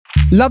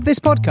Love this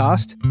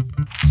podcast?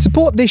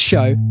 Support this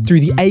show through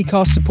the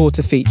Acast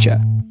supporter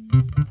feature.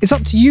 It's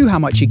up to you how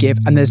much you give,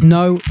 and there's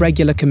no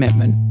regular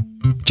commitment.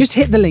 Just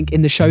hit the link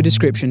in the show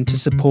description to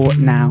support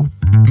now.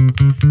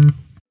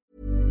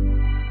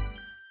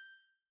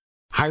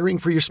 Hiring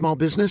for your small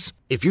business?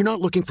 If you're not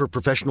looking for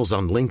professionals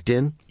on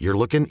LinkedIn, you're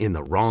looking in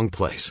the wrong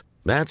place.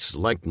 That's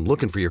like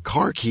looking for your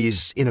car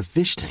keys in a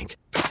fish tank.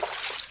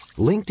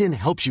 LinkedIn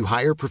helps you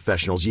hire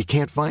professionals you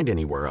can't find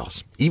anywhere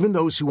else, even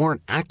those who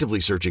aren't actively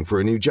searching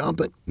for a new job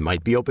but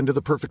might be open to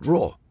the perfect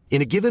role.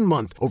 In a given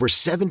month, over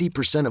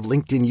 70% of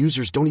LinkedIn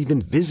users don't even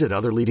visit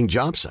other leading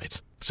job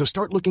sites. So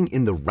start looking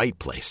in the right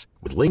place.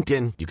 With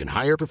LinkedIn, you can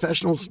hire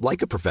professionals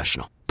like a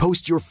professional.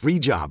 Post your free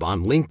job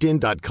on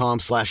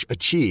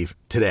linkedin.com/achieve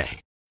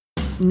today.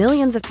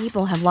 Millions of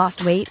people have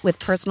lost weight with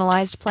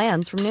personalized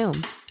plans from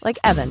Noom. Like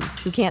Evan,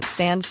 who can't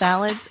stand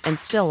salads and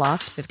still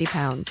lost 50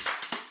 pounds.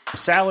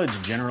 Salads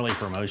generally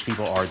for most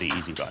people are the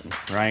easy button,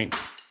 right?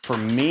 For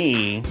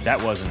me, that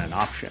wasn't an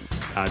option.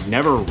 I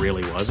never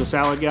really was a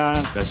salad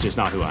guy. That's just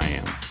not who I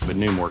am. But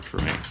Noom worked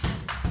for me.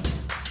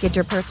 Get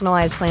your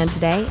personalized plan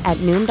today at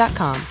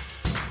Noom.com.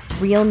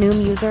 Real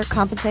Noom user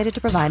compensated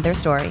to provide their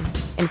story.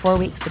 In 4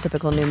 weeks, the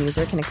typical Noom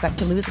user can expect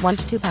to lose 1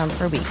 to 2 pounds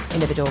per week.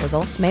 Individual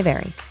results may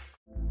vary.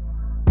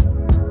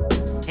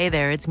 Hey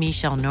there, it's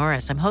Michelle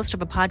Norris. I'm host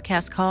of a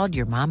podcast called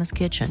Your Mama's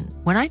Kitchen.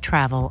 When I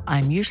travel,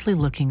 I'm usually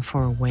looking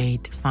for a way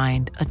to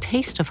find a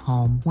taste of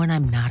home when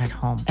I'm not at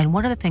home. And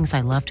one of the things I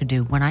love to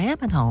do when I am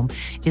at home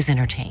is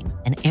entertain.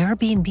 And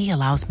Airbnb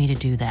allows me to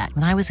do that.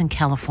 When I was in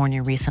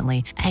California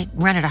recently, I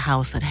rented a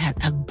house that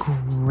had a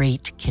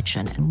great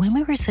kitchen. And when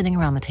we were sitting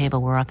around the table,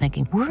 we were all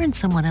thinking, we're in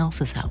someone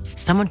else's house.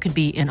 Someone could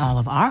be in all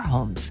of our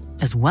homes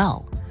as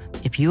well.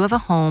 If you have a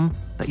home,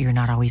 but you're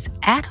not always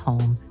at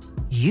home,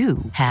 you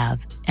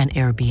have an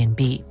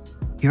Airbnb.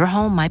 Your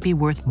home might be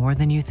worth more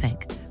than you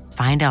think.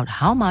 Find out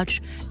how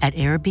much at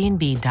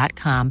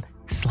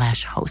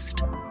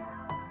airbnb.com/host.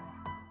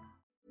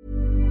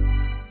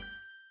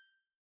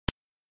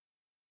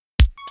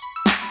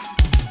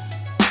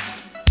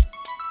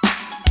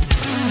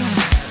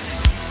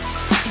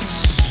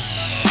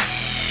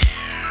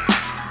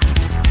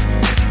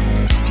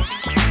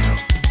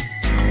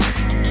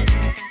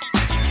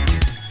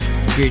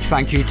 Huge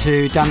thank you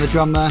to Dan the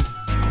drummer.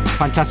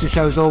 Fantastic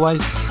show as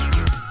always.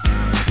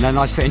 And a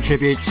nice fitting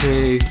tribute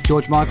to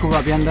George Michael right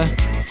at the end there.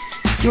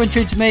 You're in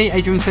tune to me,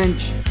 Adrian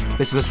Finch.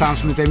 This is the Sounds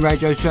from Within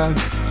radio show,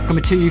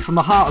 coming to you from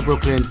the heart of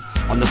Brooklyn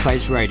on The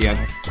Place Radio.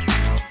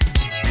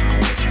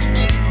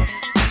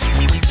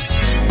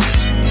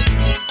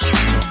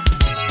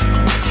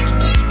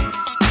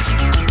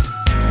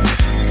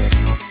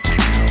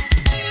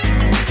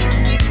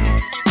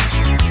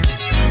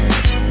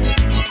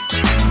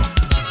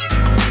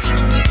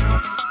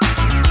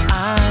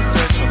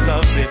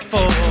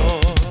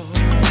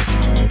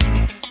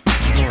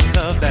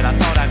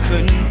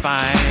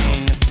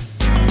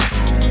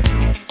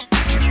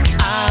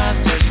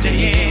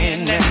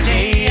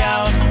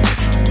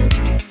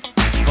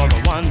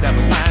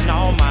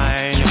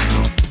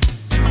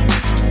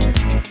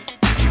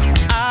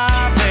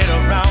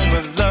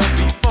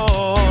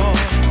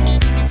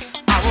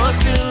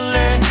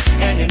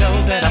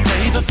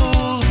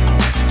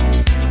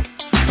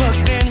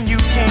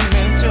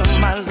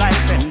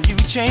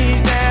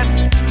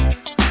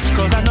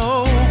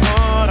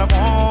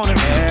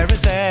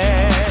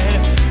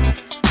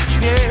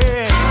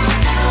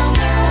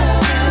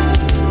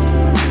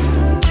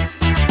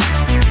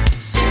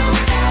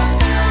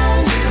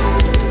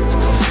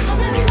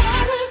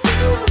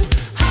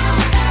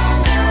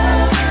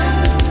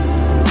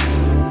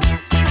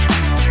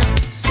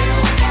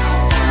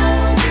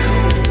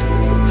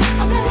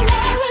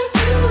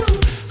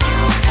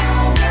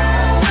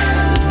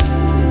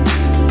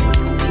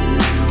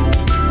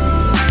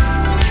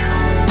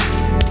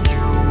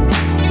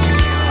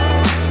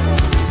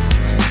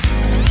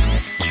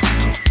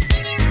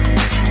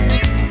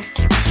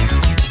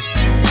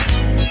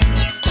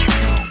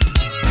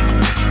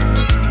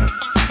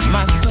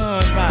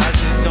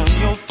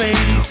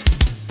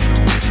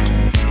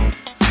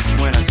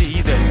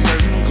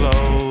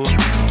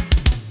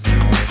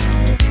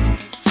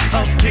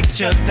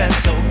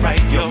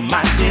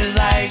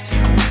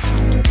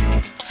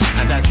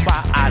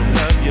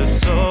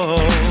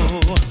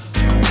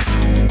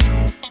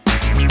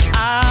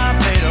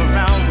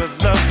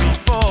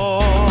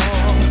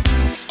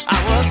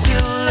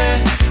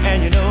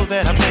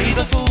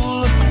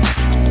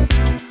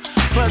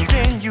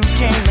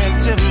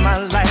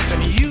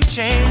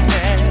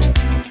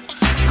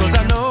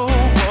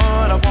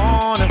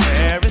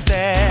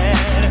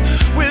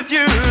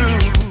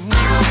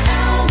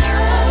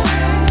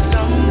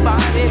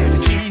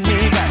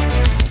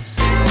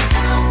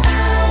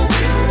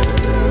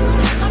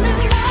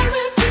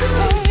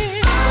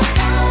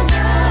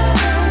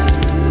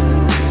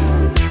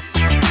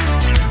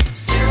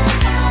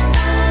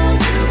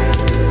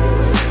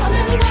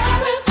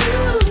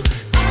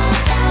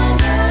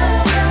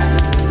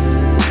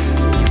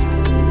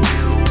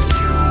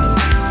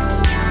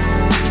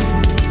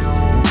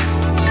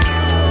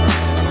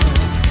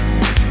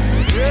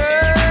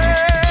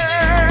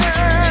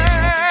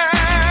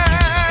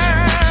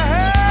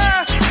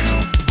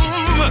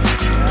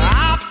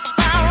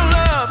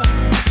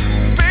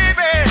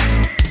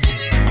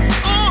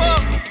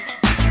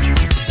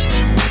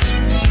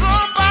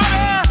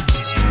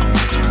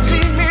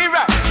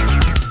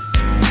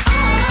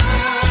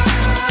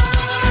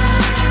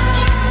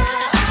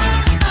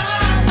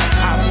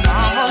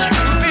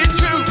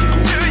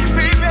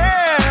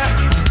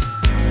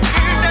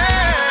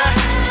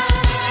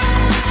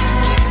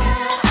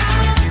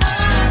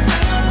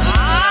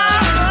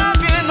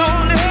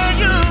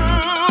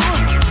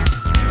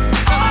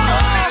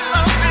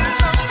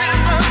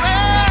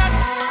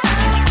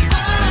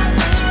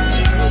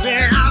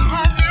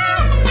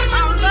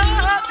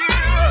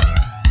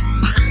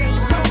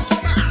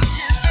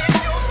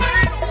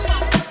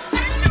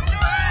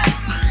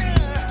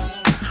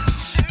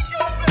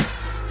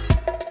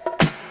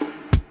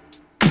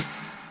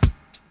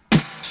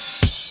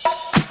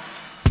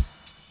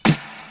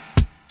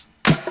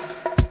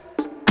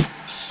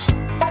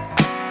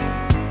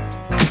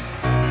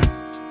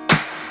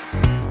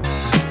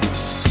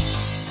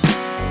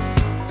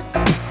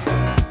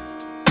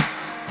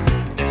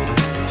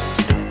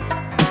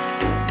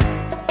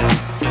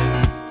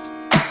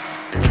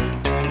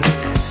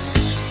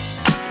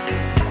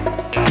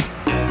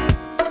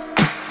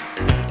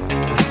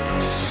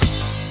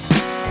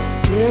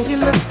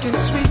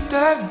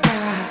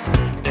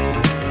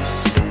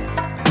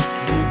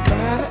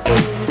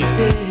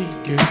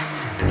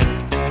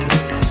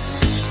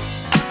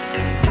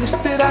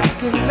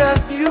 can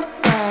love you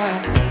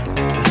right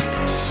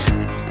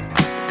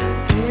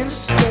in a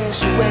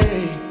special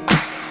way.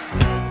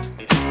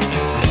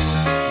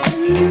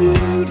 You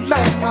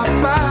light my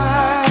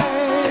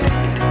fire.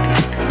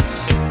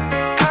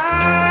 I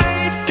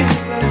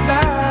feel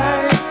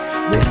alive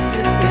with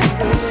you,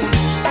 baby.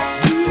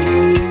 You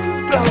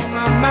blow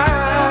my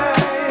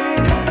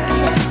mind.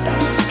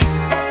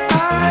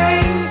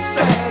 I'm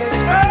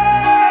satisfied.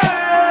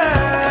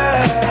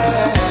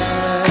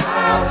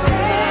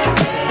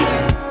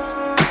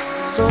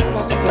 So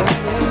much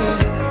loving.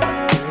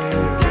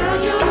 Girl,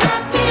 you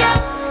knock me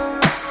out.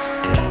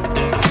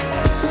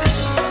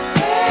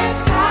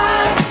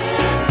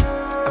 Excited.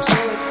 I'm so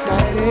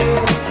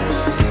excited.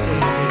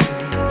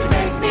 It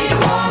makes me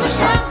wanna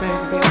shout,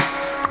 baby.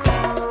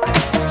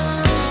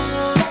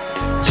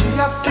 Gee, I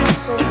feel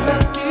so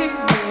lucky,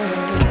 yeah,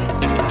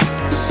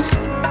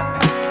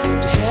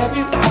 to have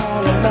you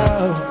all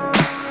alone.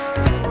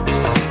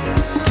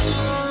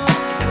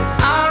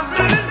 I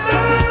really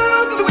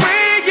love the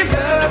way you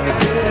love me,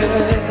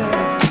 girl.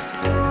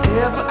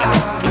 Never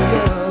I'll be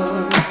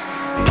yours.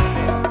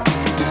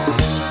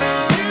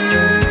 You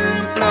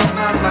blow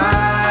my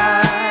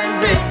mind,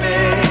 baby.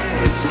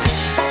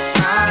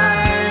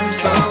 I'm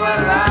so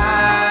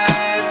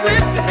alive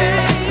with you,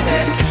 baby.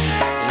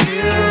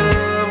 You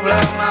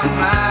blow my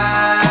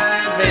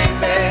mind,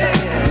 baby.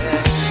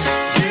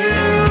 You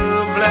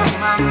blow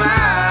my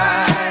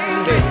mind,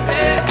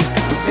 baby.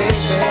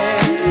 Baby,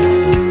 you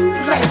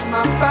light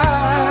my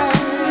fire.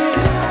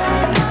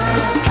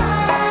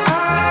 I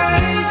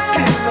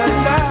feel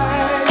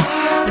alive.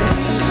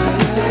 You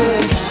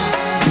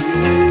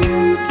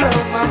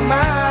blow my mind.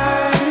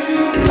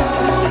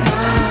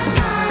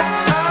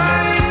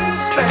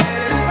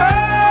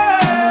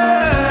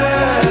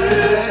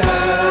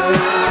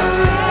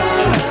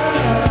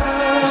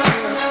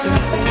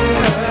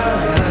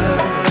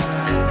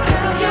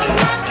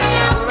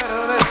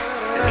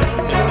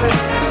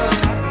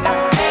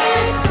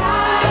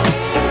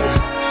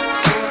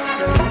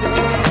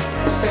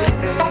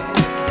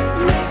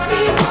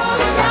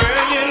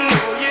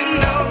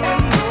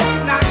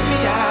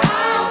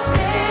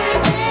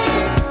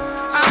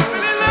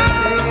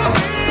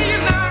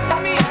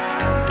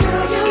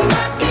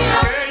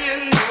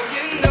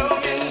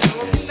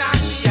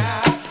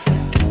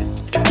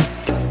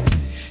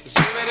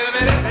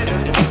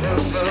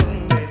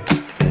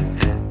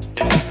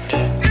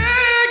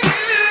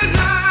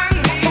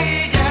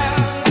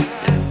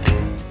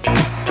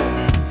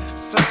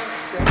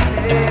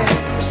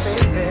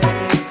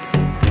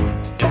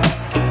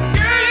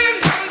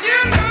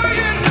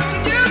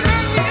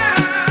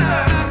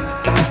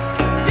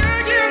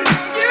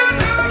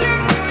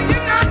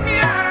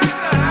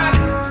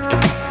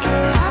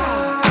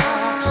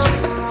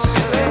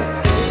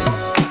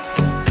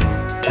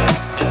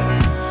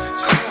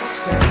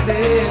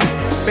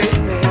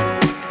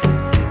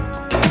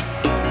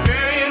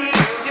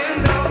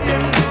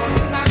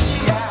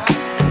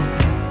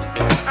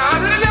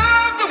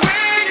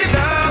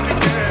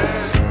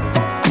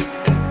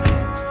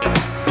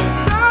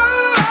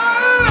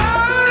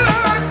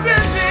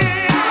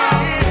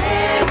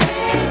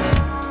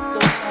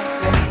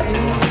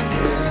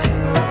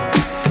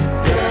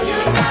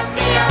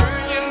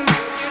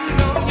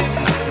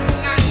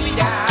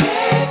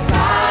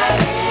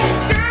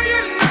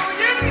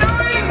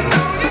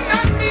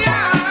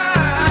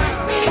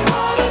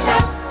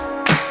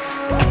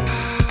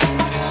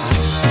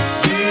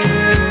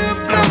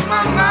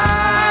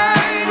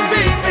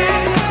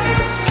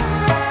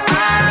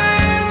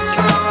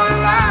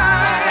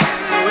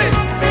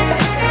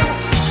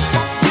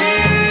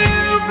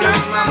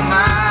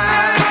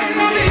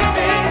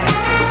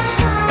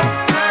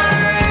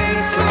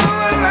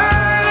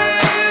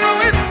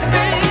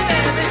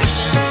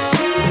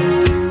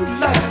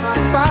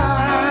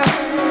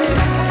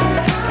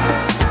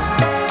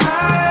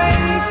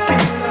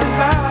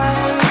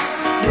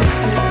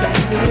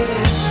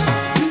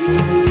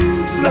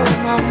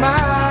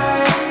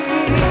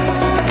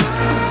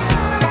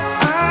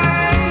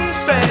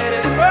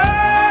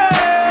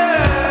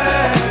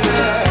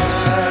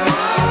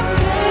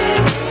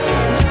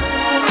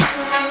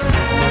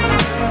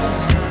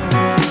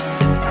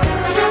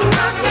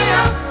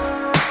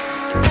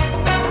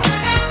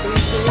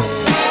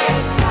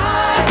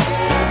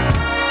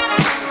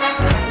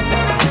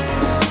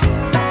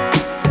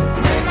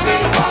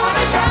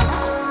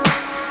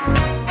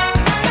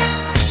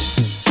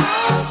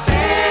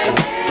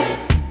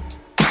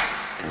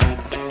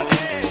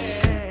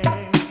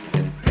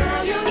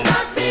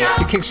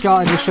 I'm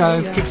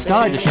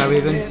Kickstarted the show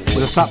even,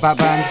 with a flatback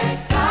band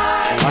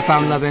I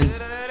found loving.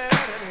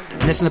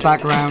 And this in the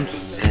background,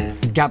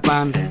 Gap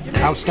Band,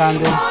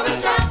 outstanding.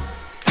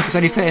 It's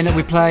only fitting that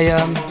we play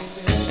a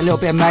little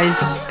bit of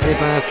Maze with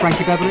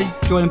Frankie Beverly,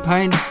 Joy and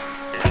Pain.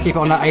 Keep it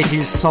on that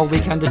 80s Soul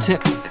Weekender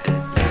tip.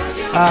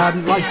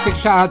 Like big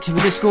shout out to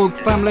the Discord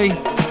family,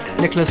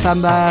 Nicholas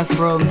Amber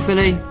from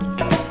Philly.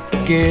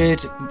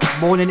 Good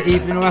morning,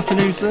 evening or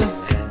afternoon, sir.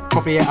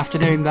 Probably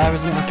afternoon there,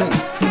 isn't it, I think.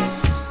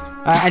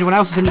 Anyone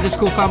else is in the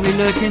Discord family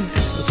lurking?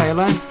 We'll say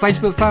hello.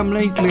 Facebook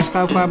family,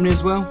 Mixcloud family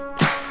as well.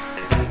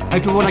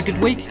 Hope you all had a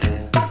good week.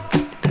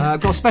 I've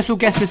got a special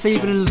guest this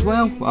evening as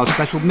well. Well, a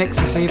special mix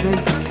this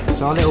evening.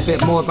 So a little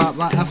bit more about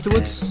that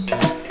afterwards.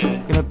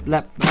 Gonna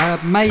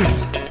let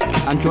Maze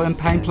and Joy and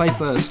Pain play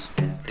first.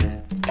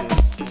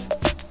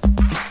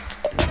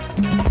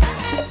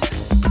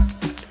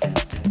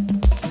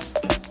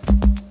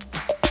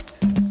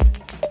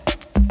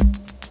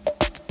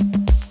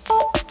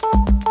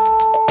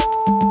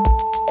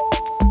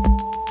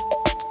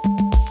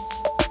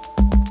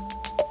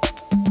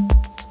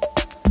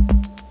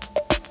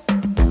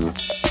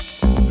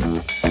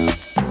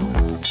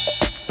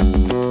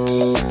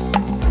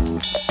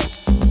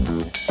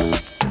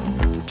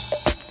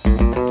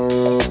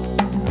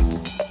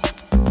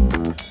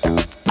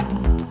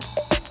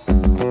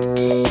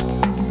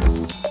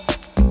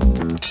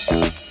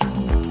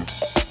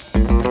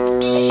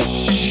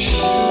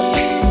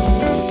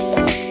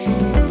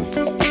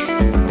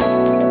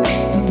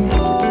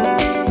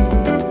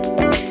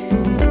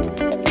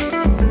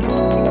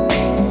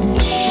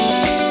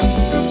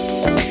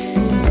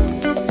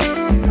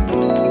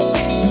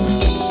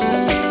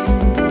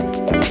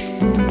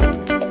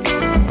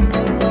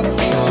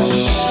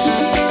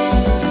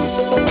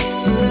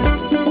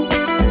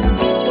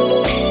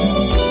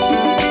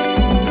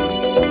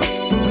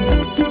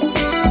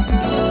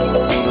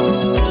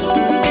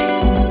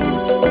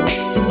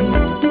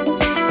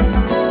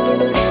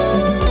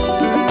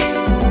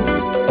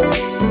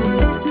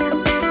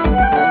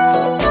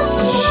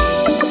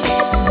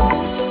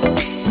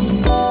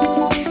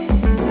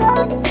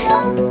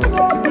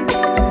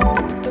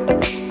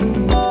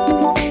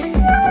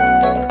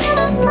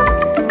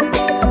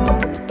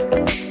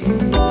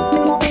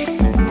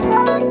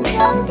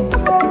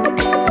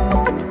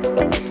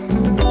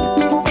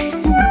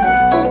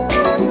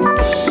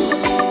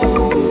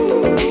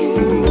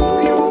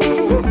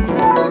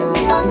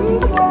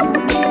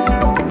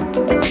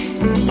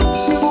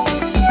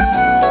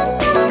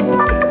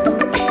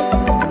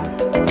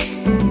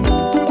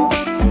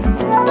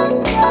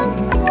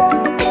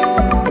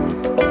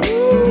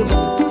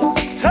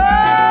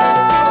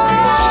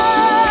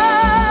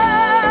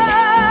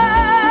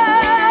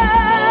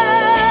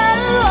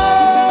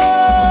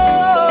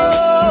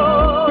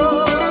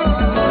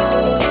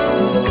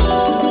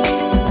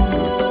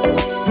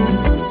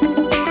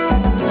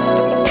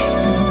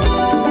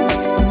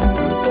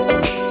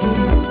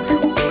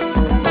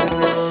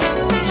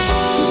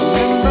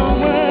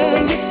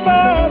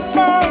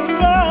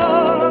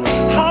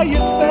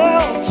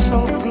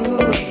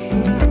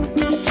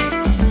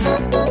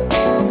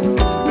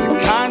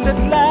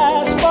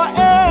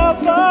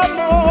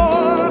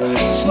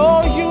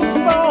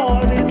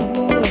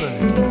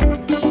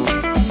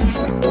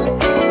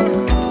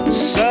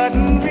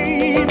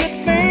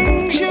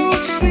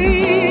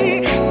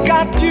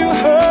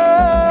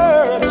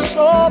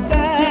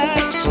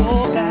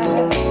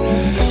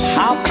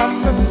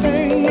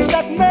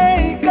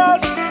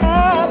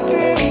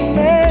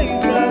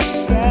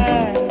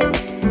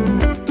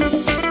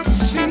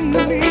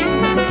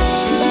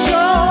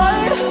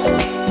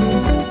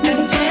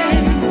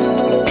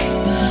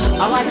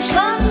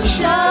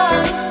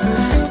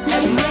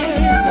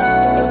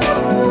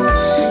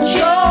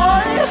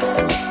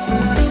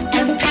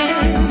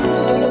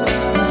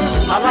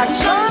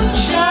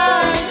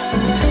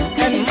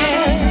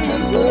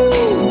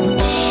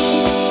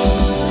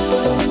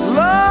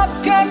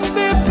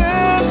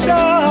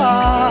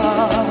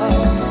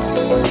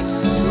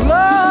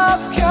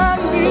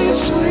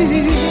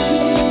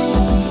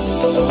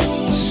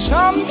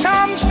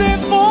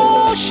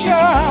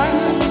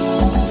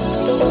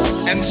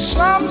 And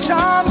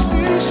sometimes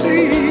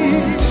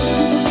deceive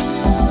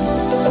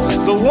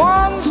the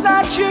ones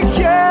that you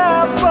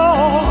care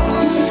for,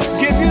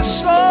 give you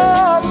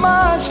so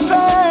much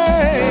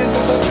pain.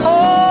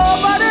 Oh,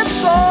 but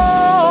it's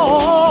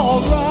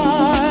all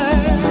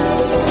right.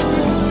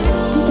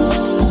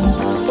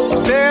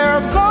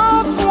 They're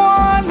both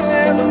one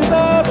and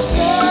the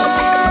same.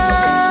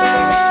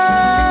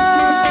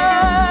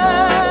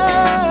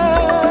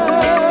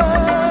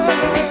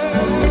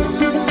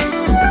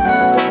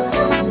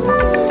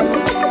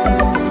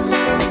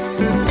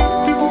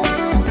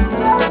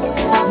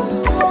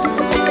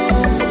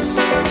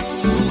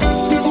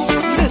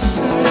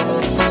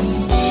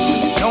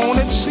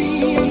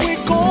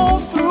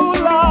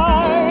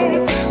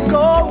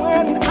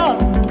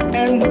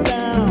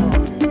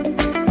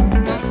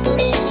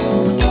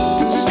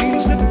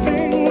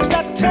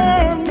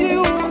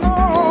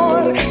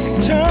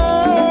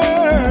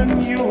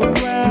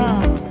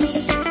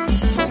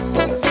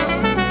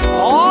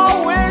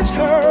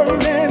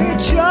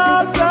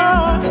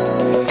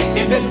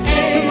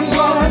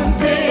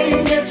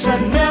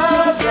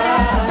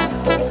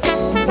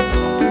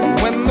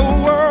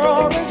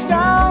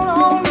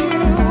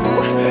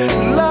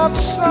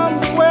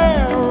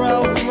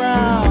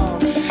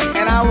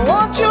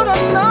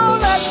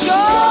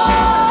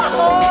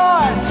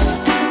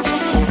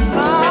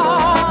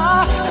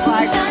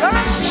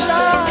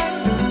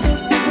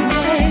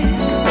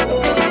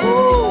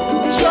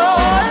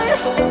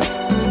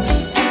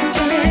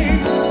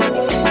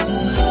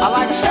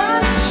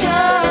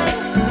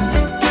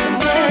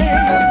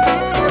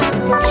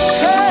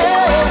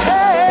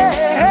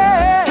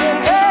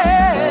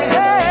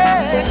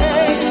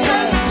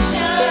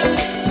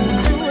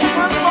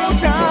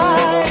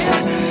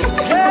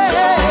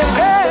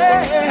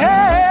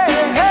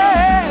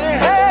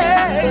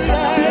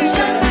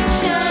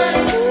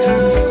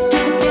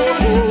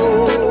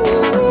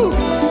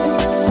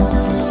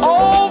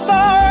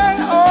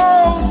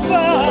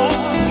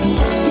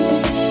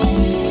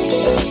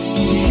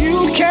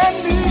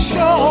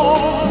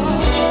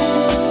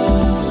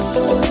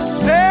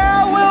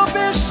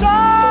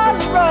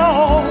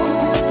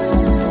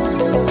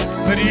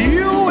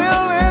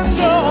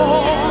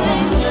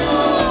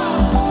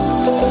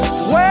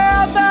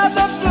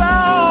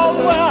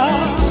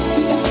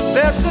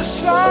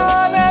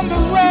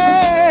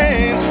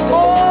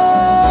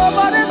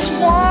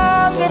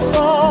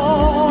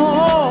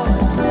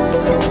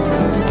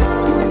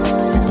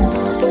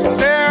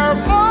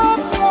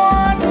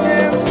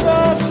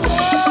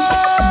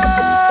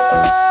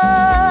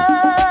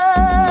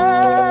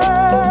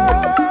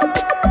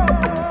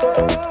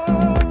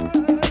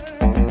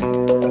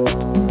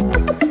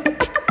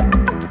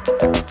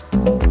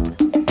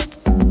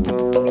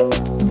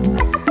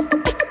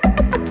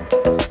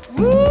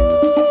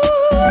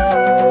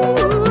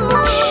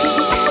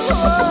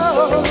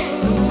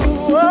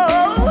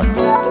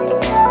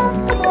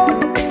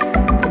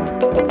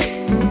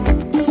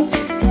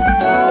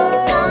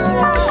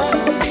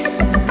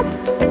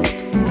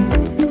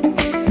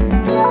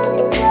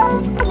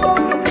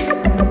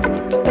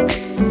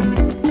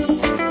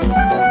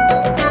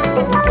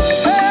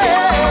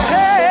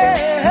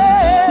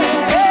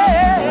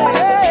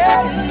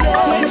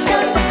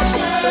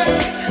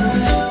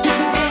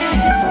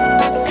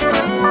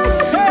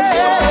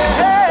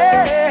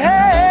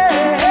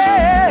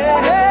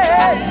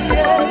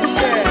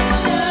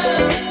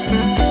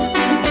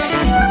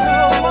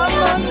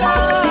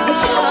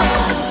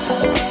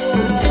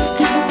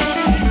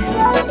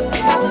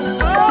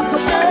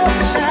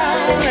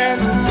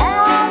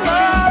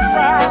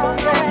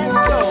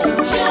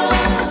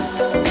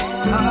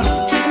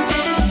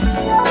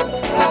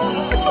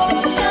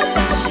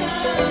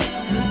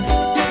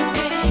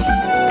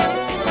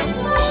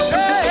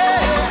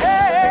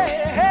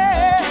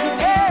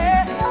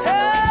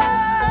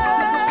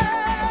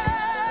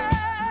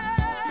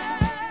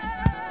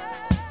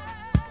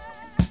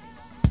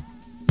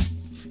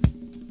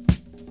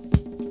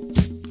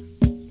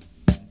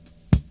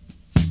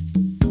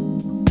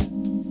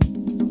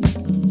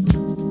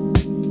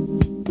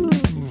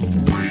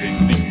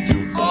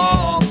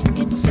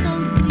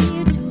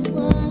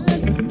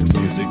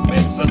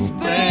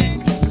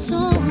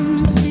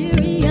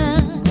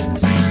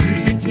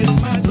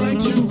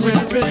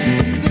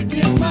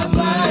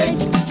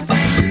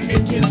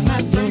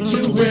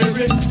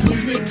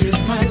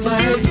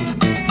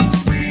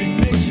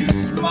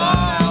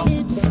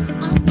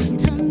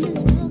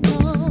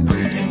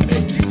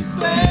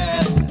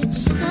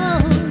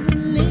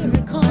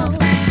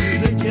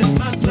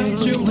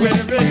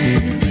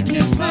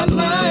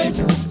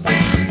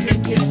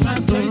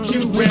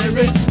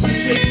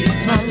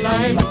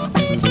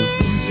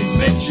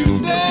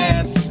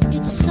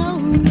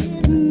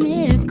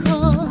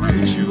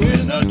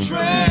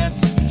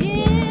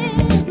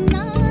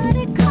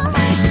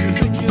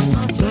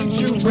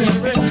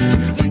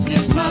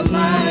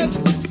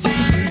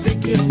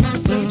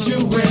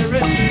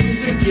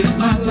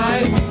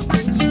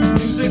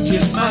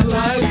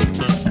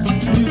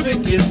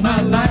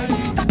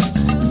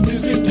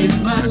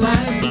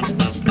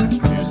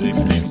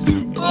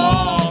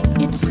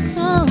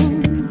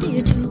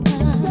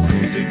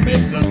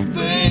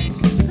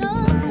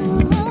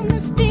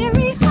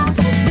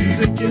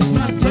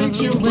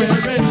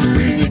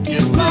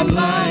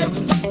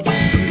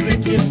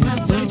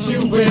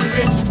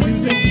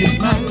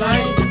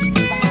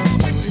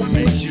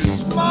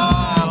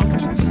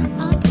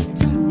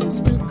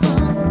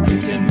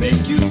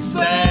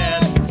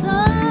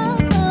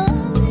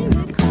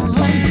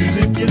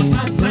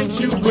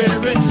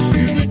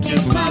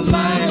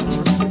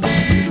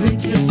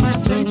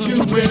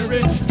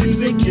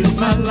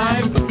 my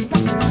life.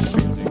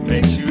 Music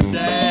makes you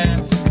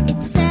dance.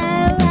 It's so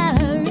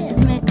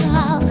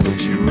rhythmical.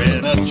 Puts you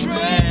in a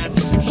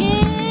trance.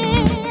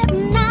 Hypnotical.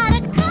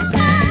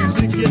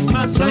 Music is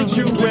my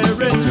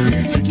sanctuary.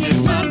 Music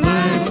is my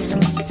life.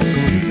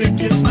 Music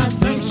is my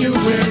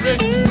sanctuary.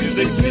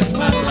 Music is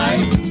my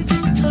life.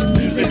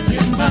 Music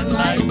is my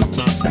life.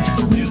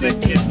 Music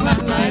is my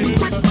life.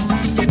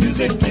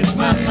 Music is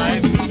my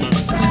life.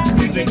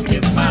 Music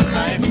is my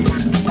life.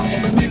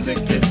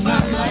 Music is my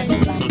life.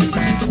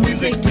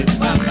 Music is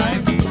my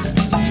life.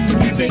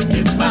 Music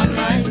is my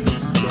life.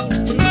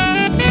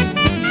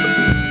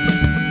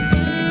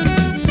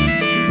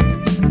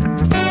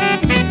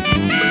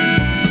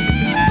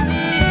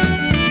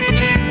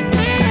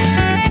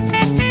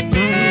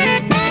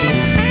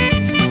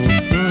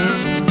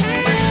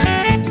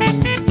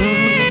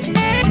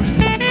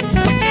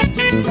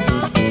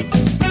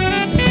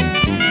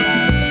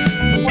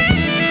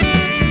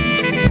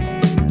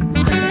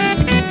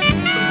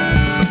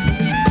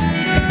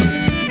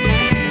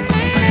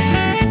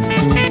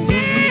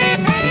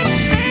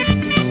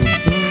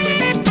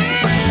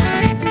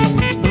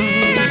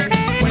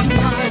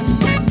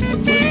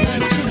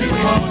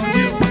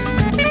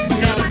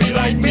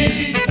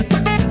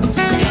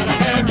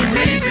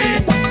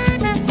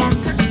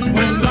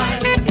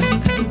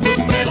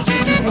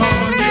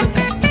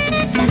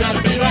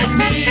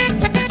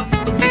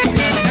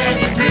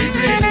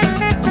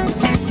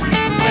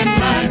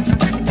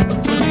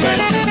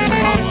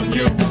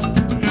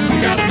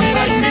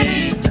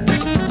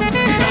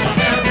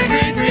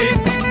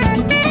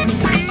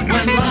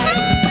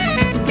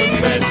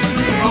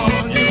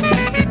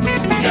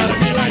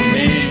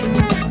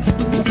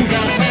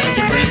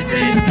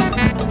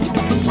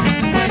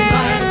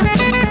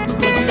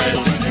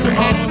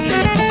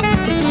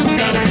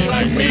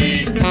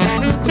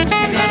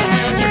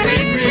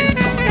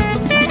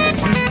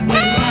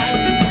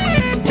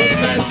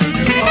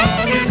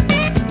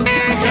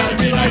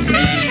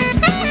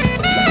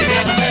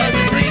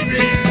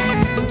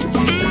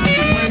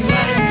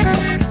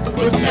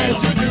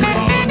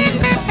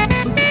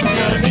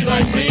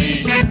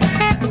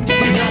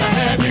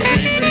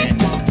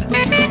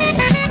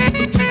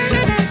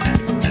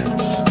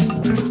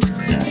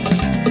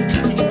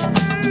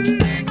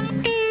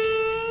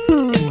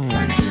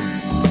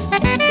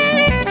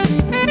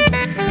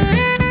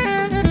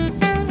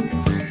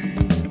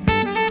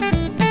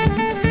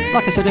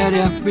 Like I said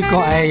earlier, we've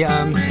got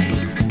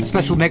a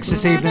special mix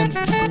this evening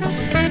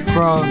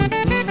from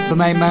the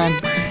main man,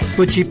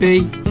 Butchie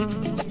B.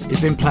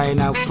 He's been playing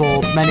now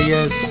for many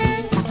years,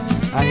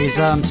 and he's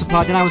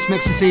supplied an hour's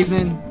mix this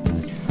evening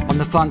on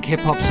the funk, hip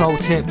hop, soul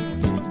tip.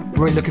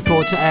 Really looking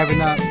forward to airing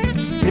that.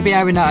 Gonna be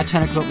airing that at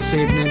 10 o'clock this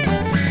evening.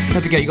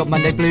 Don't forget, you got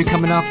Monday Blue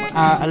coming up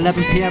at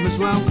 11 PM as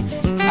well.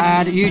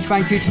 And a huge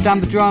thank you to Dan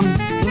the Drum,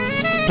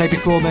 played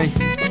before me.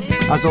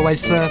 As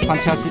always, sir,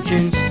 fantastic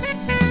tunes.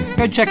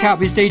 Go check out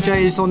his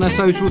DJs on their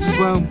socials as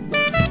well.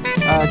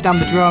 Dan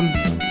the Drum,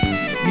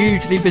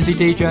 hugely busy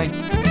DJ,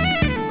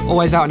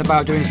 always out and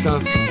about doing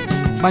stuff.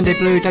 Monday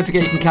Blue, don't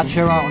forget you can catch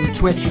her out on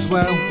Twitch as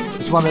well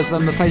as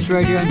the Face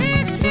Radio.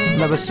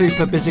 Another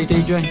super busy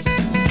DJ.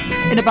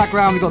 In the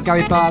background we've got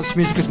Gary Bart's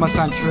Music Is My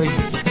Sanctuary,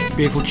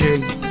 beautiful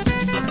tune.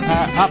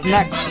 Up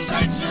next,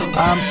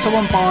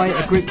 someone by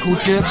a group called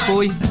Jerk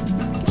Boy,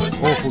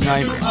 awful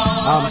name.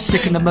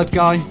 Stick in the Mud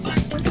Guy,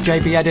 the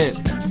JB edit.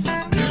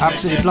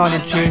 Absolutely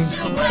blinding tune,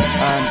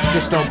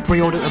 just on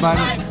pre-order at the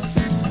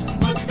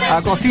moment.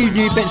 I've got a few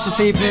new bits this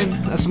evening,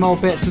 and some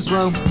old bits as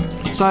well,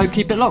 so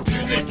keep it locked.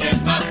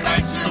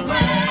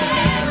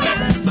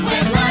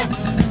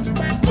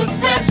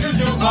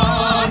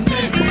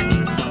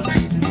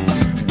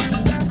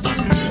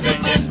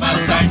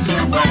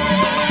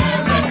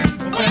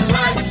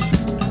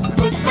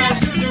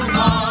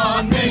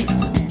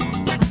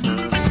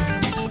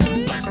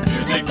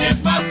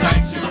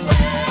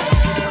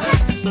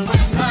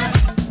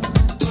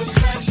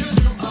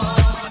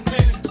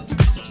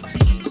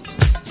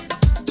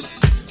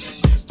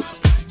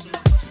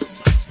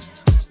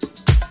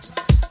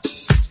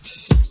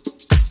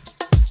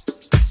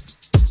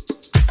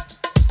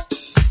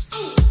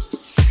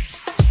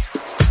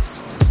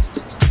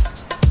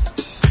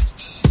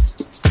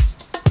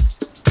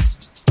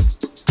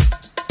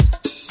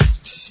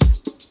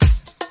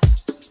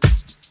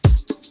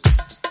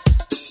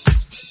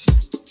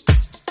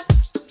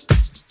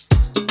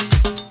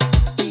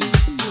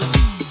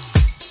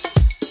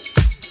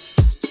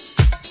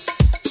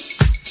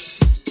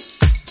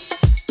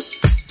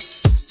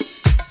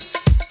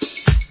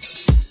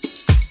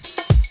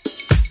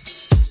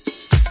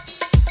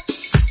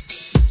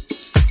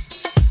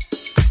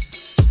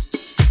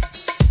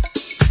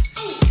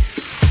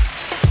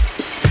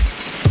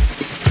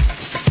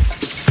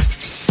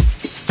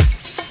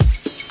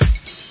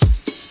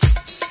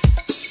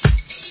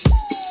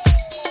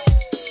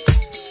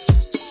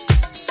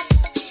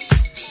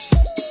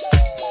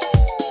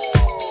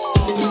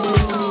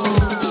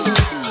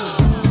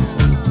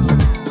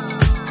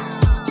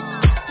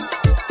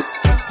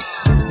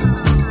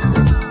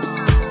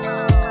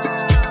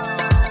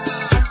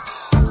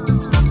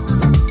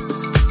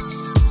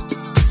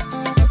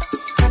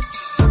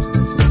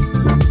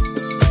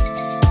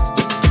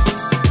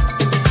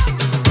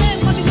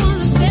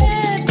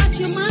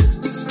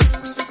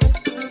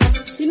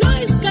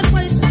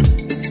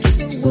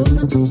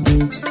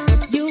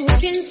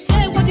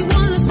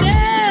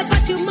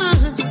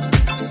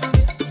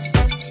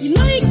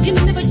 can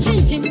never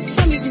change him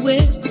from his way.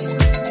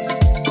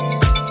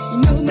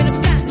 No matter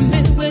what,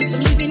 many ways of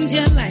living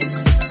their life.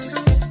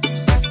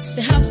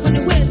 They have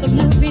funny ways of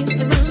moving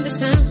around the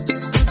town.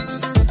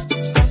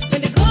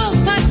 When they go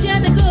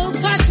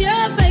party,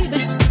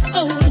 baby.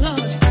 Oh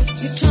Lord,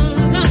 you turn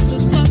around to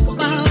talk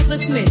about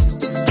this man.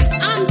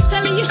 I'm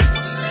telling you,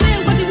 say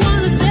what you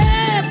wanna say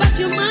about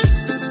your man.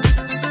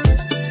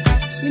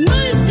 Your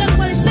man is just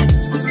what it takes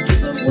to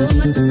keep a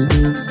woman.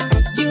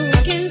 You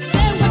can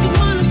say what you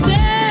wanna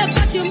say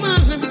about your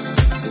man.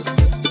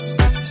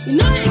 You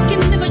know you can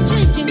never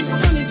change him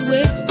from his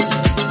way.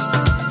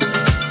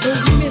 Some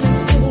women are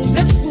so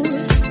beautiful.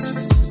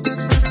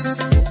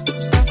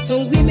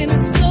 Some women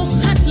are so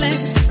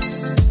heartless.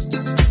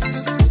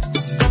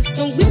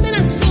 Some women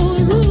are so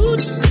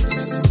rude.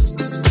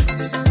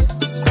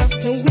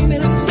 Some women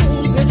are so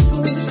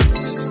beautiful.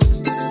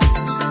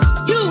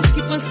 You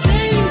keep on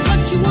saying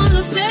what you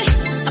wanna say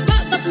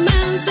about that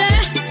man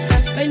there.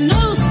 I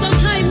know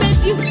somehow he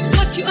made you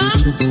what you are.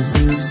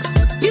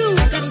 You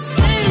gotta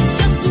say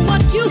just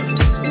what you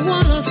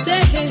wanna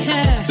say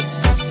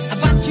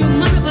about your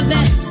man over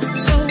there.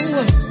 Oh,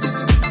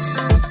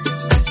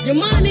 your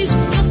man is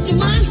just your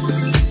man.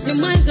 Your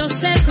man's your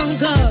second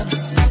God,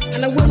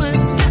 and a woman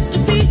got to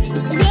be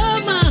a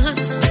woman.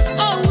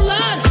 Oh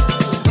Lord.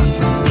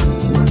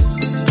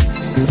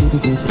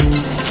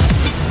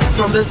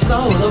 From the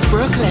soul of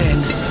Brooklyn,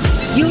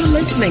 you're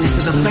listening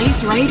to The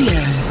Face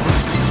Radio.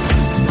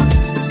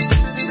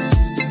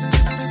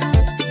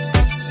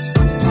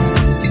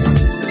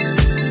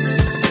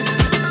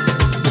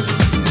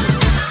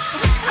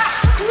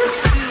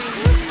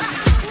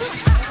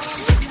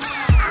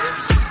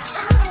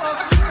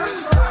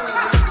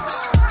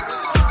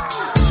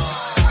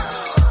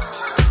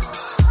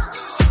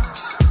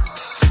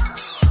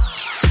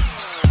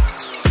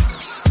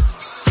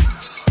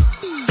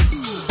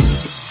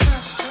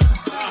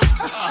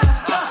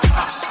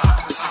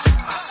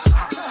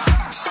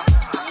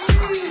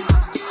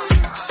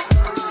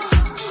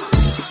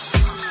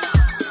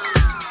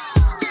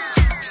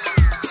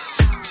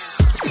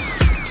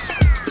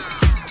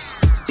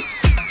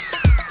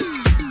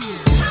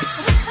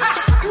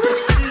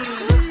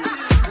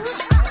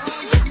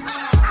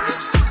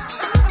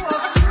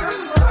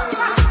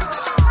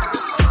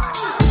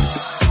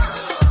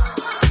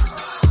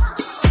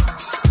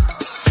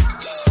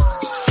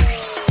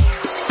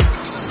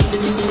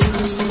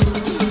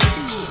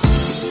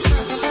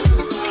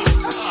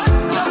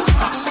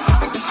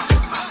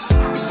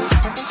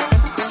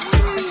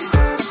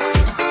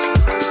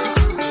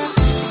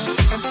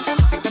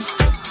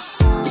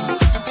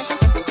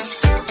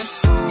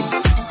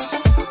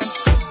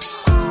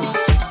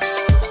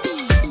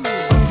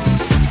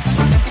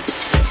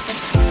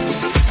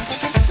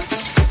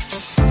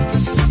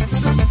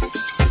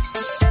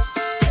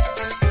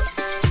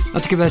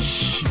 Give a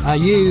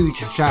huge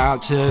shout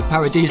out to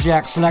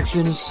Paradisiac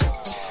Selections,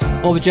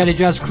 all the Jelly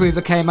Jazz crew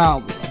that came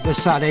out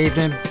this Saturday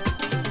evening.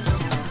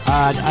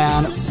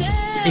 An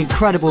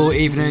incredible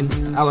evening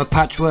out of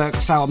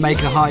Patchworks, out of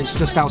Maker Heights,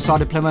 just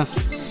outside of Plymouth.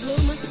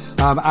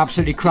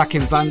 Absolutely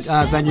cracking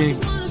venue.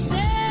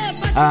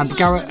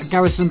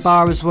 Garrison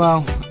Bar as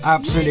well,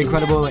 absolutely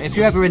incredible. If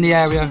you're ever in the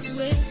area,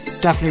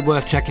 definitely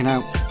worth checking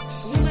out.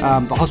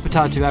 The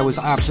hospitality there was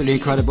absolutely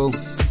incredible.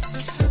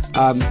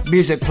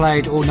 Music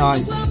played all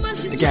night.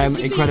 Again,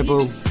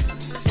 incredible.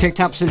 Ticked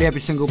absolutely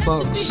every single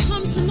box.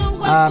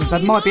 There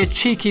might be a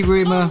cheeky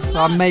rumour that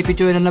I may be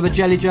doing another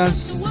Jelly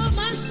Jazz,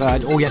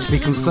 but all yet to be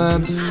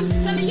confirmed,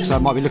 so I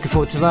might be looking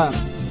forward to that.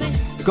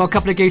 We've got a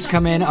couple of gigs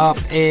coming up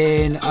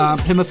in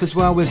Plymouth as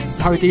well with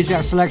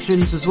Paradisiac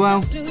Selections as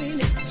well,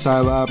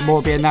 so more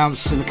will be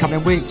announced in the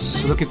coming weeks,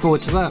 so looking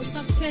forward to that.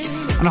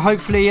 And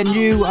hopefully a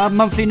new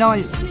monthly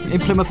night in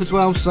Plymouth as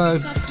well, so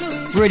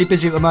really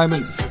busy at the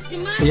moment.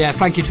 But yeah,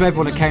 thank you to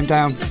everyone that came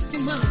down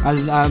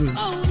and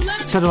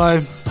said hello,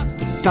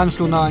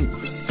 danced all night,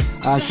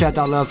 shared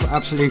that love.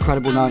 Absolutely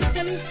incredible night.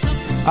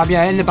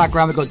 Yeah, in the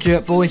background we've got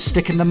Jerk Boy,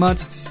 Stick in the Mud.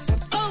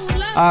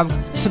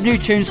 Some new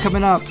tunes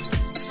coming up.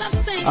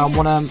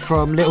 One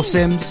from Little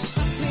Sims,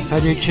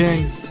 her new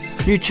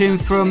tune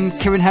from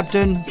Kieran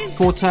Hebden,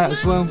 Fortet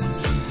as well.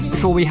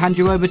 Before we hand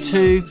you over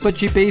to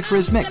Budgie B for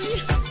his mix.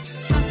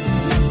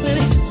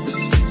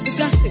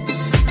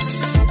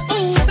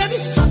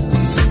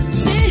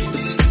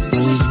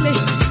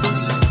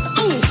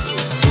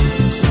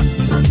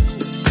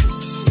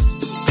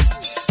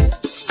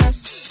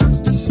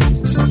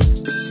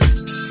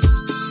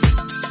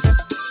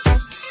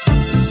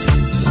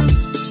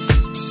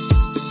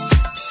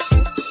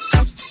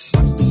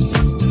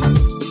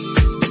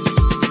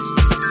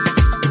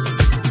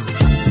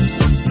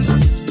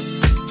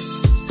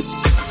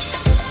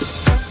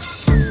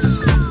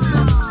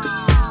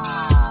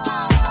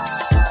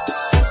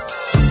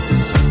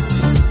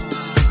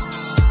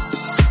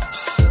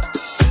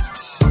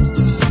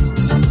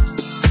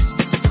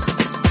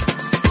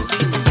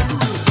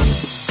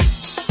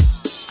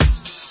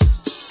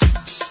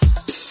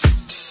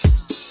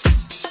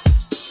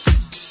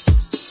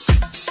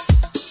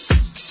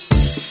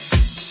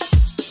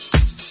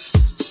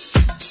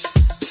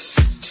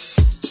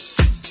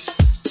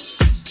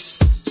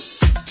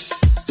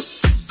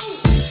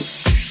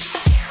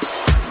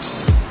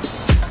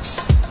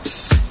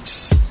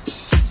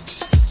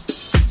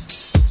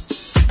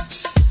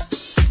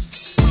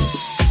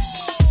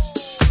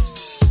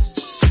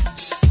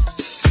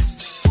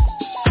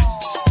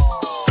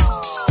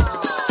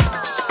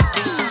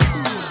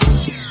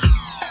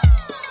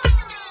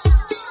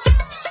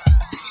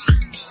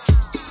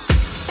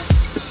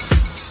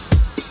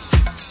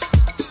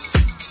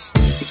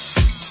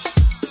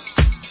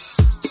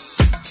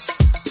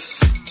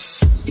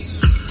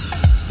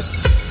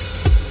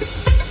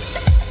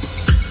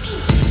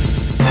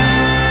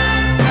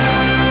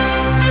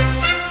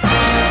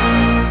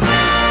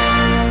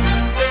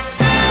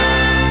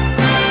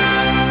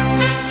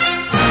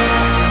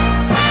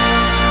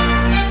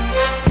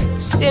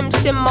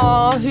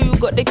 Simmer, who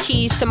got the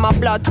keys to my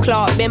blood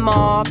clot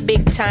bimmer?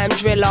 Big time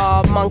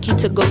driller, monkey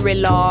to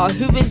gorilla.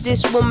 Who is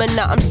this woman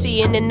that I'm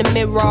seeing in the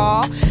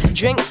mirror?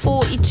 Drink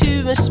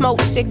 42 and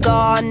smoke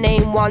cigar.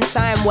 Name one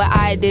time where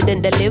I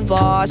didn't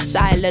deliver.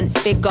 Silent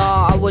figure,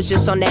 I was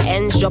just on the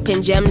ends,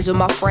 dropping gems with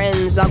my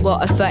friends. I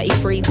got a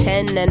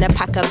 3310 and a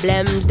pack of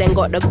blems. Then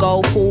got the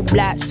gold full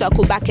black,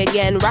 circle back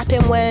again.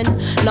 Rapping when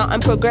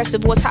nothing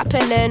progressive was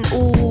happening.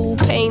 Ooh,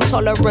 pain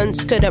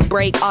tolerance couldn't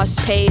break us.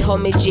 Pay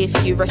homage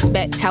if you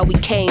respect how we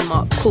came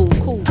up. Cool,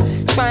 cool.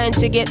 Trying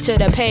to get to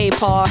the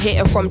paper,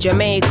 hitting from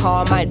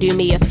Jamaica might do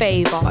me a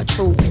favor.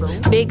 True.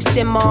 Big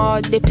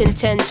simmer, dipping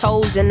 10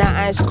 toes in that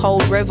ice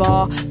cold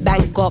river.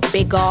 Bank got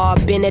bigger,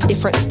 been a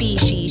different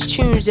species.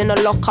 Tunes in the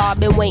locker,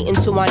 been waiting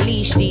to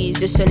unleash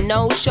these. It's a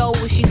no-show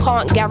if you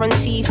can't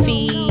guarantee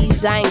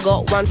fees. I ain't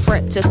got one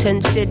threat to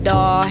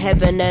consider.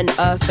 Heaven and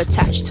earth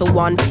attached to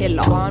one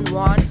pillar.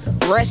 One.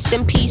 Rest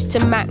in peace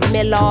to Mac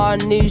Miller.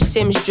 New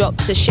Sims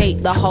dropped to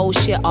shake the whole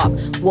shit up.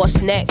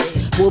 What's next?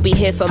 We'll be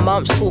here for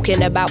months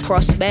talking about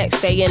prospects.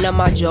 Staying on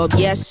my job,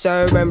 yes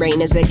sir. And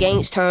rain is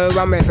against her.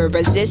 I'm river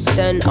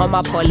resistant on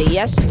my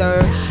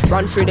polyester.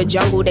 Run through the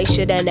jungle, they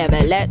shoulda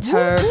never let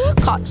her.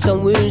 Cuts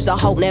and wounds I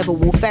hope never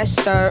will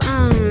fester.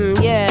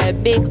 Yeah,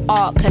 big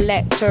art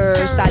collector.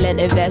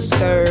 Silent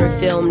investor,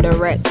 film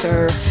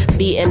director.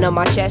 Beating on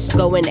my chest,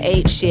 going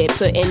ape shit.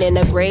 Putting in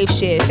a grave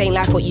shit. Ain't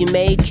like what you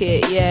make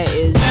it, yeah it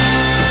is.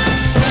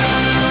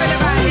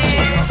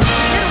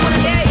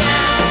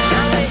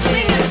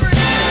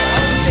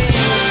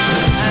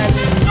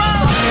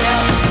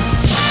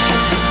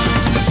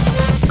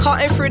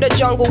 Cutting through the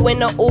jungle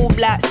in an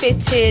all-black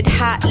fitted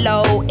hat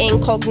low,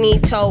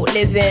 incognito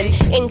living.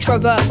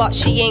 Introvert but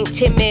she ain't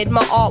timid.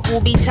 My art will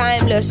be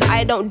timeless,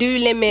 I don't do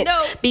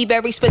limits. Be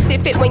very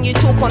specific when you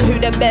talk on who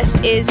the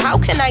best is. How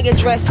can I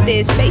address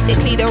this?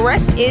 Basically the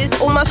rest is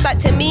almost like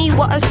to me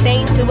what a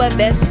stain to a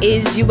vest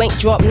is. You ain't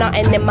dropped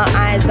nothing in my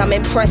eyes I'm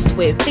impressed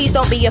with. Please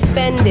don't be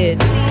offended,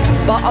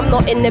 but I'm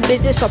not in the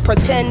business of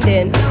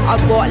pretending. I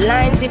got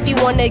lines if you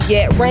wanna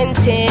get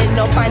renting,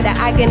 or find the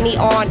agony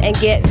on and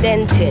get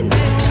venting.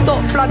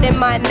 Stop flooding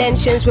my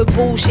mentions with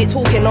bullshit,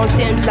 talking on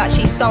Sims like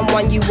she's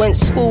someone you went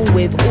school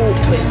with.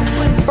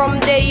 Awkward. From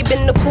day you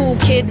been the cool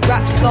kid,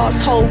 raps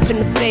lost hope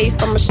and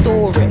faith I'm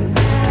restoring.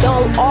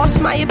 Don't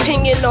ask my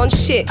opinion on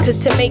shit, cause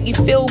to make you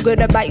feel good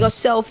about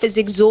yourself is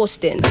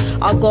exhausting.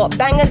 I got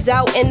bangers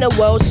out in the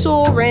world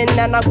soaring,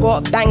 and I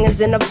got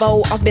bangers in the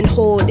vault I've been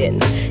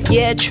hoarding.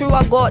 Yeah, true,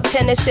 I got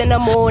tennis in the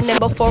morning.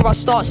 Before I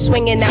start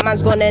swinging, that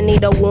man's gonna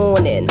need a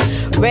warning.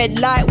 Red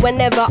light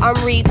whenever I'm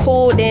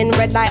recording.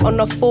 Red light on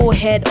the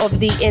forehead of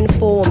the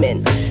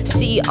informant.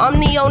 See, I'm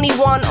the only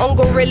one on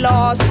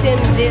Gorilla.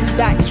 Sims is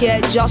back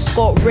here, just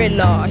got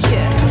Rilla,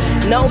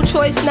 yeah. No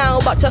choice now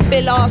but to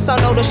fill us. I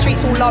know the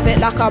streets will love it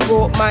like I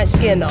brought my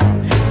skin up.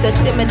 So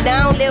simmer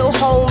down, little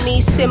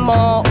homie, simmer.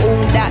 All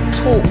that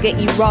talk get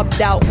you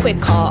rubbed out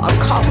quicker. I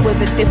cut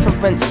with a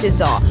different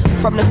scissor,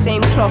 from the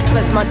same cloth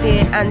as my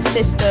dear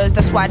ancestors.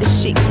 That's why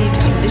this shit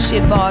gives you the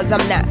shivers.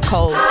 I'm that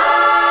cold.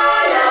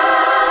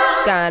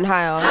 Higher. Going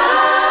higher.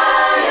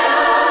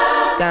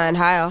 Higher. Going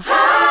higher.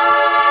 Higher.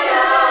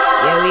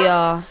 Yeah, we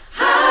are.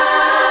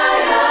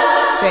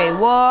 Higher. Say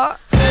what?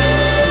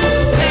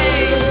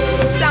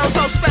 Sounds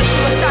so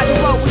special inside the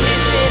world we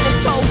live in. It's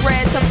so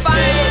rare to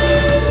find.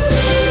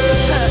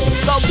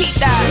 Go peep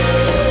that.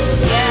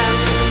 Yeah,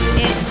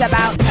 it's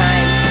about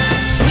time.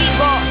 We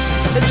got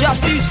the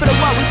just dues for the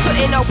work we put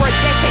in over a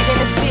decade in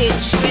this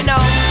bitch, you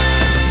know.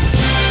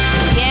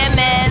 Yeah,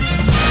 man.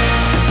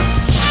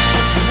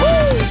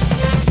 Woo!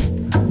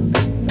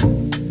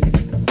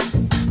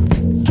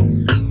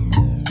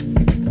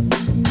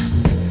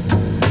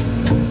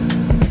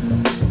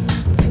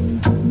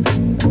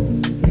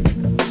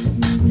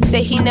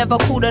 Say he never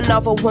called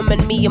another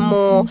woman me or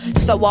more,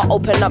 so I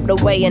open up the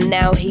way and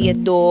now he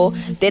adore.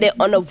 Did it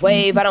on a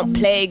wave, I don't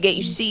play, get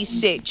you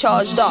seasick.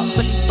 Charged up,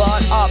 fully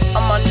barred up,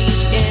 I'm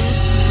unleashed in.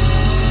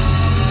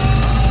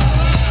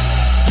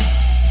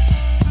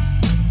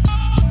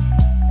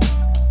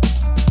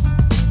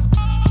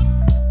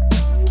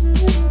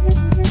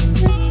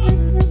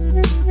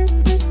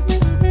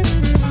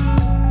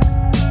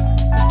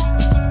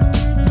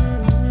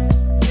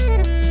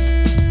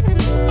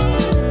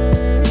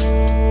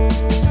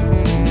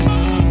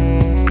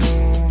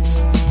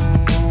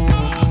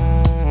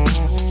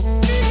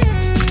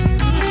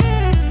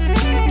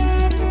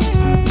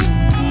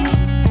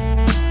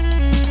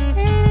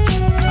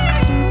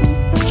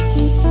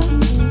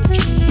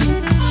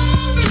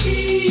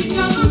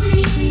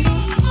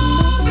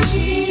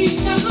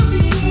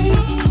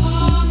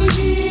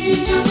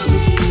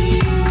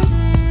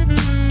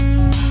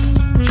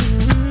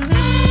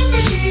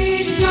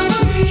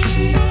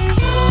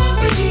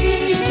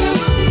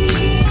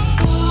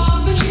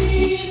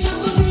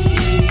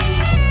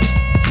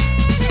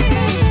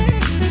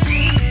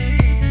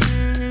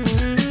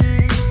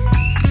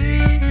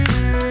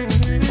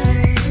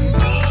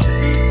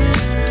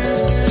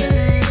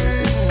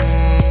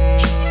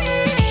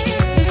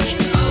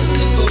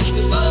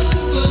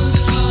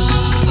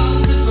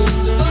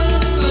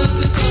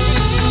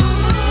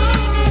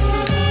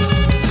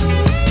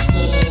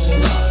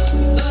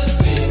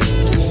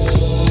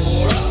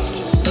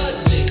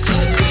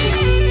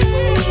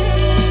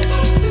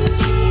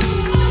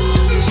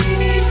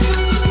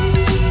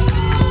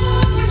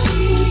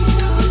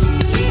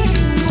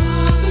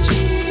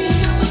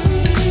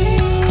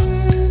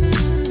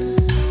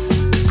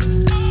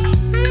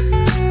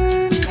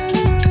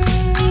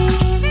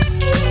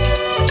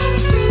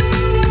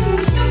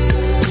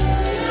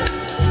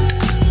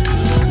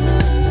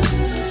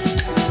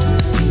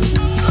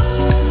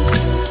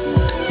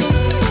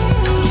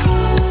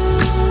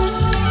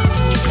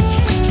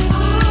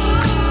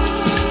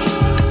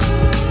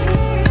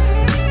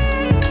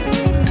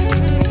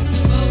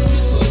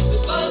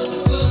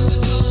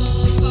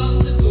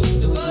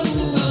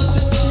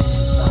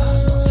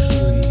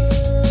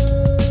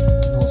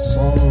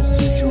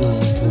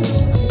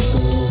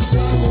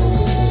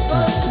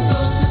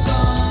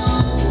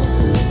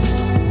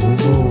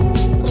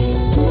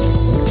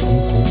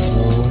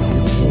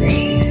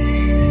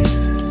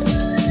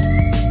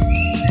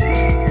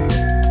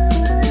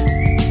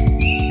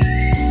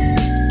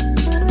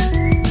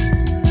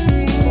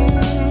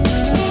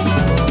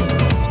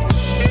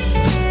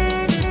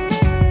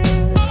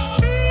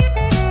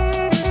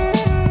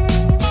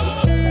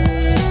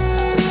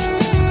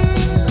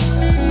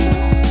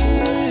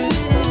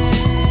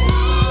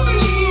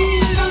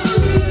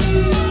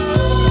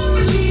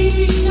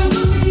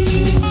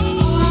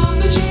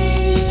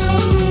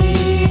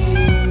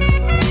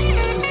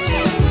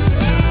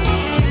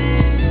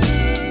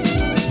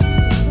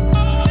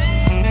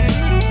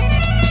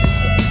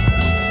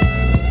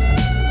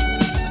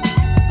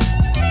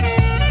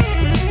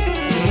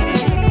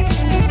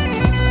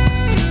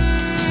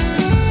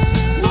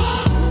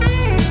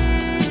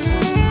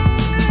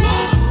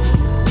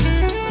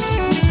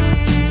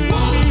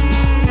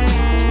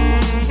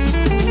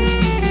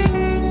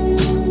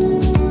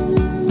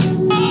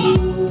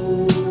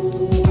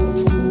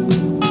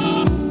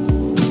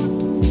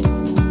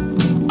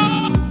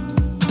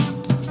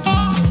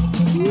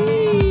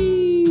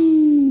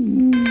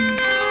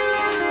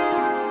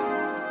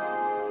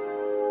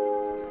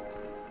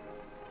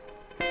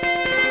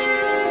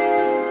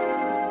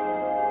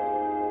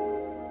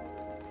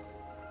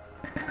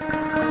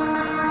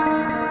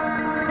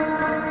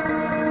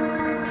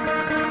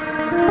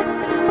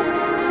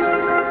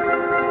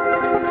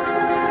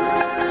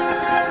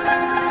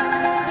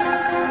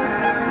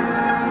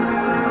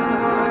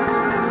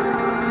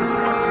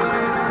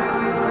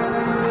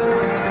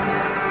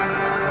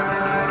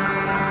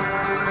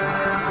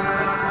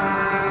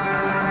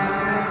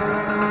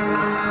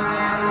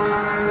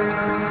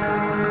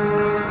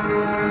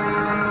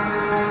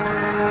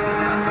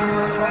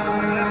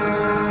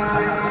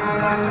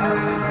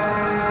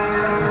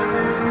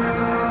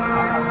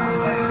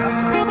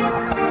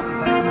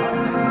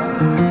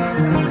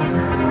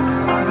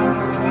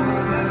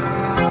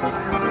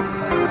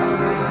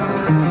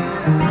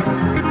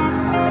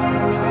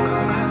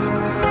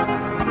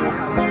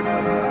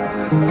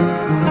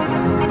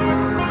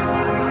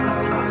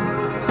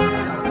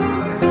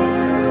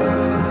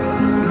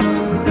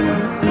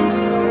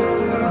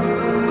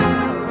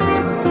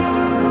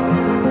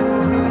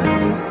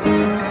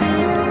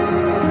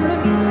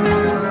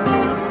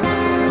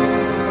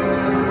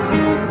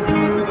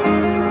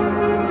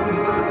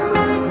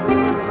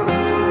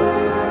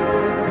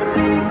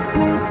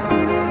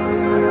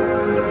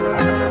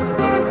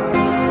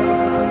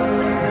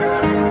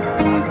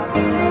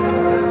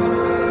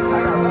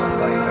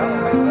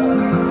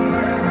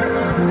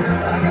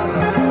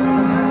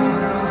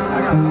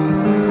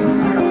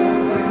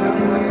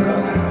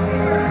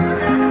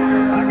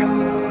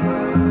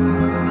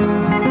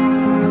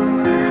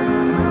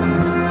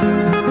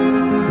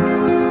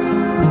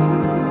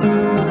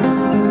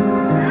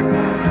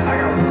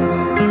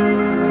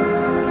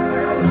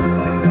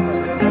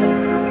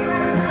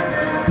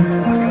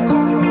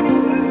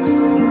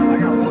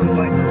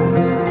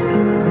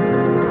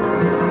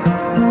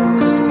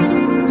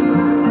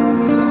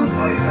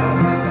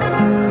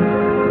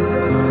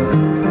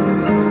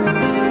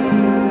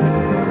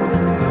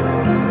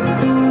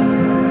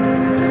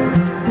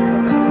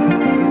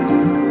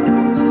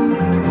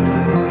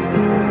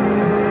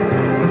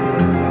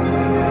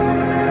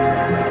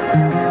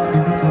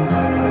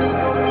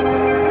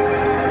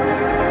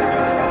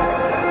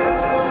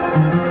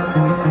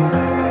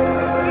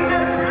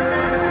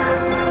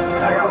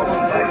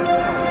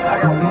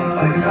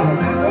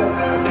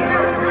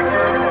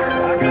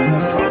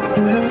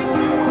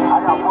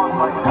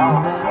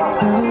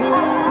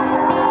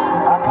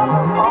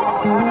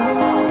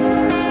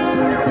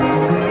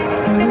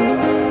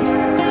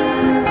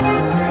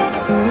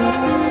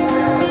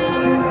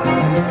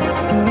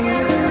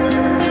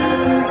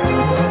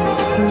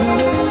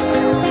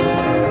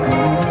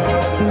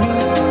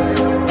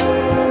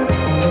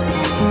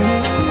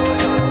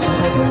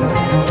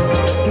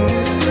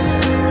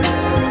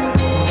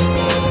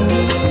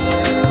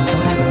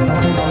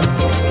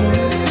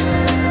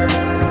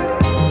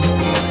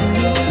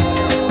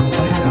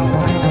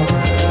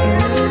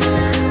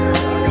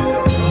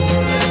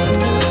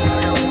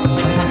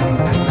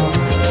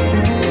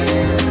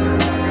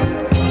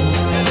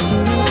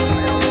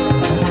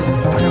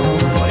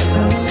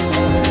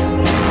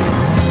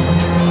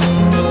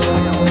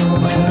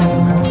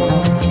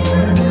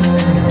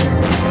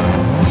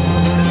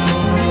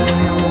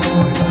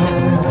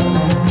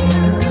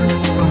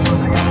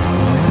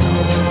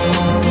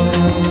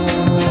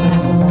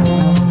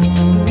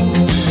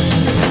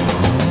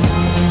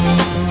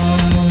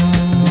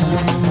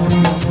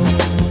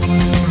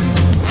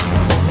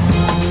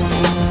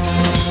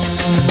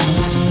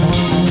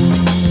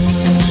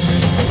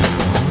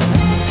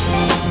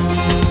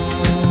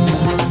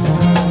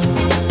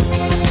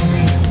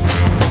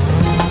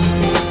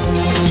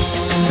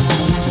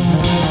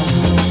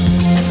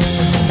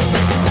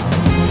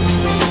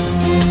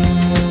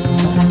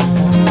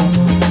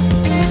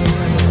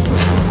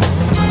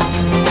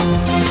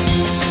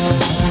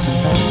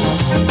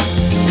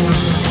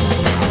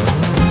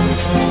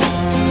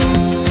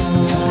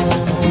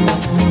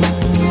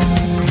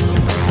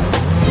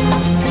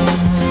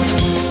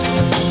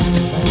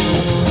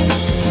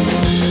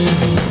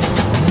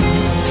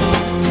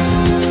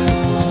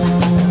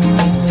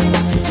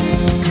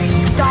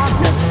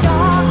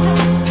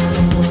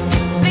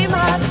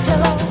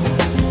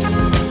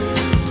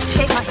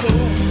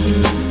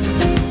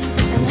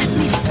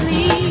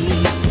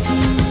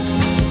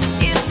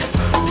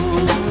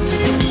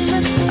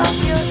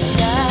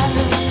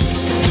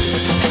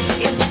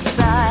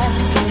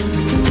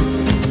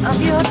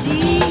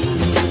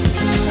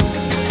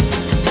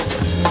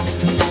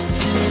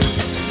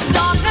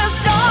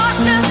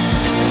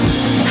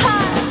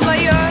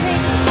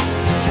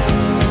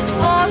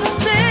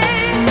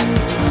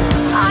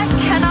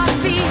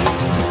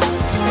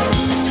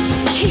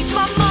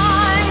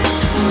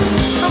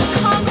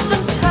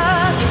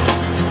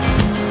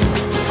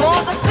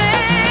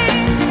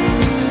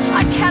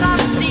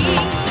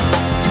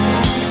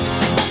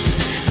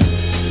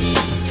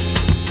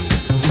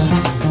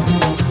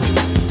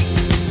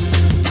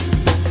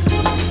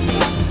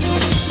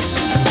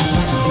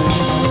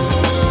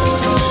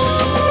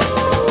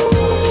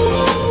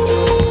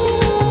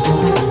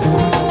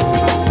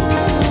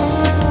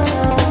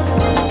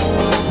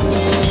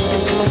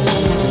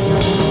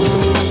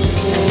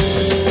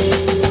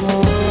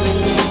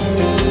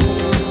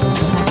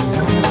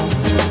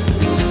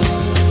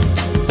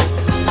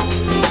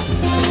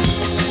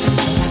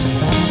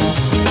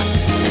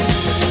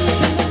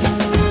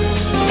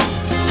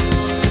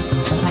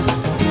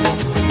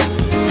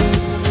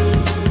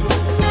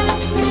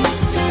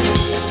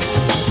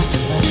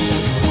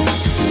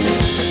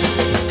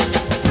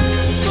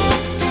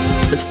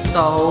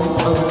 soul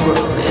of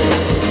Brooklyn.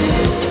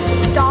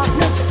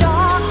 Darkness,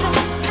 darkness,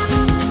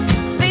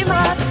 be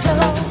my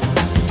pillow.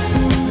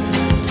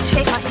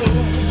 Take my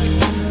head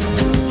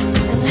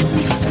and let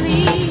me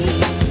sleep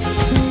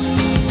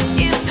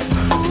in the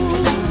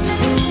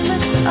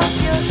coolness of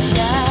your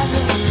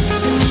shadow,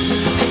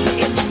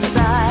 in the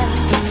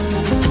silence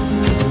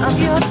of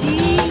your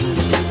deep.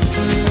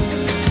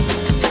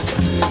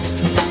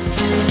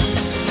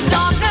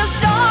 Darkness,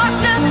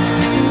 darkness,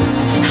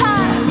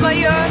 hide my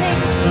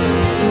yearning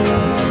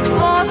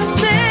for the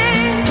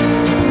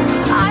things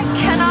I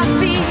cannot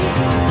be.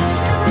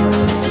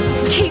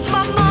 Keep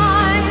my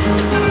mind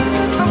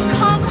from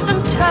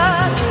constant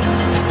turning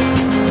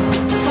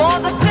for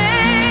the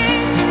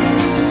things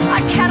I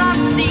cannot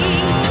see.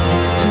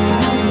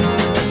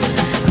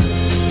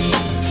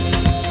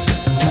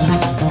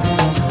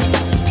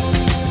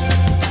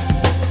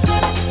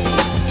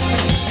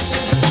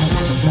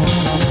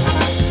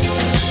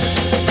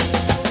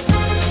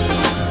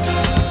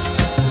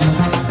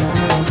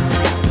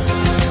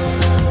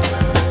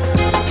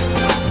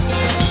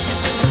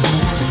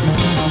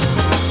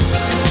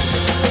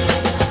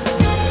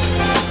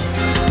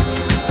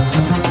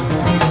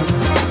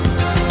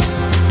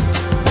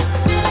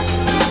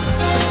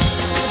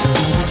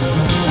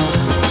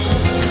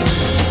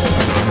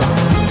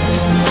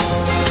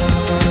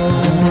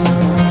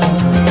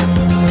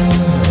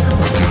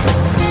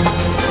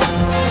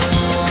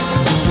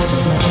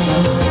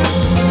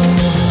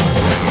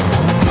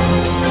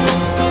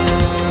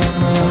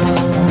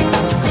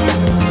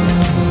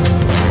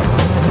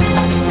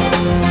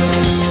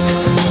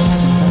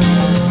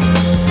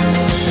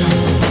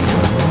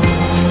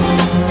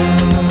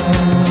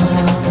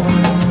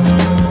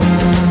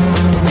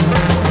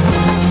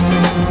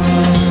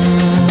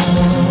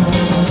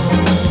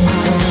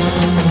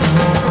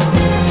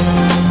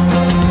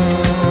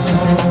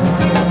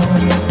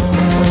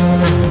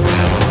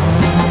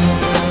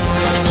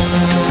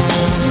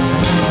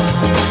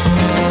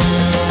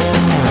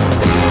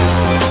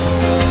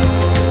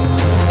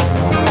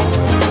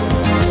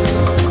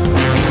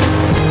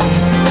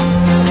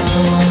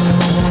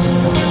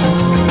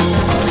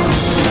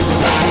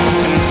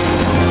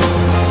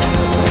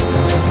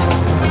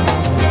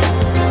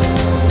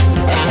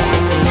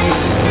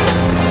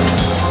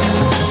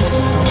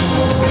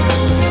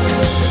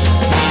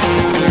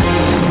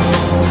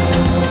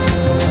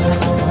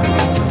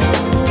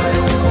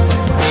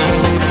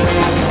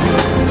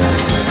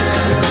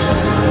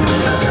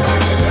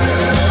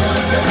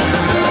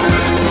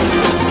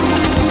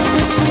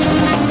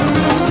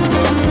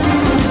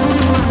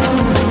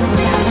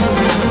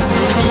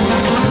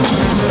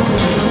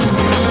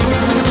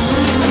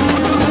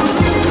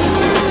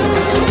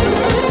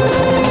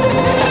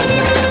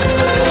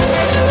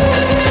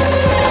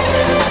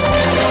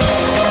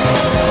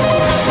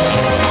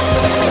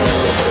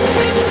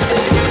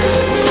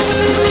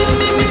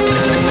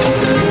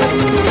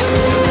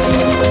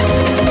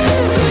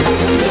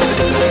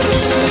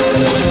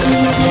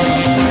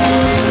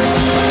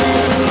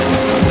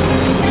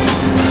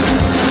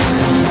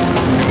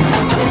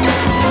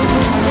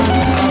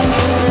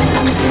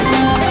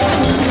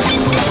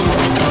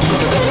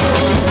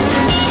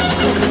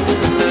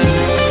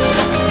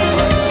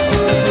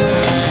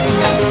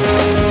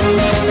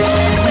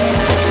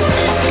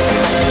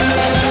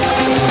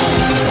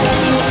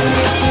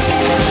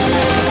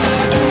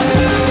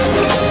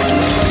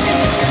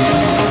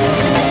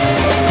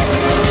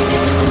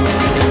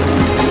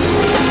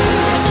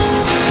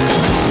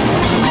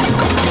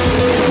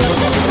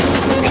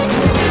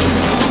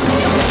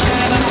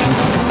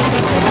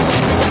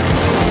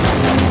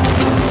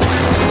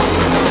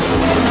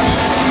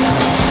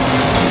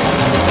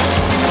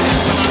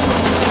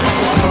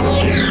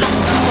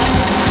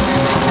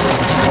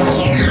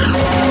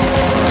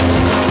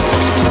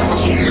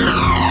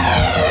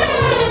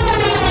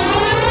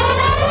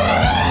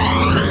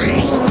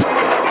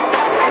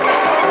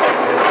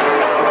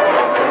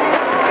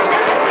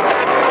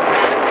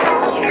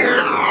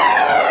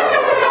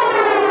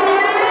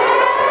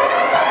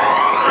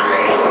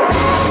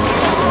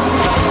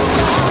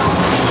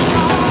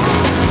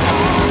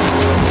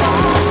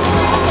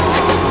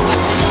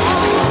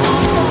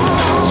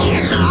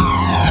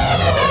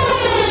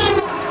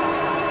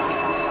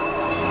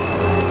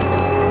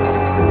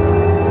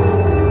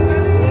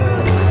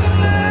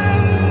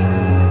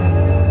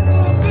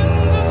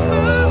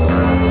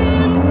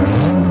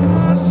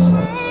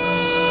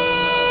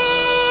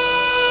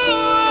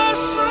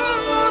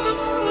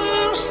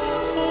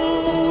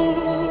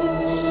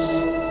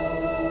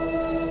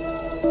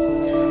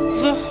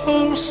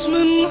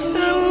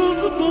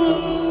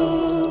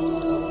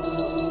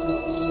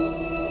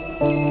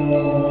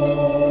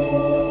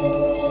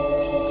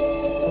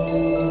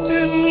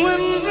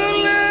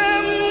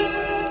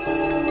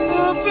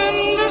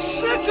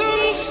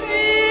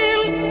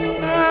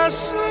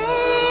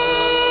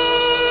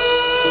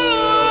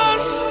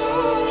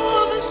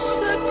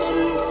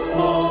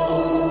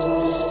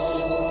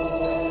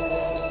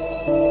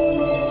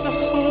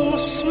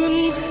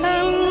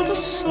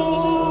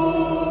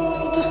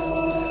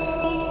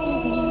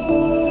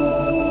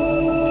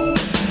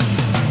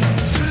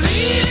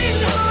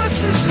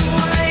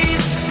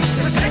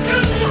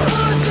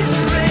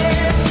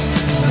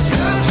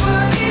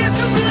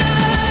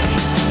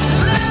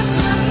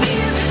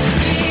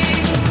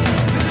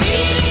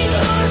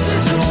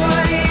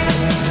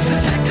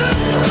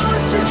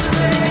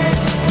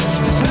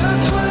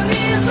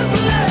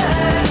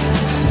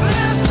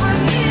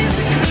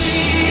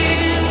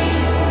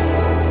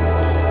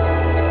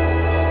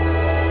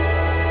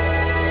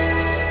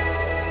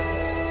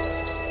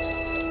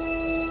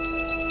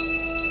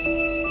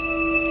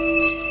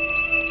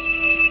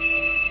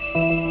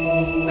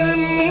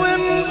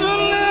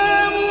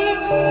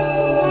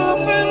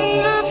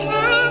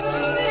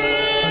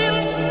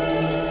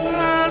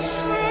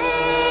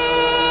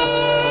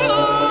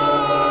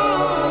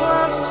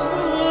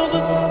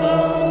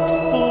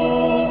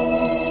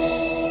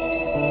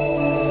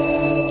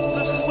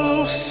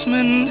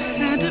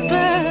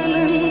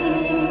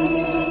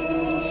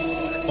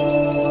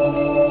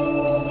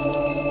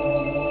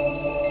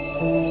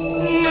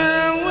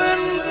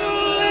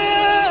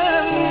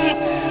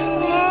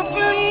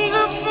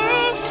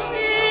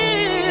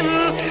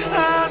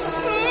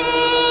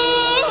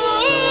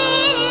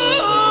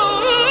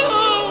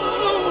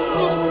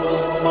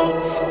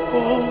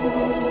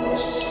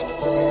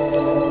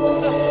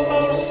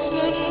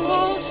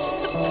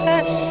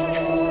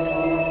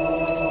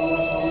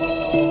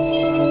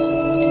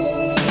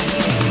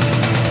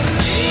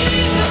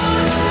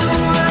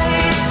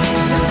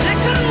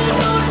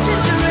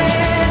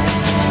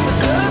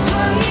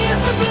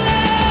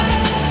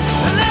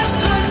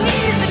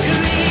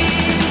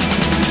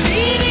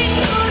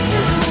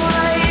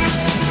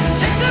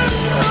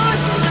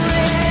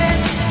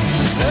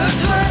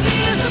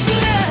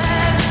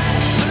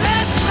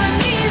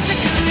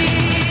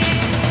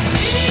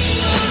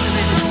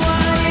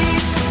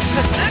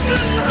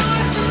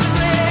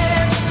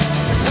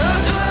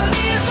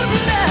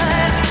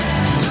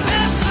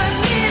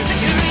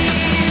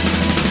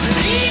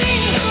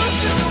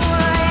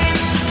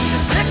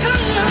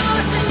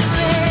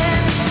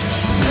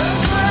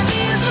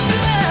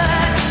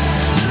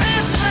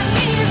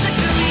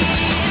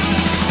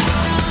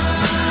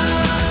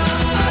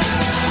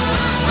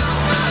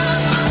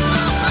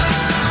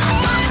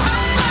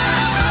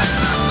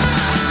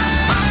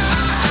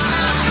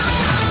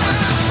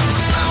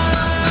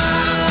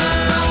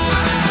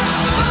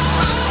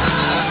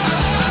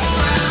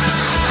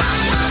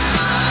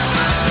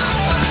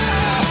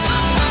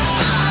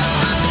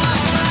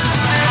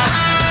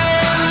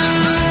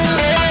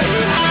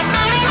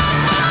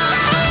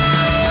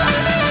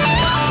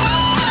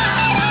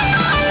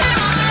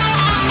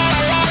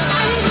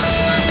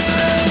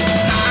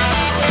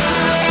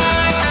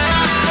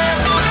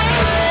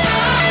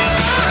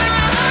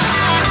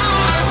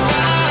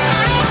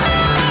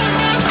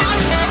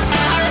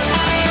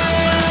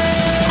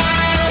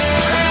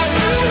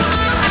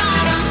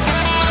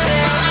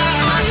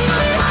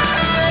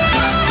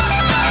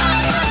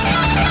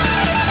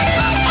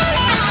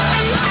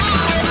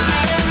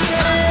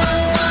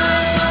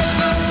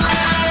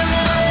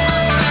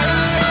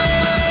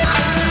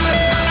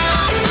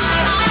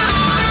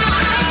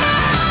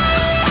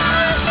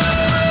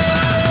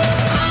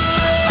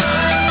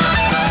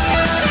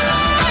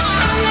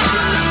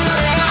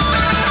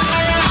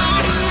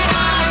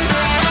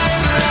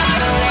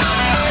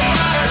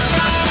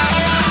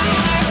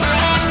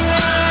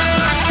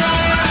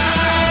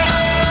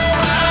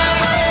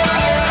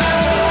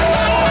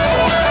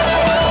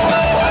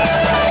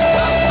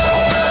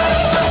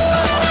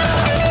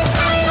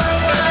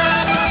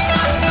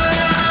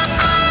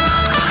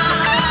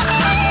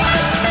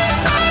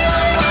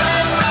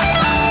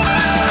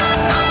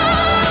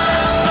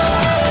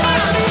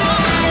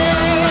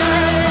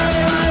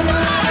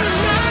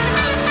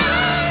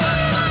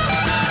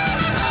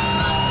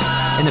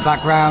 In the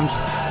background,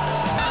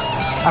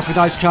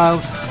 Aphrodite's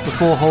Child, The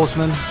Four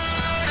Horsemen,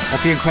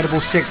 off the incredible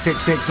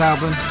 666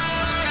 album,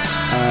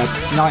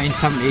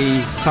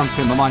 1970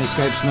 something, my mind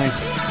escapes me.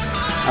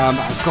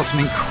 It's got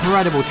some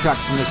incredible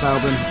tracks on this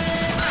album.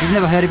 If you've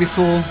never heard it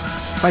before,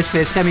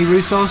 basically it's Demi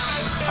Roussos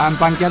and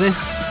Vangelis.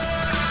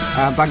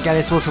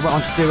 Vangelis also went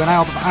on to do an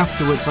album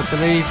afterwards, I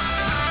believe,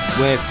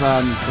 with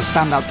the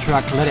stand-up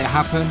track Let It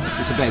Happen.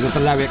 It's a bit of a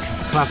Balearic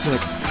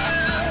classic,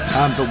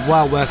 but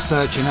well worth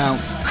searching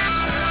out.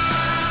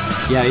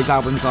 Yeah, these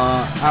albums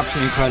are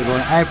absolutely incredible,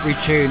 and every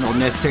tune on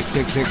this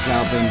 666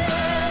 album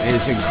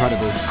is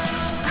incredible.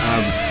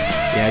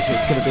 Yeah, so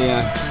it's going to be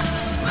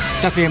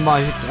definitely in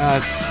my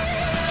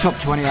top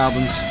 20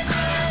 albums.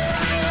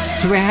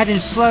 So we're heading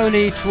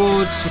slowly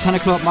towards the 10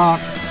 o'clock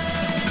mark.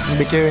 We'll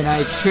be doing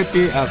a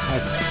tribute, a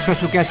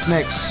special guest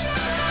mix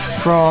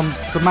from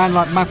the man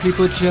like Matthew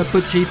Butcher,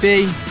 Butchie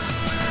B.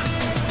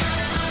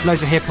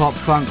 Loads of hip-hop,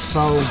 funk,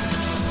 soul.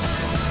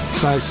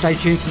 So stay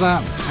tuned for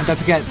that. And don't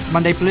forget,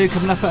 Monday Blue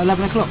coming up at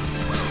 11 o'clock.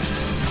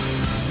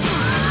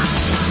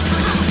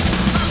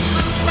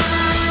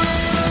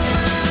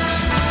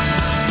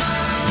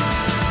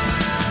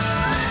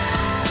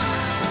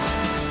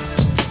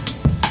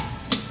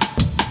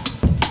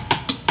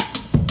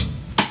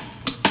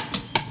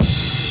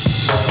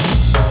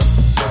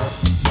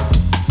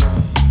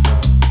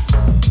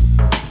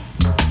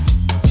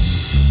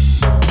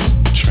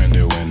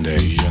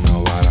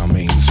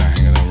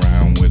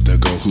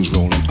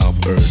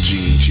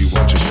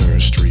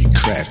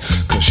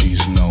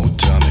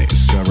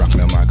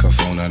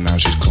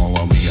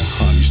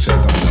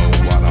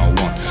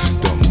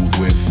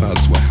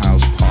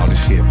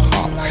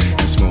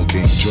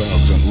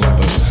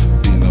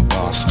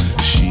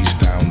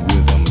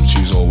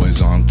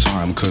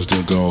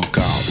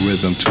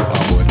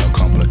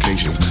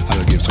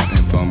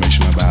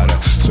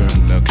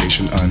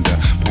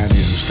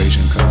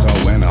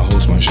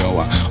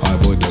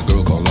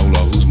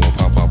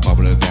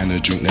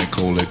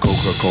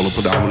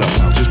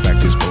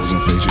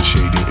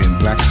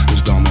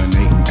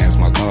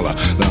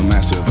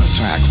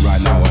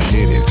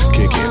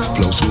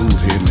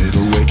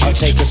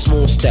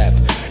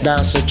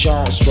 Now's a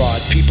chance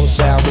ride, people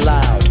say I'm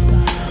loud.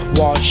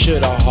 Why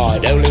should I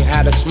hide? Only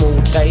had a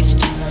small taste,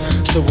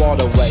 so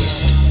what a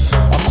waste.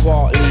 I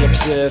quietly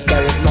observed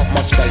there is not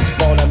much space.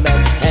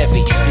 Bonament's heavy,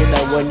 you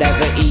know we're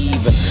never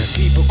even.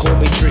 People call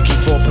me tricky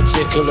for a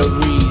particular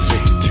reason.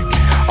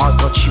 I've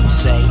got you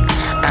saying,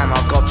 and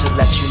I've got to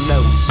let you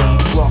know.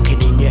 See,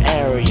 rocking in your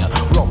area,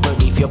 rock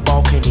beneath your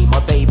balcony.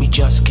 My baby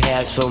just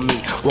cares for me,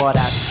 well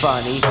that's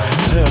funny.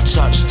 Her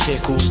touch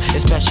tickles,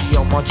 especially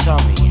on my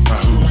tummy. Now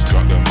who's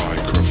got the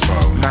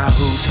microphone? Now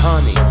who's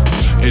honey?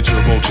 It's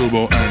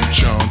turbo and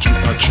charge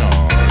with a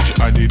charge.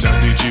 I did a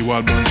DG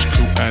wild bunch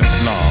crew and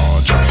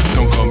large.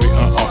 Don't call me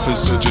an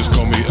officer, just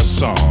call me a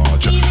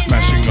sergeant.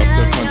 Mashing up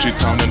the country,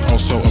 town and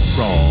also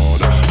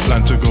abroad.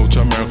 plan to go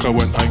to America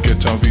when I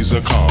get a Visa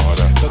card.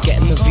 But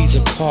getting a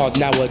Visa card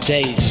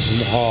nowadays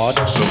isn't hard.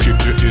 So keep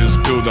your ears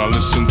peeled and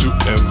listen to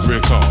every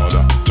card.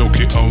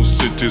 Tokyo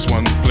City's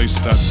one place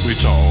that we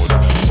told.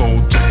 Full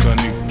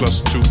technique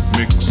plus 2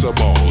 mix a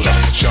bowl.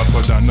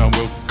 Sharper than a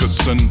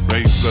Wilkerson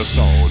razor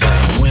sword.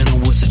 When I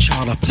was a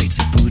child I played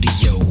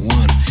Studio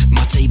One.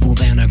 My table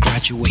then I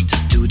graduate to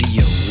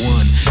Studio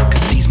One.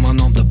 Cause these man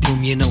on the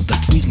boom, you know, the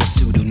three's my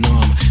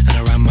pseudonym. And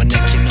around my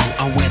neck, you know,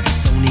 I wear the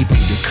Sony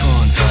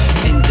Budokan.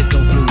 Indigo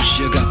blues,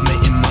 you got me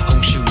in my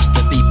own shoes.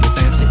 The people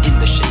dancing in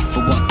the shade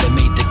for what they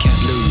made, they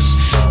can't lose.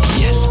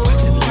 Yes,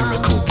 waxing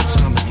lyrical, the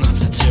time is not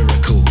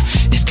satirical.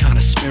 It's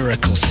kinda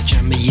spherical, so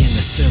jam me in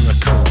a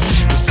circle.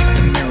 This is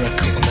the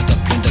miracle of the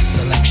Dublin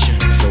selection.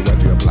 So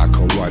whether you're black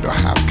or white or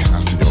half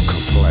caste in your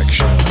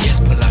complexion. Yes,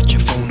 pull out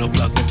your phone or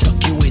plug and tuck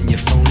you in your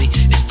phony.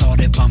 It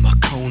started by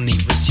Marconi,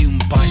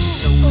 resumed by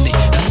Sony.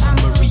 A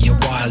summary of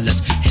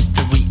wireless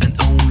history and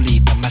only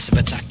by massive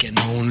attack and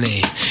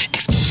only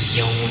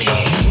explosione.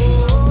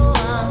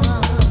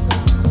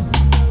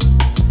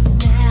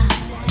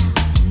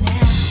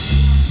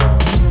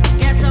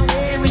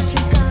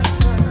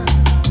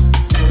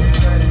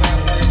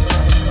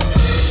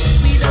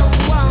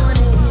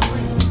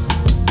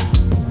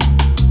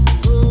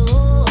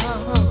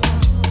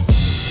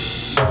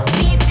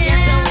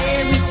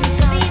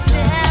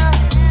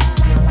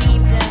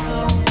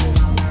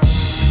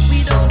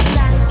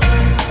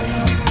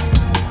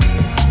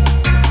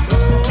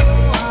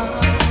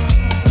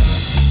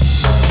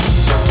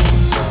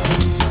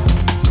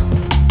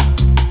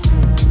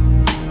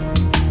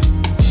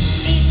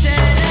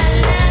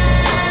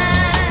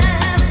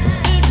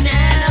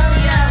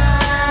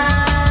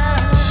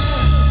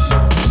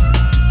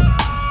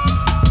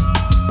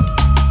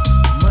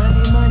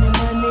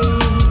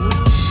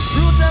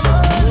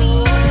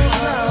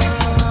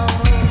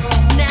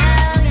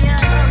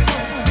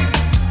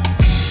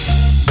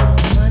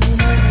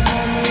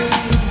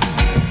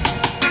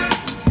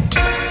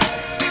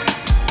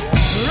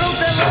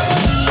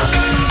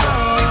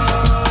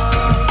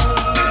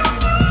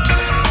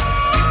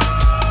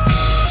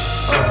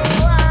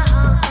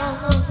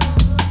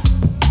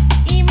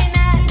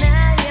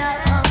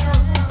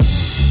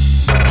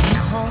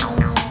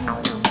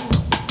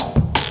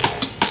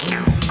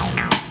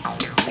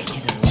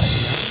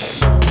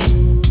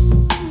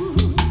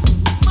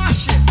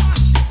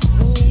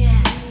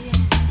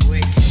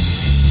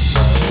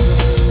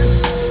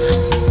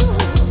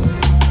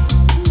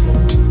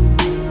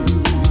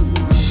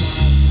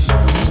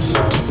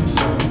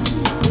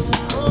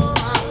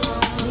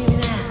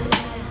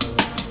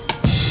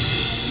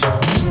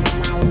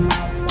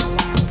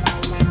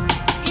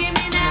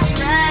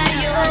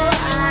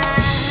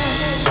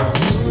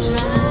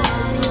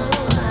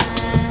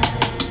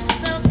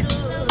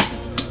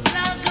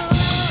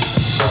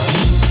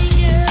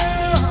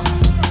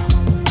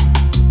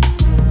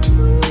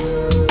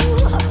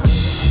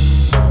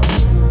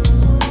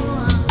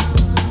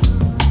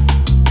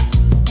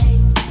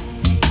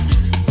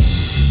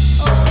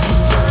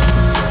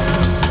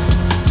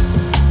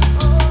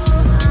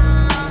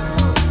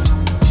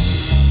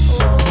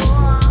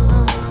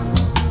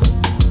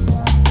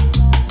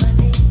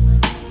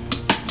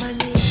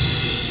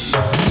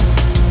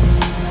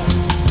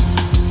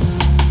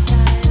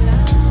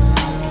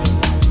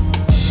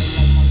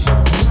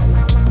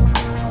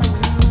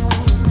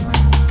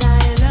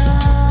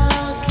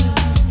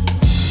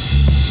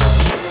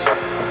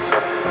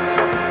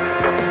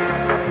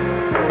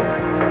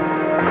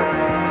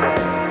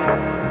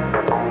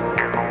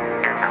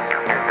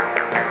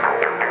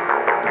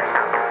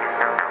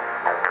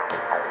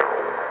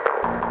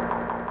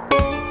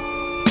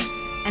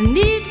 I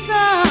need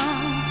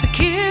some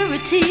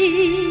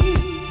security.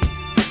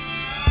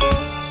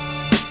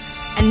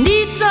 I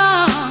need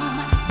some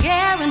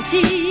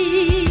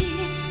guarantee.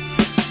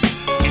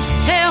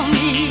 Tell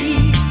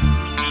me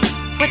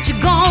what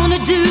you're gonna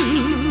do.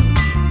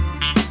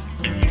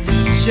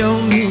 Show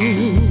me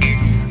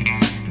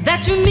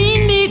that you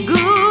mean me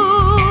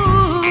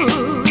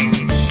good.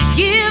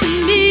 Give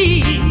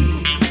me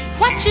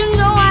what you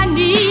know I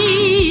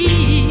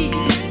need.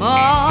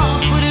 Oh,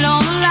 put it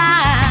on the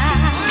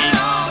line. Put it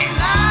on the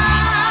line.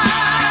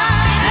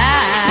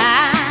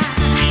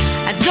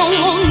 I don't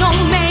want no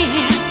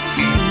man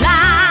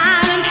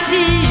lying and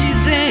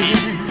teasing.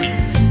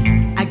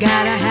 I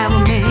gotta have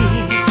a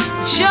man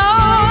show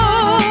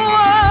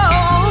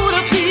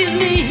to please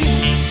me.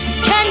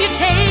 Can you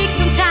take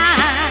some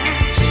time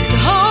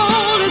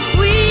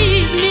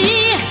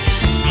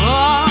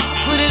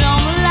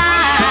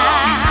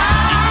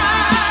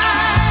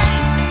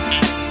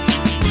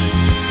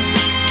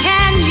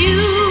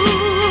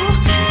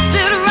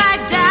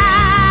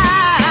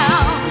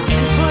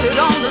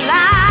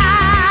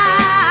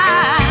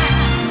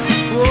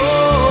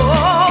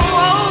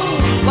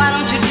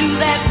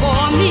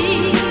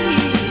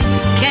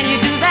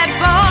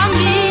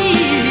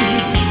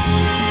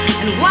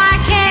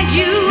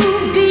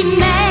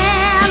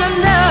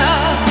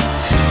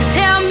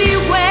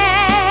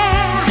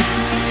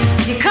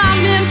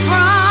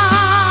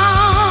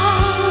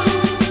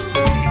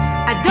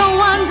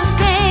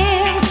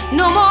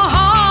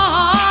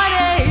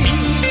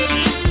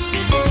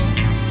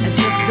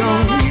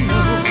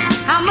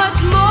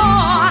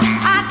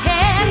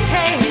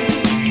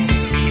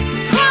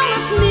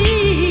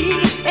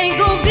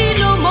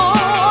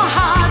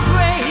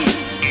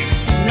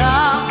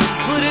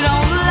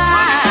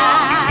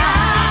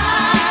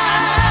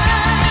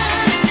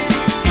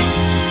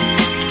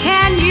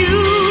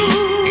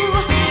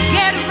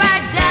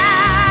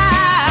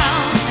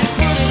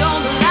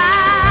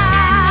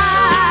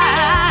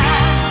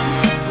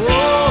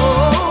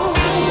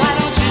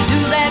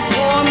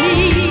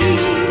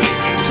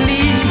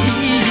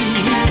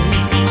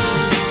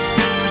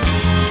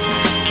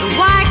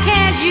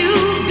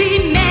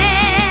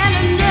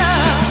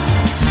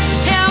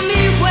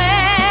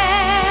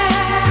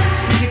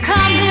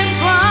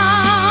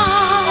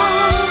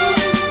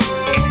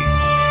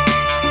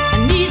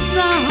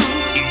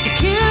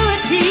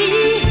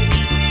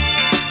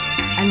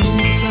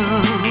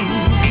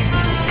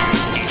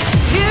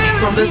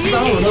The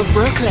soul of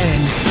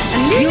Brooklyn.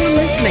 You're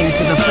listening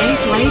to The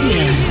Face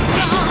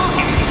Radio.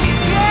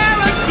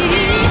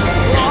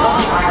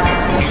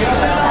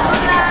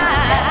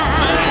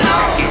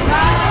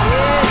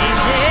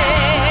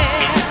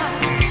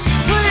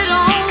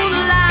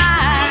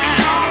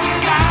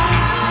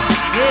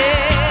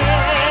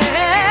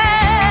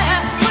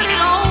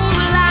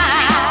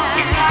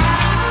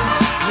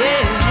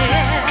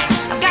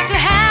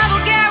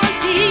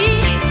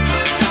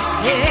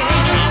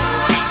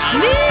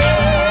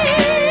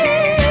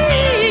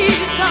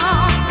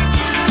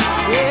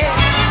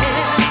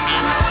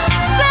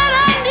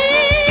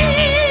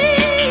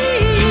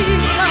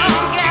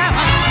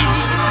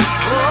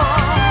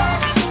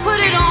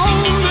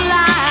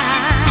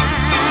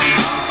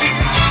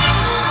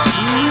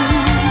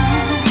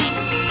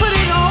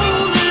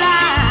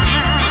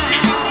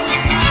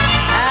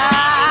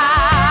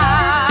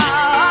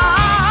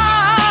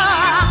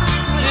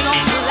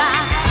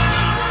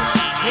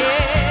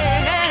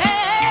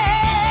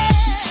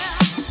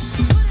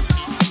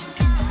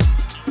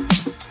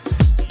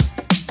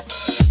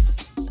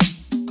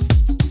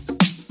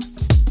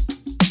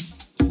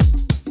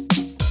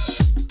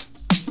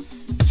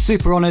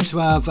 Super honoured to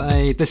have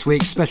this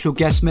week's special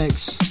guest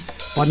mix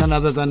by none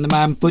other than the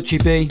man Butchie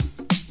B.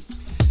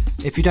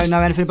 If you don't know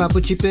anything about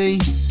Butchie B,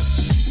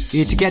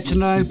 you need to get to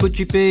know.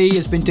 Butchie B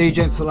has been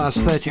DJing for the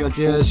last 30 odd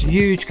years,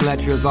 huge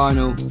collector of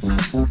vinyl,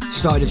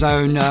 started his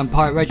own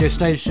pirate radio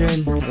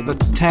station at the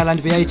tail end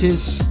of the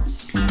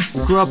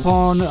 80s, grew up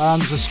on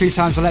the Street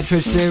Sounds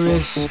Electro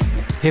series,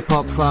 hip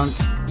hop, funk,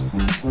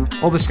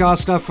 all the ska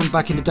stuff from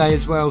back in the day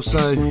as well,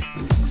 so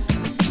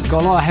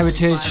got a lot of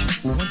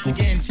heritage,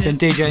 been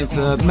DJing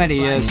for many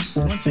years.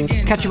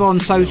 Catch him on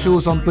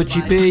socials on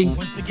Butchie B.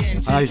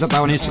 He's up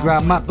there on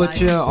Instagram, Matt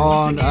Butcher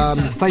on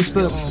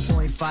Facebook.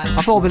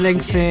 I'll put all the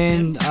links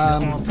in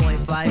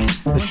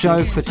the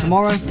show for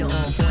tomorrow.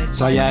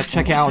 So yeah,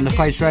 check it out on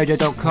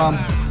thefaceradio.com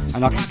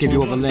and I can give you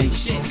all the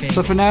links.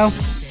 But for now,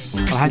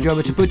 I'll hand you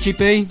over to Butchie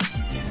B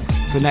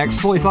for the next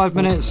 45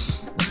 minutes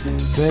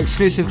for the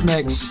exclusive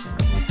mix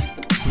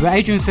for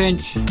Adrian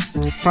Finch,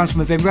 Sounds from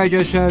Within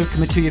radio show,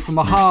 coming to you from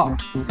the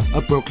heart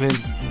of Brooklyn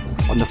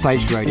on The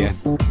Face Radio.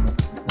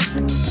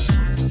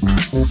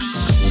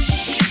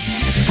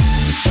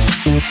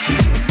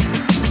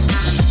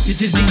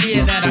 This is the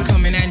year that I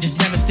come in and just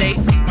devastate.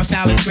 My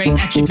style is great,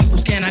 action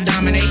peoples cannot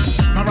dominate.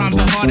 My rhymes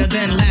are harder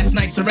than last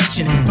night's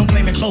erection. Don't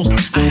blame it close,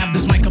 I have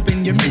this mic up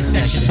in your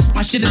midsection.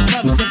 My shit is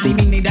love, simply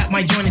meaning that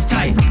my joint is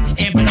tight.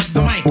 Amping up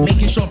the mic,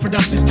 making sure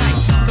production's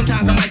tight.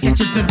 Sometimes I might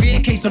catch a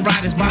severe case of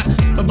writer's block,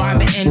 but by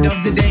the end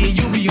of the day,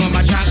 you'll be on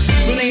my job.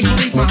 Real names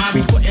believe my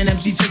hobby, putting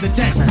MC to the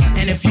test.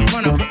 And if you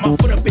run, I'll put my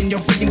foot up in your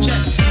freaking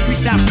chest.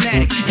 Freestyle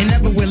fanatic, and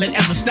never will it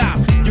ever stop.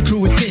 Your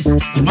crew is this,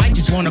 you might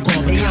just wanna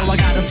call the cops. Yo, I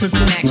gotta put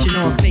some action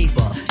on paper.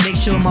 Make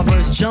sure my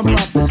verse jump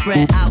up and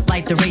spread out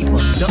like the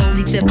raper. The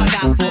only tip I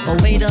got for a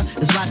waiter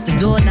is watch the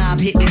doorknob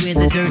hit me where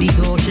the dirty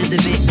dog should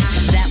have been.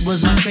 That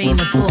was my train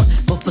of thought,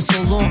 but for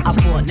so long I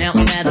fought. Now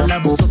I'm at a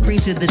level supreme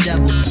to the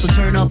devil. So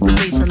turn up the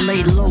bass and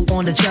lay low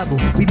on the treble.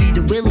 We be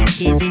the Willie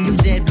kids and you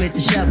dead with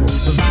the shovel.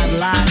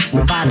 Revitalize,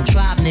 revive the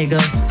tribe, nigga.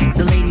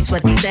 The ladies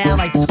sweat the style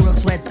like the squirrel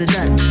sweat the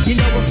nuts. You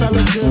know what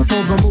fella's good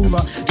for the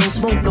moolah. Don't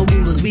smoke no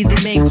rulers. We the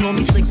men call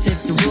me Slick Tip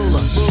the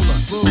ruler.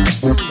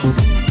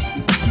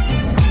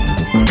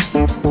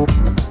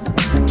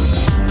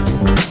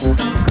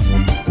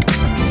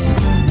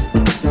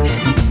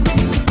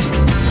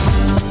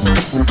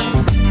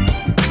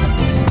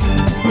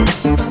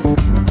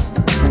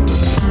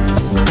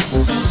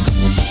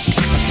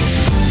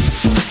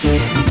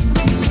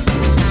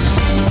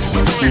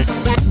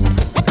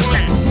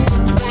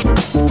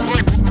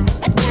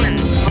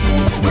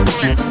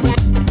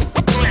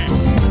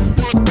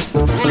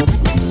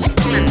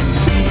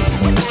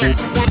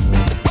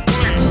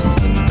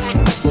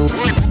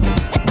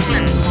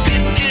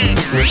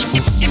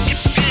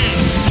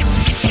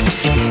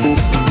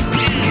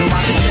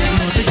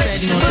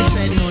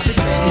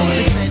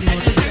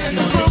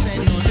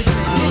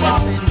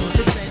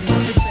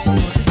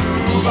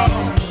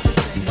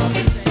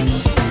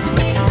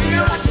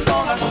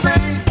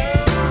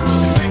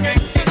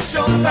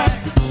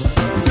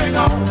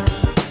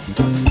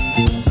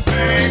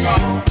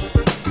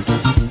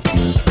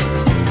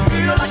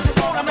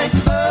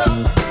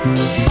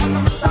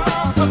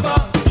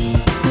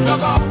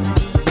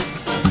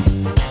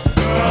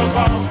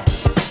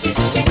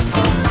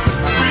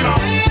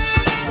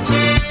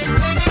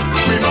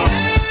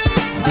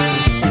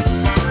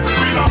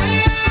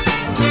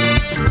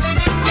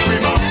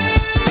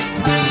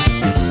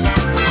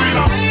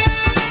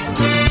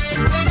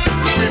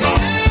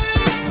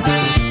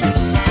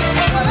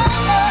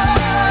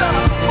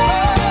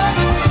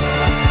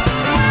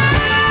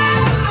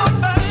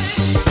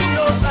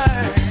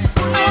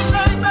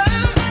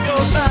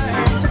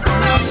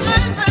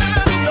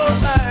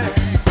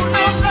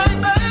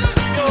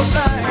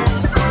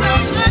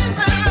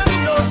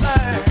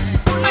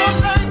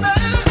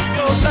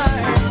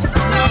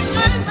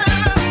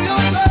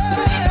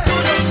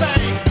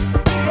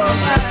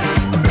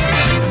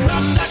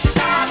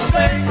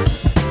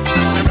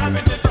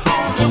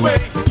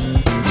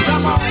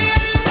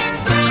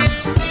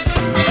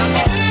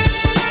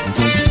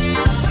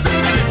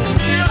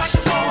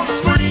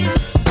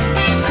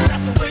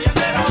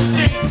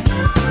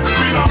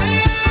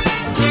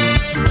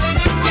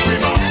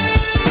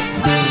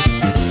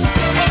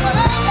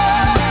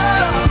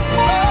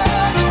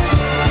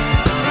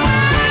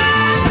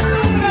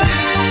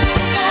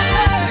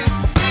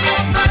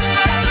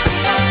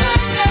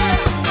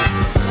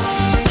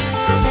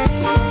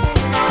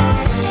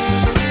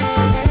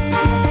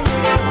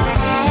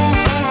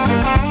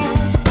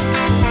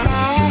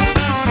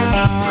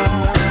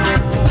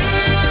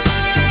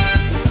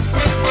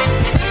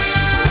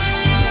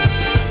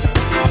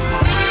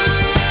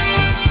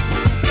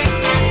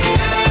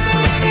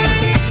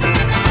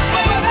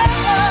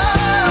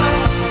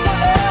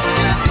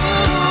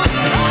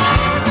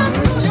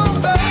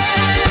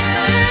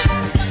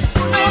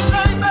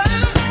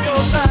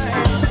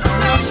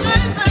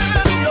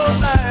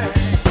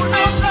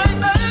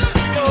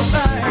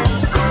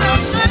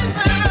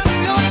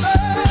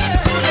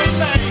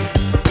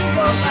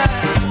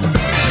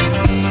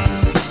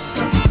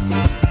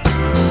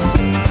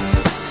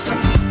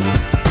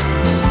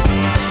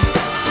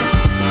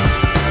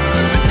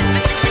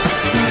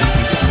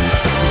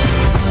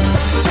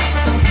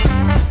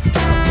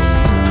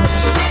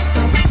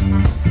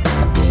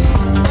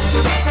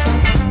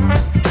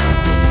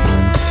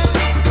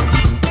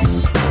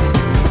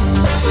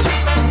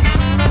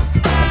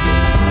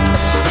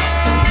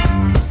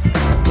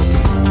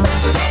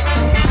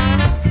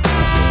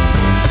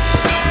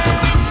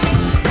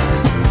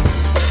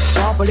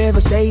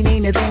 Never say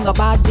anything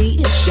about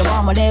this. Your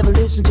mama never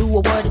listened to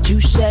a word that you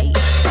say.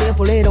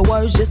 Simple little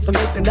words just to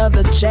make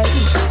another change.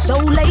 So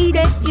lady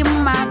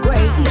in my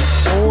grave,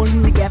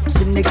 holding the gaps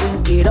and they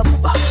can't get up,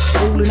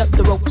 holding up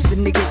the ropes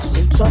and they get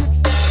so tough.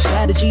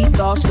 Strategy,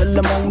 thoughts till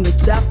I'm on the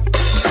top.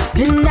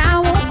 And I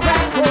won't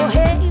crack your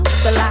head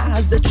with the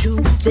lies, the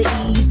truth to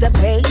ease the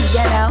pain.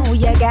 You know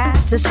you got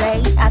to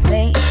say, I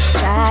think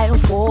child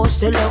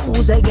forced to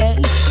lose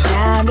again.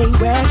 Now they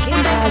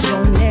recognize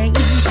your name.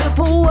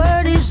 Simple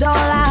word is all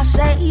I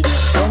say.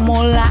 No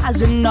more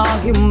lies and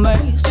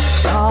arguments.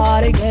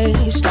 Start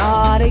again,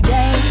 start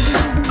again.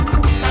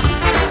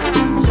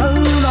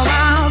 Turn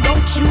around,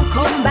 don't you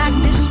come back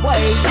this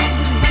way.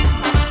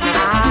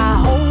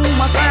 I hold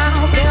my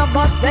ground,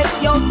 never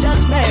take your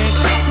judgment.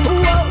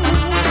 Whoa.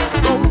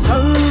 Don't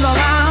turn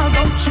around,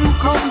 don't you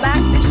come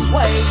back this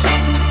way.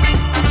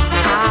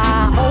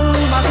 I hold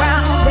my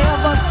ground,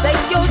 never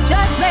take your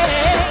judgment.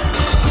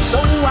 So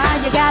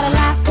why you gotta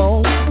lie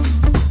for?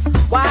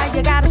 Why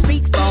you gotta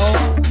speak for?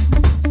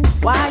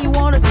 Why you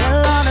wanna tell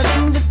all the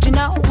things that you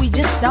know we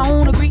just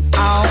don't agree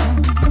on?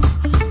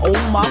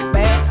 Oh my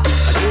bad,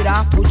 did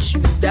I put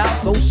you down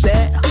so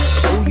sad?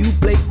 So you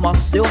blame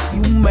myself,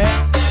 you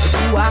mad?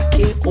 Do I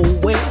care? Oh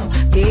well,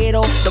 get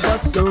off the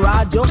bus and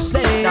ride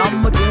yourself.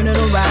 I'ma turn it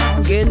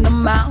around, get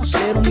them out,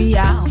 settle me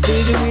out,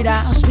 figure it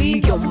out,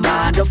 speak your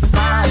mind,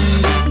 define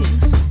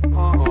this.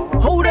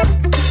 Hold up,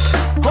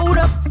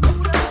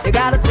 you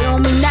gotta tell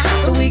me now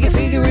so we can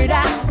figure it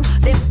out.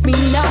 Let me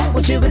know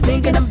what you been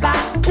thinking about.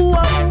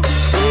 Whoa,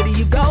 where do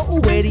you go?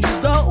 Where do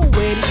you go?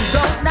 Where do you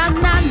go? Nah,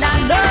 nah, nah,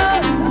 no.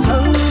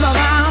 Turn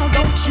around,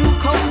 don't you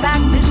come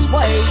back this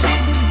way.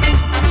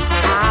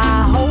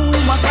 I hold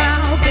my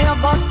ground,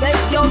 never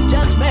take your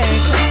judgment.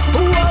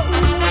 Whoa,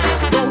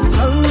 don't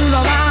turn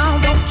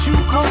around, don't you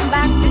come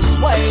back this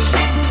way.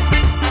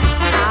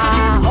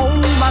 I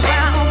hold my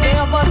ground,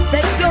 never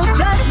take your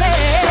judgment.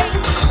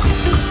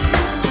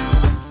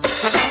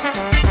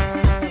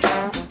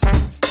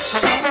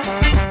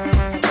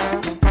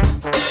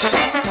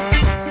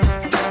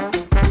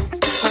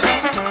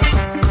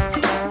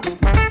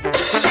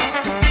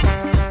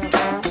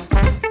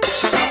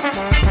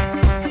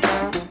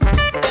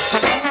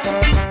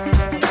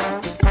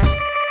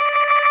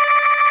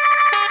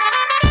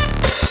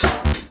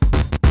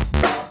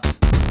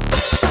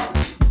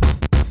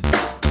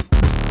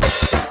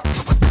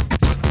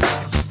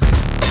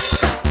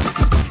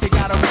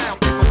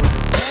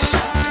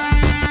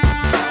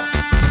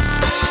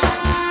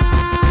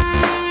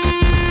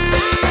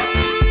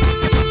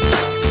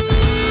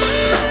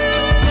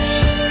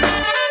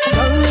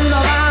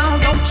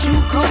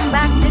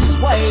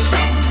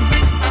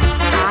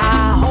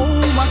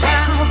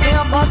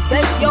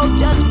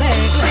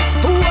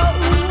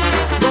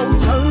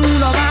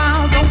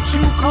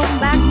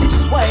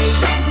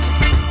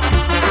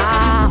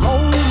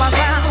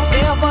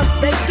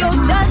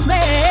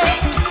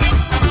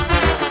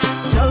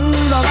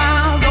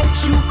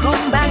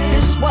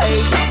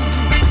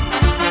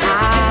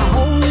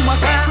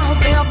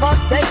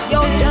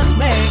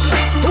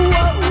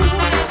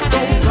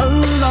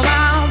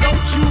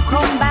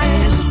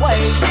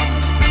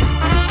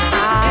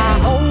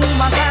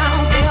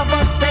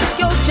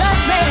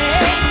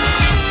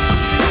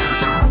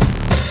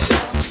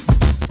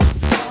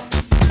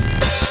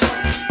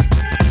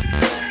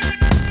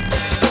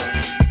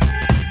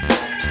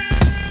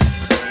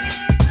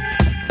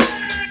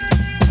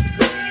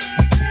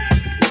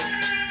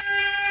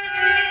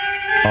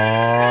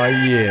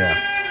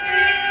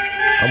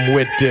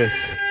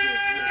 This.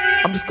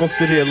 I'm just gonna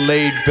sit here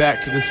laid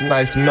back to this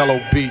nice mellow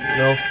beat, you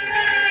know,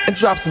 and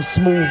drop some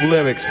smooth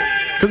lyrics.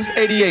 Cause it's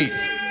 88,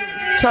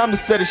 Time to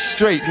set it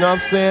straight, you know what I'm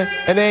saying?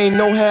 And there ain't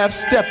no half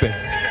stepping.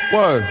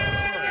 Word,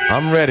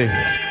 I'm ready.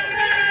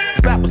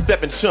 Rappers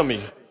stepping to me,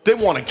 they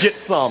wanna get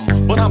some,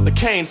 but I'm the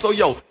Kane, so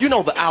yo, you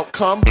know the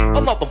outcome.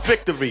 I'm not the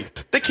victory,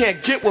 they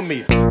can't get with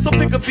me. So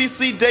pick a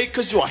BC date,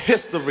 cause you're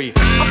history.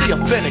 I'm the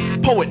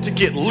authentic poet to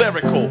get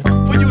lyrical.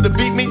 For you to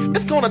beat me,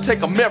 it's gonna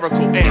take a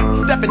miracle. And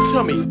stepping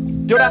to me,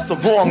 yo, that's a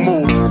wrong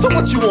move. So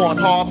what you on,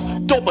 Hobbs?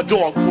 Dope or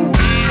dog food?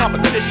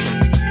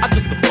 Competition, I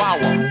just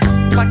devour.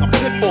 Like a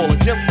pit bull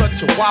against a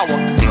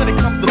chihuahua. Cause when it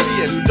comes to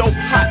being dope,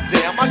 hot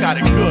damn, I got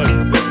it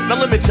good. Now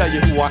let me tell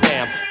you who I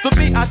am. The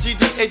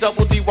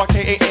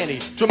B-I-G-D-A-D-D-Y-K-A-N-E.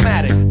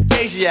 Dramatic,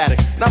 Asiatic,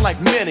 not like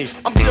many.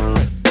 I'm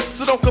different,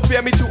 so don't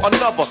compare me to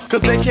another.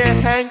 Cause they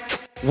can't hang,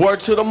 word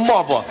to the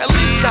mother. At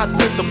least not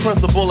with the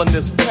principal in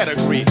this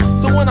pedigree.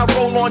 So when I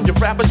roll on your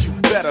rappers, you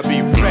better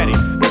be ready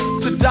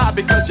to die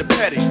because you're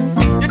petty.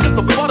 You're just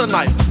a butter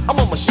knife, I'm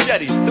a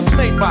machete that's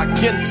made by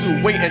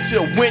Ginsu. Wait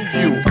until when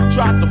you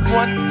try the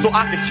front so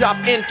I can chop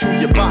into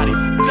your body.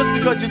 Just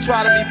because you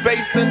try to be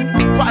basing,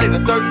 Friday the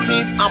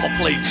 13th, I'ma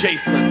play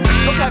Jason.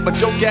 No type of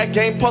joke, gag,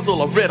 game, puzzle,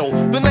 or riddle.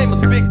 The name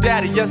is Big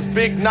Daddy, yes,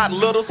 big, not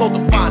little, so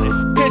define it.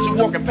 Here's your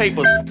walking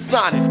papers,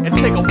 sign it, and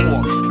take a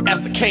walk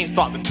as the Canes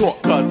start to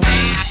talk, cause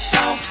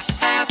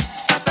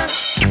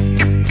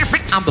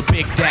I'm the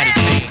Big Daddy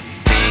King.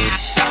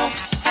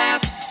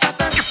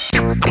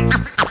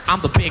 I'm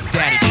the Big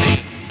Daddy King.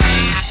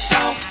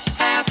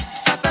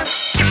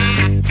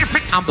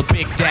 I'm the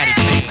Big Daddy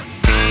King.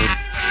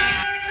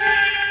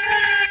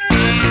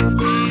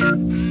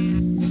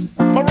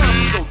 my rhymes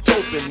are so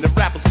doping, the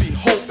rappers be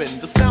hoping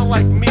to sound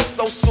like me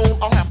so soon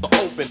I'll have to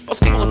open a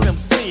school of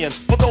MCing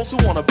for those who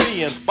wanna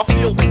be in my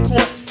field in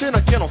court. Then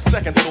again on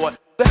second thought,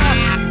 the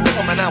habits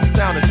coming out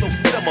sounding so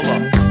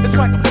similar. It's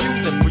quite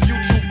confusing for you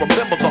to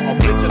remember the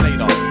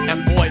originator.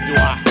 And boy do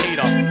I hate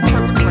a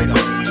perpetrator,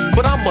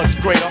 but I'm much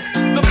greater.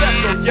 The best,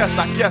 so yes,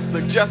 I guess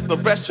suggest the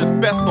rest should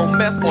best don't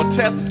mess or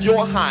test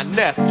your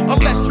highness.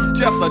 Unless you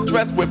just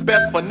address with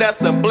best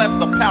finesse and bless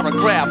the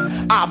paragraphs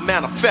I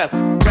manifest.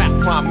 Rap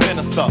prime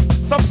minister,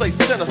 some say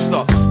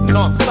sinister.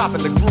 Non-stop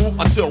in the groove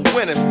until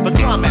when it's the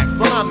climax.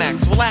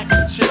 Relax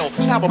and chill.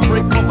 Have a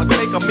break from a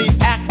take of me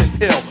acting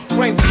ill.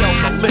 Brain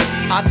cells are lit,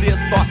 ideas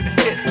start to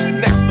hit.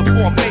 Next the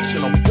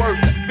formation of words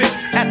that fit.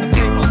 At the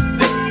table I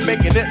sit,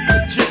 making it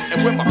legit.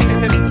 And when my pen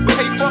hits the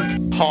paper,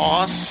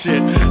 aw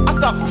shit, I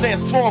stop to stand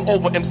strong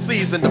over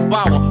MCs and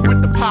devour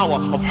with the power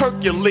of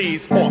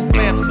Hercules or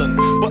Samson.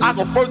 But I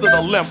go further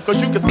to limp,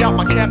 cause you can scout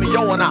my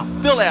cameo and I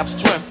still have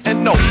strength.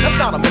 And no, that's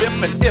not a myth.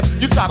 And if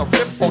you try to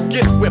rip or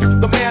get whipped,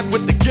 the man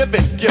with the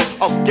giving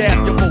gift of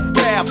gab, your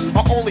vocab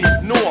I only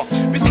ignore.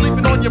 Be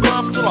sleeping on your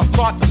rhymes till I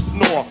start to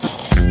snore.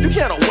 You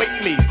can't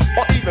awake me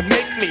or even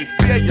make me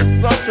fear your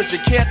son, cause you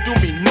can't do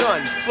me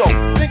none. So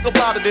think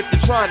about it if you're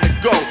trying to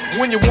go.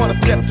 When you wanna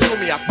step to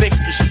me, I think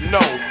you should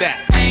know that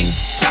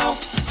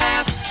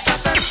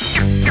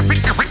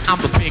I'm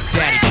the Big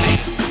Daddy King.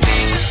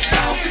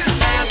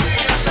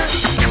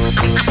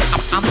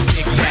 I'm the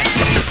Big Daddy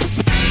King.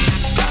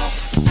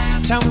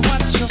 Tell me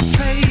what's your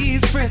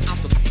favorite.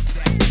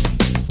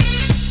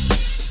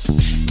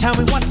 Tell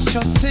me what's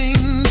your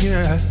thing,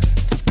 yeah.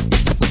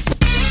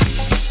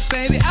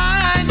 Baby,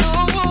 I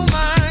know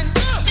mine.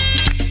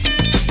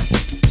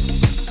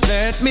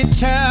 Let me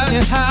tell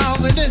you how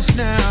it is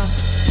now.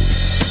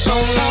 So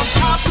on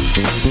top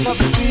of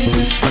the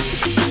feeling,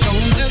 so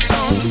that's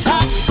on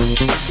top.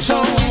 So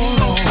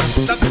on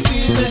the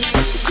feeling,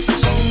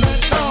 so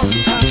that's on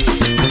top.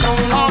 So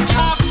on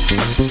top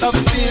of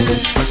the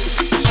feeling,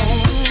 so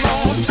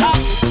on top.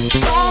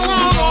 So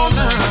on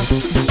now,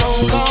 so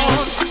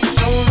on,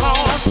 so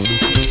on.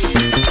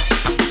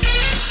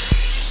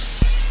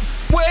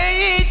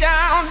 Way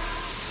down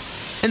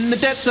in the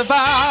depths of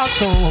our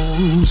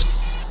souls.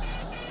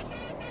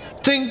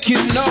 Think you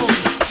know,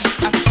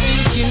 I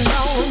think you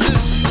know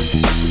just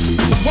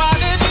what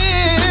it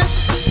is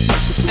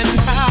and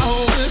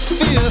how it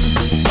feels.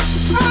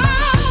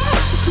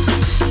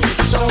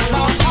 So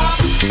on top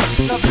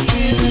of the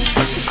feeling,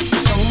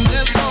 so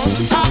that's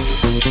on top.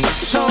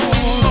 So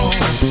on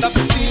the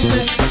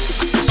feeling,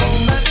 so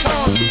that's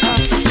on top.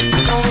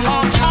 So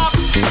on top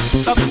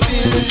of the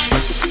feeling,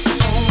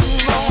 so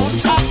on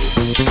top.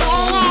 So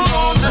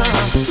on now,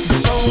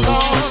 so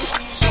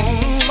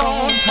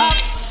on top.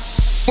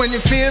 When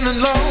you're feeling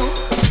low,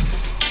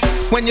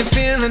 when you're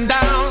feeling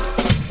down,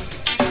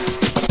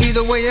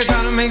 either way you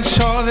gotta make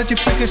sure that you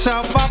pick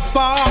yourself up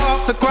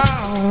off the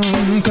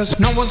ground. Cause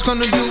no one's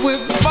gonna do it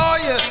for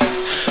you,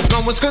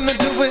 no one's gonna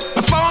do it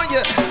for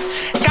you.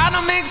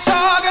 Gotta make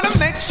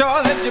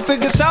sure that you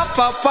pick yourself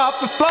up off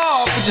the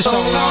floor. Put your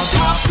soul on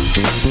top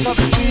of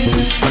the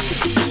feeling,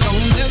 so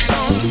that's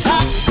on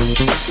top.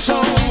 So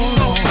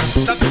on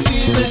the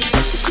feeling,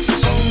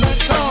 so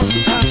that's on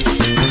top.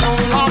 So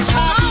on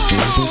top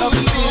of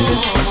the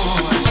feeling,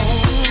 so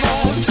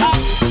on top.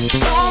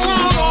 So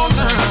on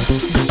now,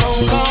 so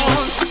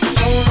on,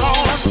 so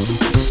on.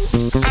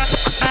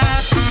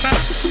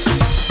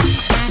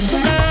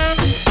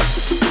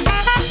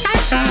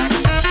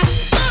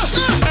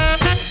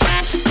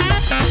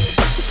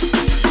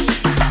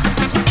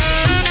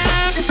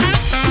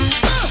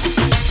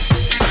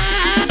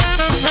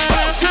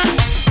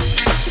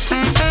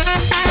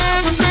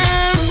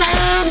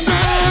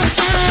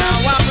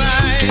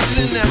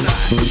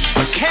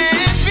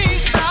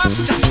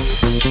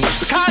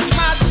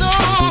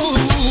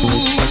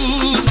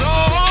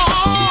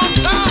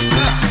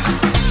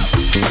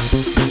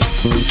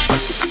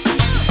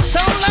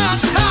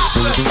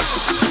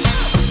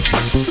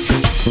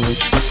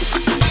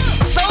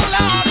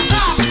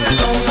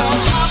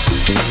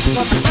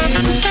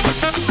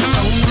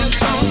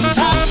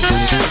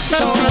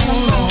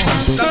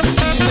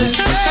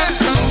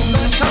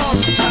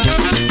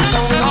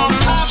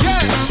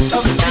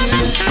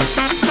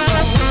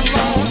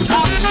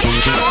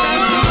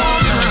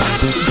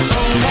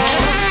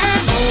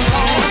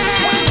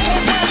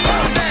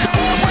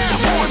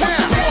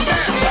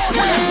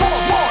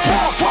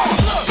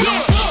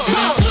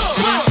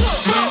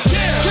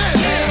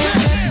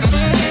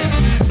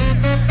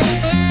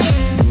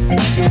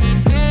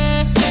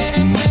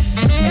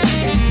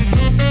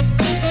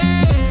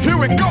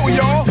 go,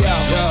 y'all.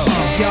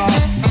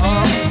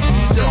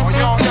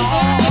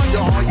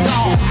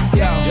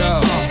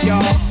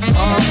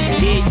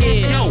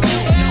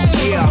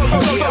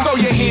 Throw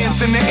your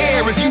hands in the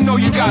air if you know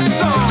you got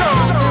some.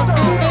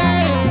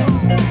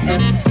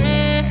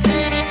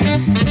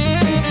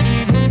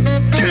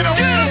 Get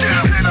 'em.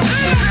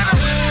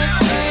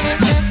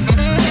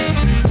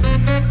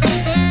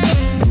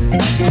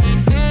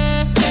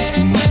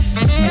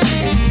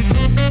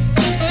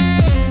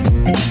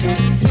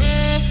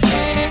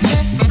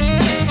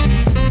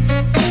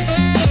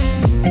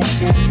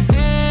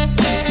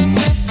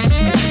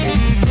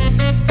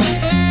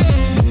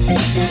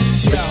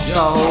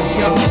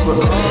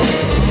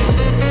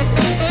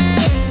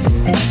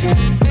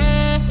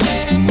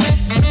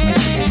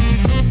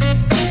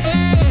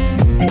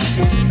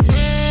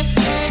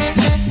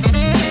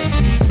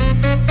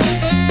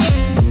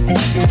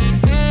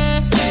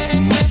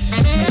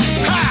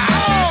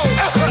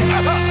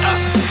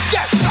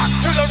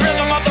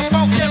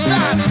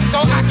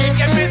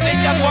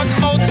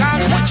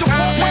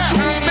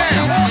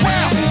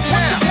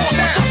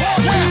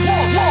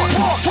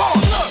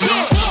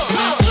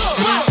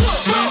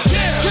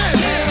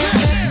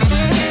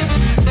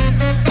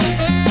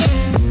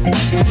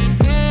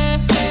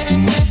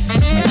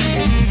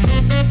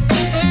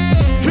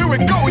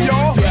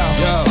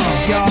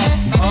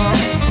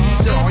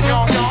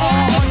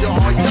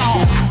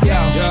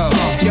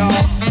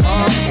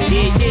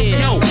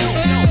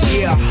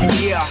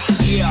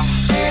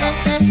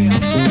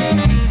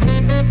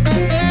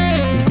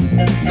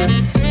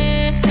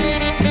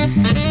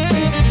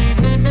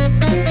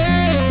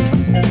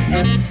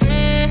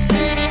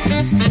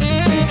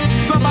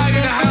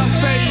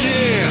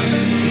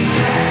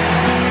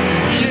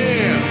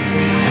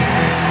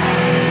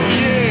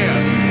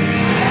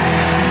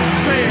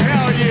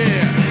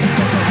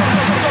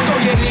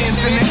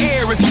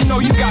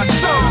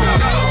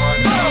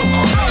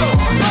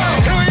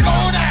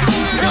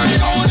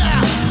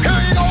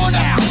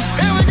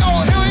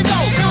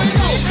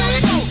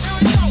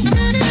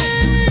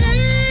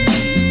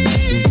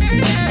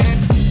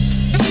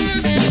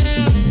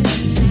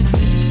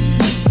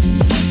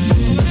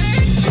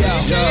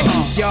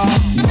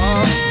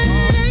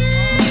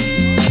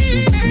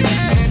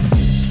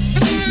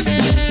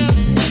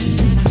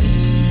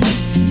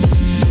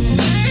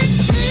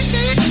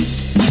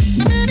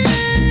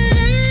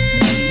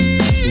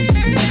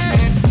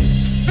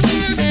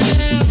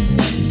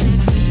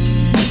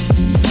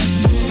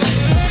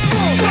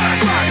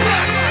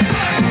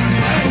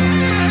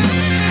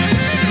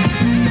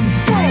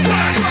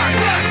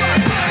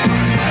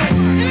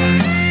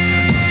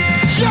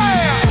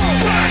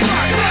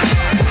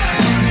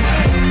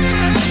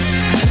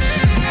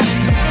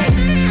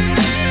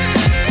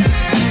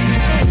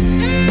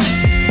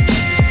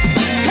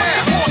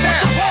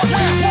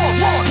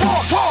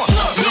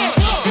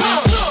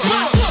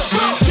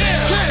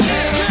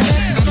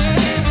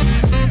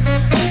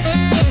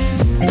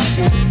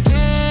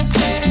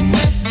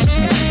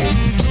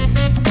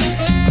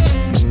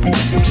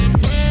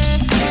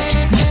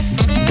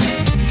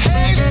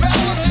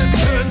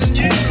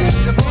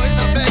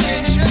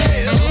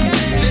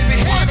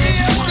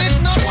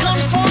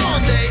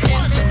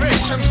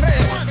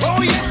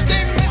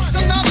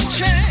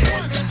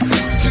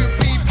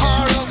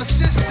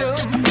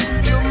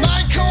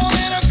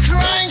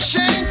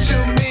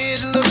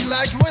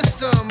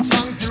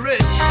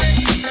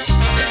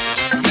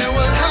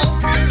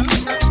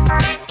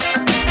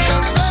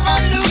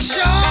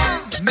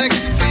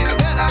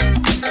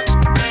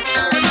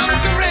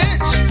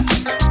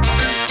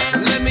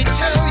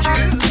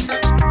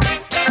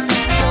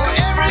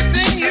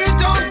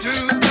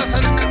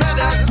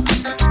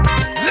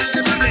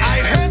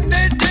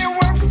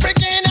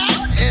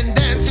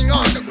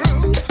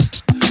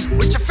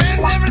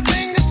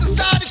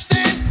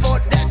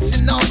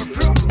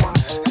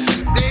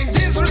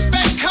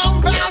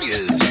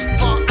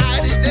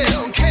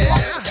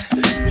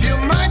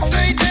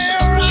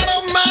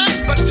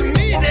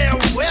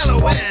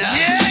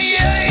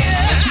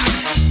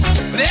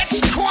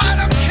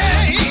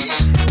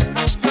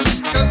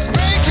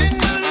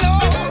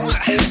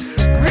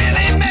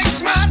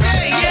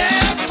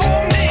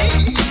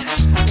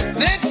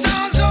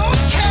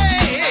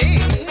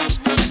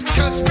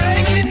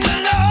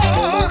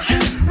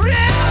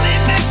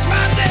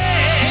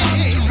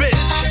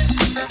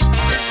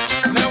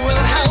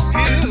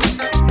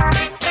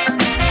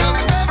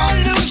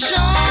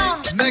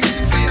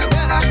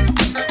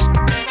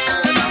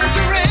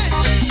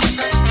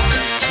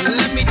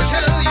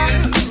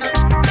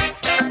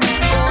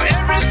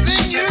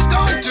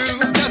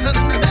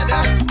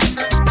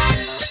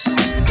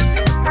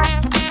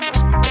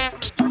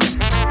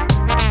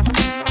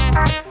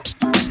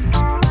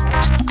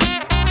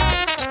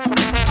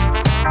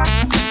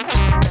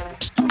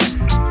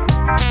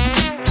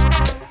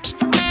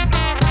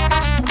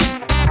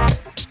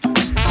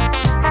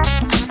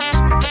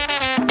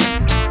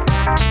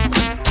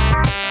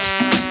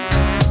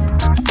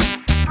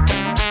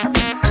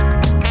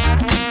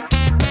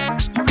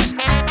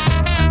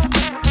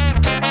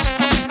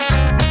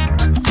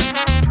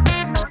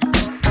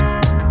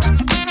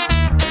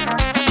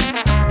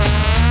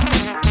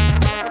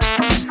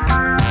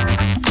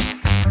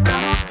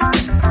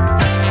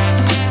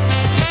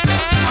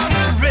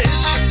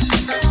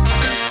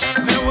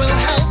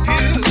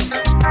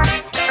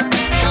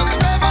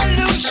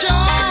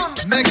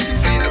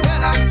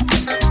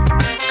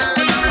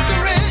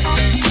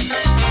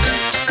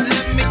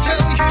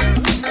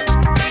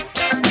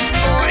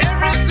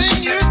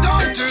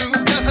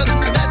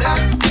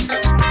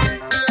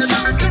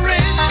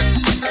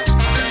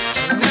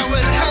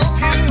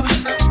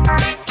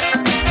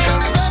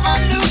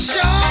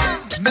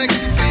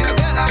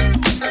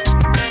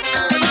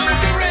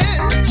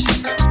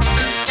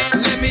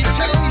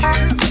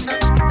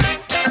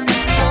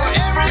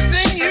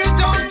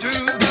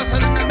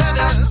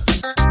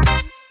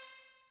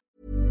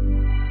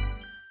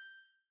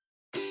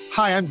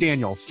 Hi, I'm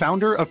Daniel,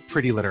 founder of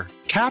Pretty Litter.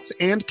 Cats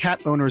and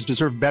cat owners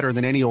deserve better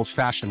than any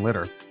old-fashioned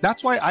litter.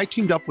 That's why I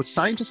teamed up with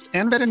scientists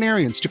and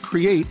veterinarians to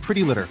create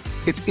Pretty Litter.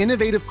 Its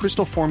innovative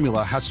crystal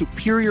formula has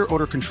superior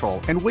odor control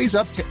and weighs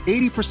up to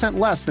 80%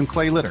 less than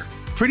clay litter.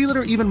 Pretty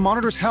Litter even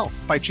monitors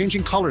health by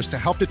changing colors to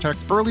help detect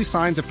early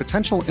signs of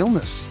potential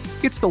illness.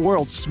 It's the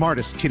world's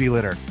smartest kitty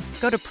litter.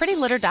 Go to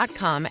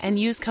prettylitter.com and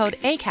use code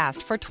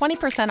ACAST for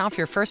 20% off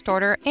your first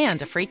order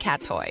and a free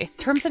cat toy.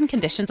 Terms and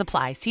conditions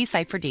apply. See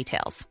site for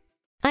details.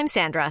 I'm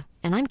Sandra,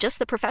 and I'm just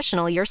the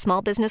professional your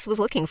small business was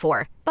looking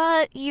for.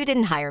 But you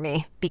didn't hire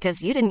me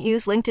because you didn't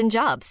use LinkedIn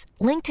Jobs.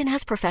 LinkedIn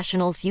has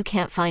professionals you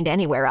can't find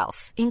anywhere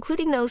else,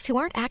 including those who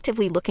aren't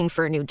actively looking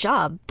for a new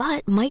job,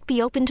 but might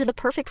be open to the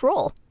perfect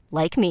role,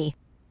 like me.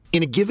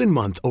 In a given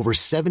month, over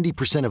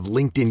 70% of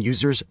LinkedIn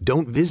users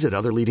don't visit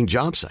other leading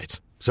job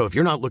sites. So if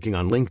you're not looking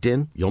on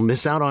LinkedIn, you'll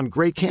miss out on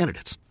great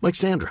candidates like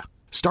Sandra.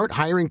 Start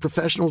hiring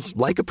professionals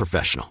like a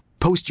professional.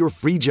 Post your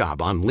free job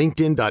on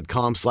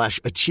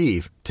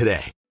linkedin.com/achieve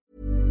today.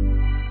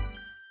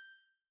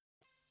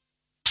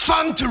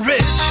 Fun to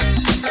rich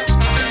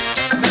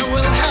that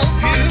will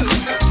help you.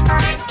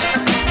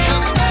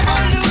 'Cause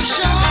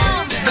revolution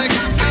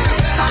makes you feel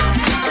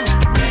better.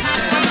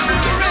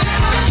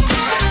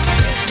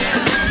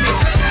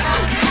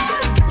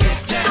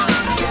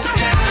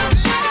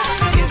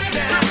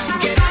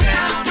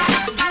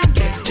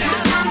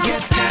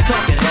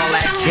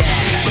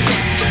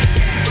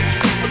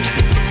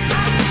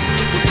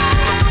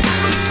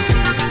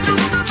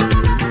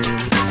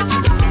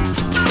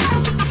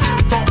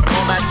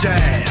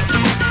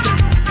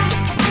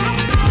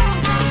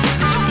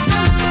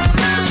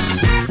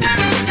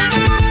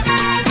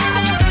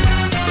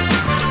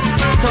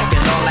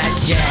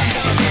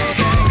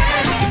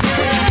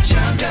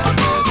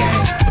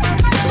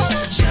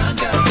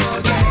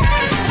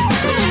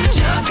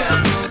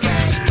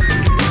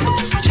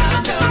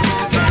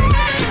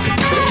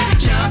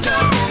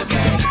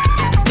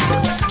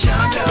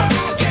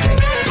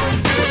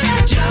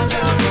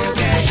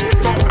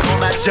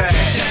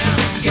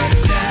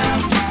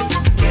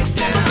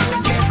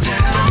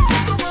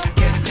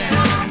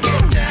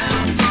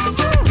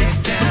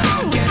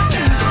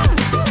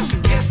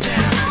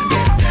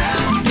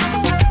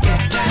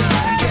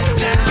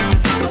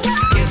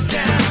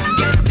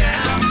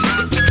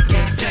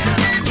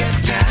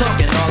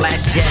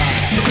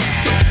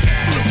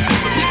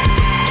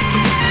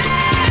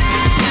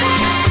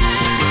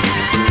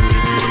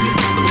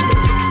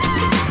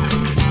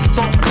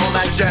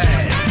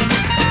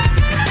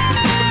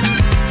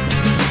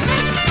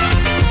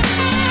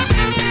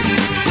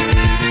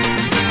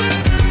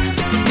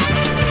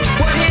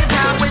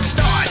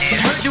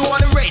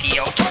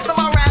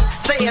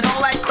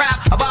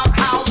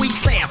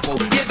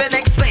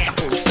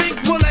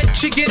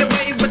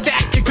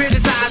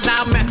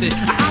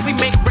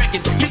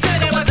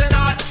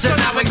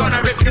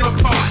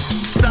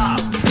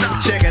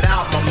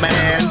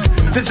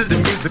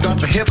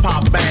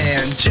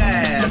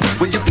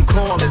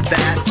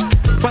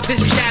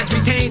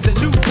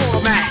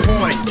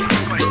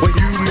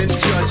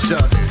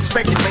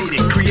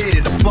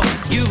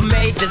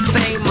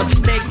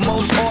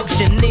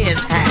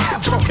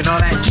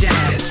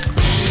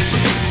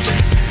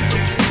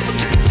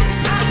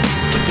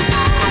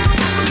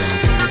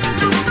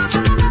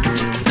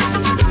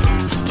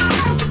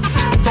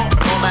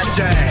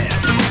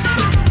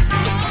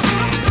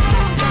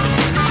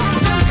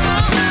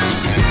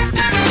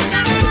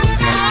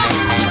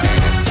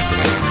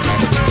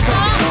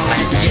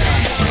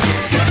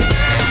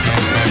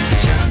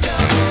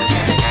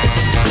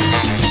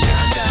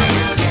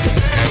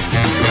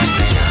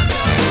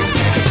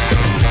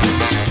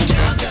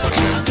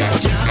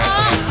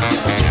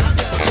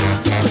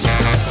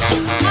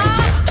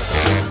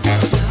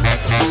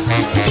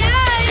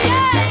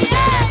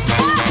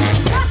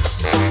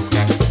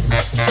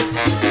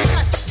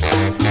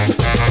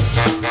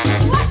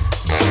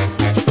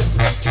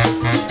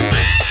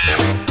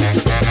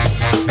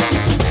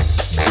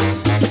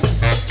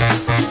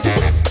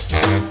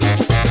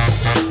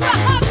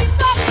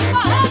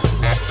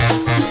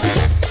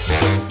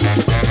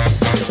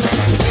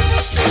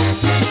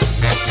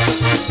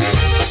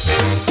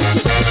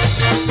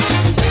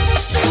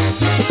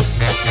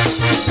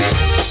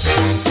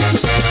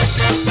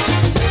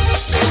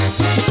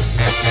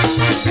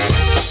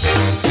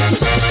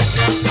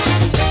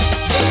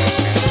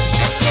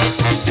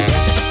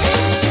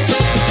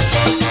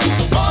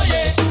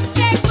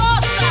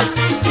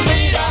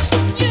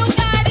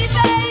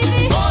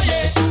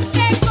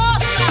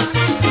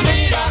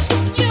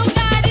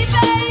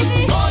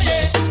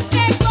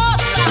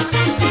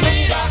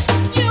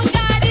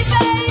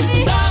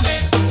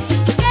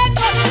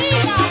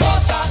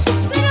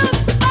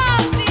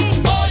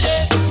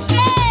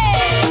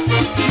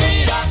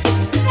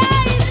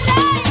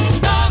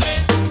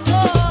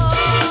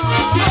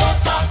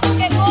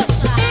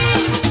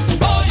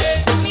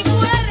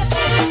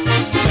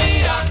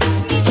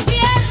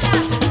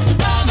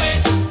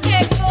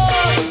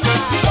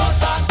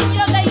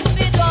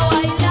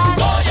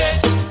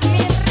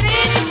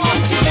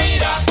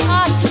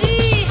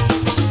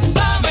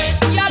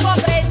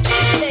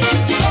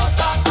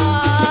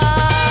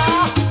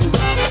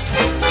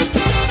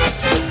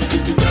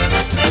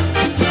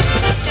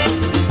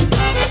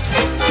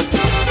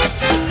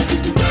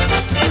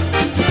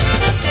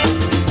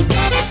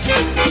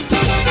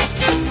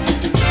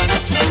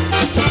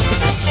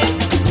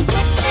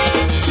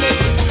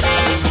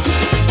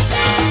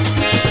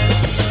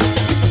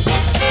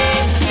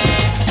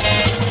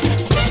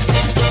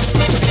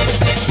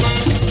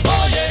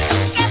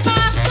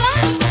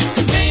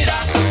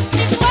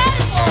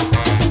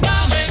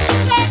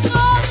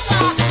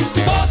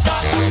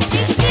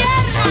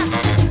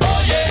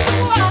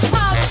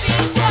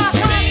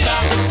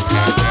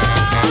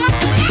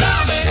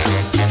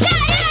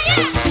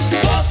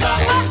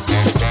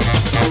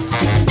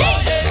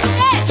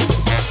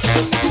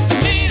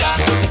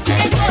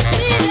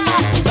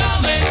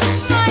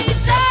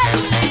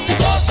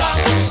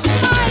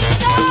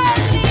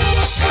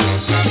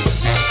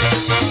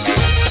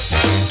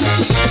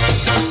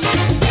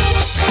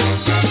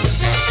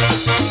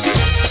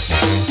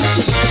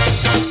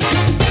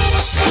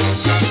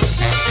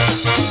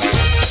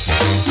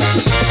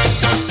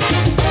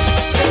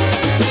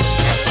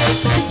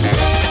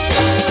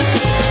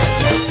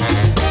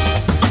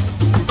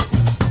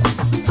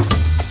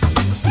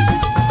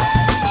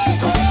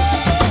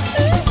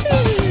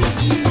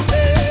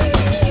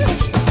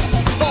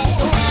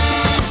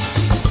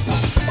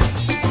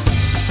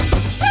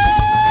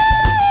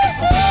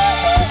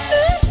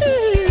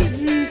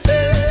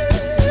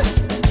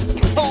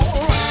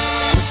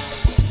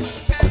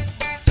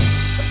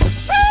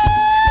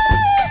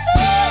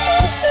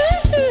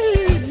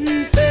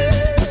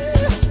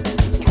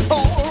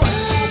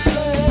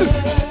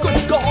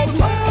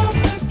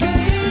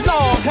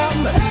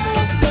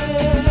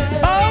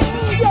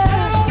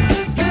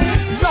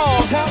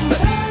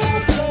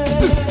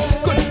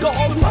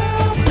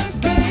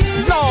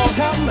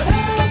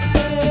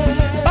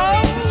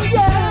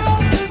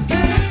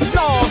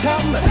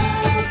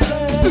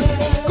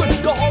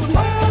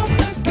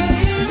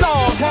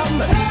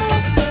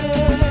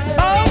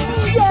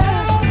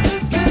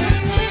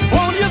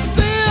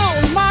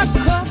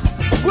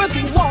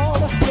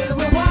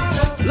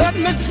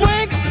 me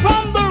drink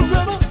from the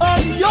river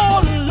of your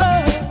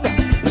love.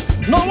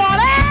 No one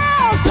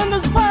else in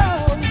this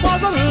world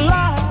was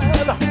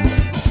alive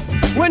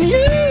when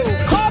you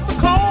caught the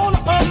corner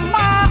of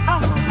my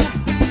eye.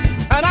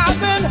 And I've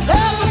been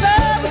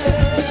helpless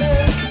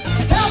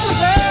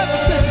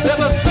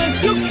ever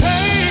since you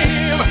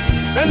came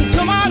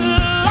into my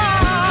life.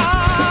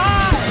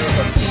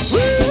 Ooh,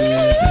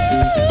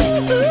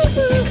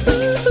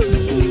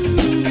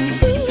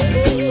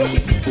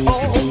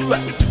 all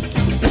right.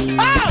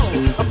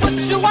 Oh, I put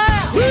you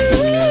out.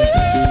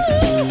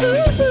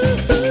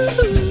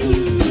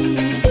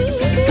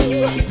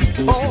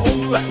 All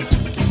right.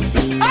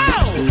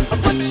 Oh, I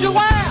put you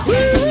out.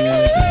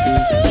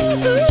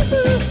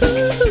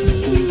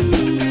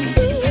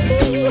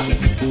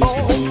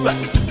 All right.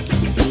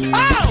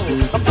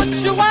 Oh, I put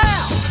you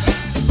out.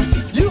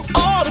 You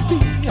ought to be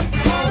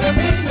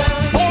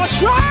on a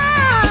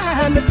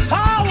shrine that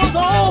towers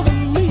over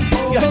me.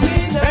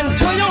 And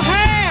to your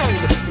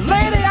hands,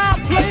 lady, I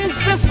place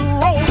this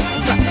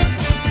rose.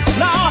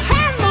 Now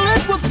handle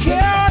it with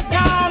care,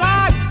 down I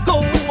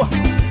go.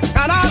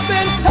 And I've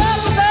been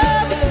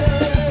helpless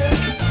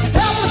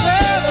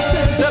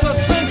ever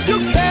since you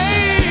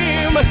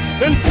came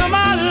into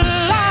my life.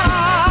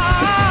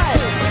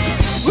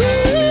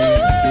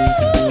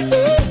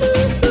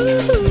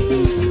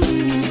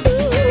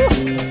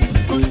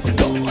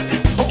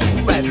 All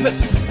right,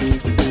 listen.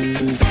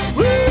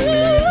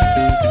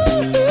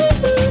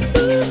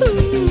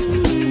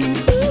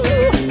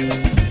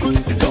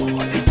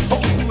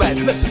 All right,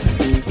 listen.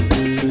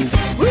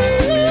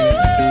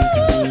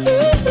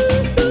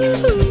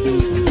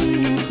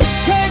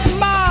 Take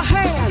my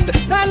hand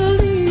and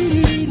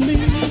lead me.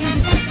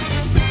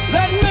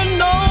 Let me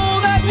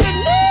know that you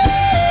need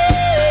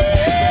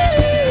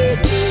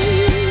me.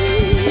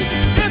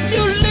 If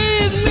you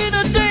leave me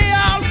today,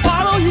 I'll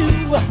follow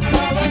you.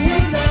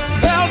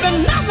 There'll be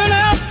nothing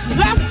else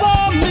left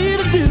for me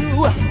to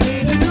do.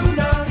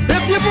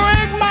 If you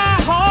break my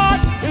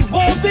heart, it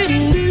won't be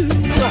new.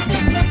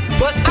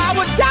 But I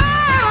would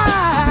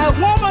die,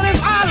 woman,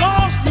 if I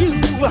lost you.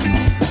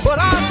 But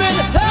I've been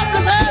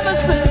helpless ever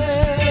since.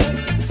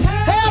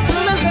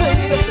 Helpless,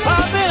 baby.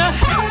 I've been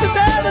helpless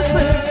ever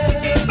since.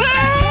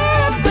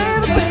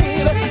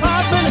 Baby.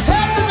 I've been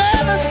helpless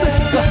ever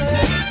since.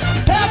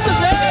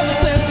 Helpless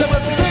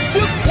ever since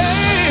you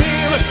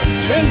came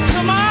into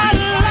my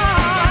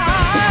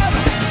life.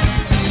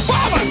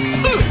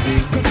 Woman, good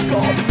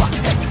God,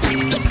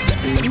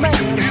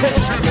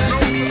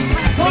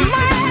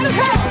 man,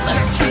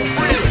 helpless.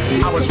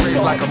 I was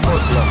raised like a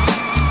Muslim,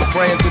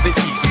 praying to the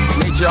east.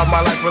 Nature of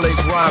my life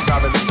relates rhymes I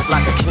release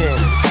like a cannon.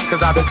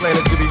 Cause I've been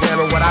planning to be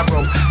ramming what I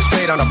wrote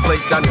straight on a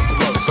plate down your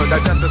throat. So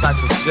digest as I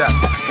suggest,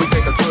 we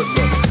take a good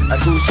look at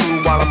who's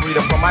who while I'm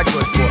reading from my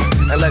good book.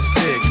 And let's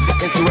dig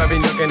into every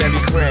nook and every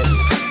cranny.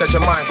 Set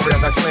your mind free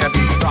as I slam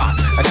these thoughts.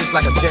 And just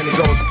like a Jenny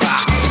goes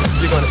pow,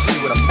 you're gonna see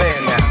what I'm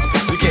saying now.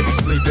 You can't be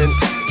sleeping,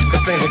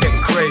 cause things are getting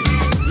crazy.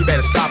 You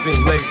better stop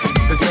being lazy.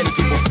 There's many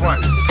people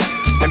fronting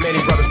and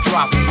many brothers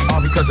dropping, all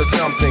because of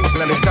dumb things.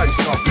 Let me tell you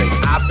something,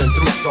 I've been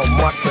through so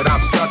much that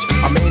I'm such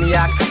a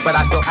maniac, but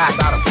I still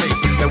act out of faith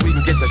that we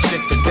can get the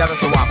shit together,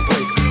 so I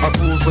break. Our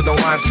fools with no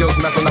rhyme skills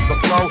messing up the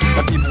flow,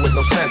 and people with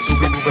no sense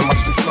who be moving much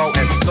too slow.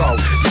 And so,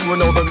 you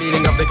will know the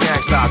meaning of the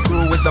gangsta. I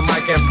grew with the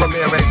mic and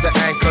Premier raised the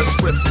anchor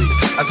swiftly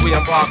as we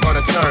embark on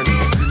a journey.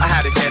 I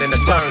had to get an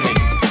attorney.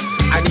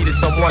 I needed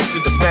someone to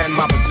defend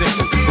my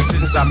position.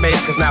 Decisions I made,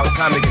 cause now it's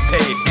time to get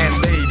paid. And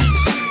ladies,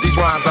 these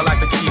rhymes are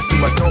like the keys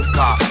to a dope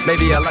car,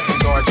 maybe a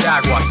Lexus or a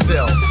Jaguar.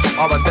 Still,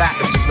 all of that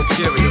is just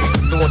material.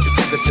 So won't you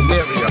take the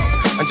scenario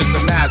and just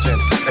imagine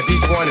if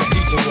each one is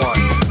teaching one.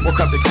 We'll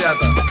come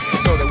together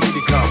so that we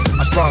become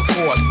a strong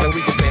force. Then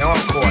we can stay on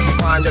course.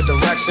 Find your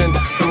direction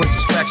through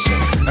introspection.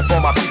 And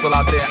for my people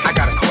out there, I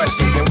got a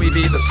question. Can we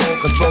be the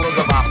sole controllers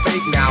of our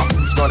fate now?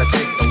 Who's gonna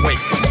take the weight?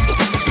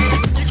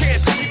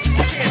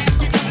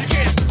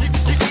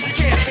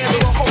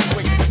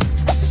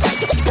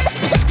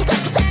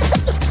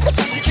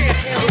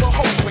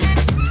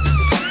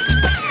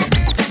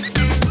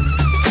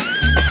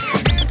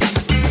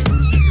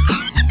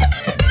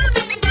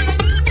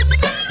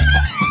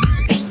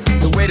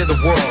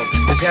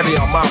 Heavy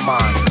on my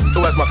mind, so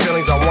as my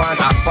feelings unwind,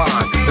 I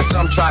find that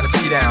some try to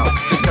be down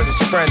just cause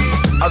it's trendy,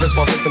 others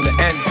fall victim to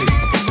envy.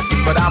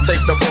 But I'll take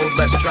the road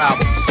less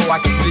traveled, so I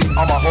can see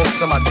all my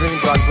hopes and my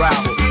dreams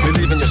unravel.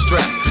 Relieving your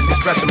stress,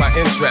 expressing my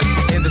interest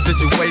in the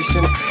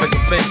situation that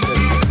you're facing.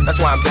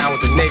 That's why I'm down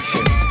with the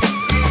nation.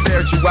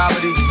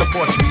 Spirituality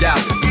supports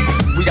reality.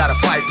 We gotta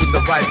fight with the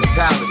right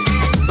mentality,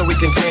 so we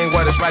can gain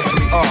what is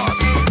rightfully ours.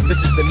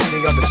 This is the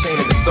meaning of the chain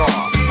of the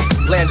star.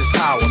 Land is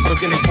power, so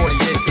give me 40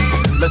 acres.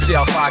 Let's see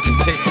how far I can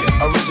take you.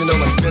 Original,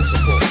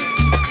 invincible.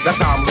 That's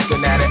how I'm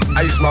looking at it.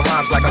 I use my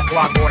rhymes like a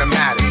clock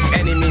automatic.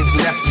 Any means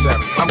necessary,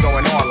 I'm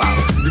going all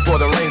out. Before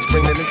the rains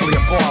bring the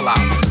nuclear fallout.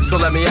 So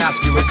let me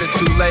ask you, is it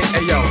too late?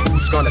 Hey yo,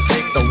 who's gonna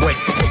take the weight?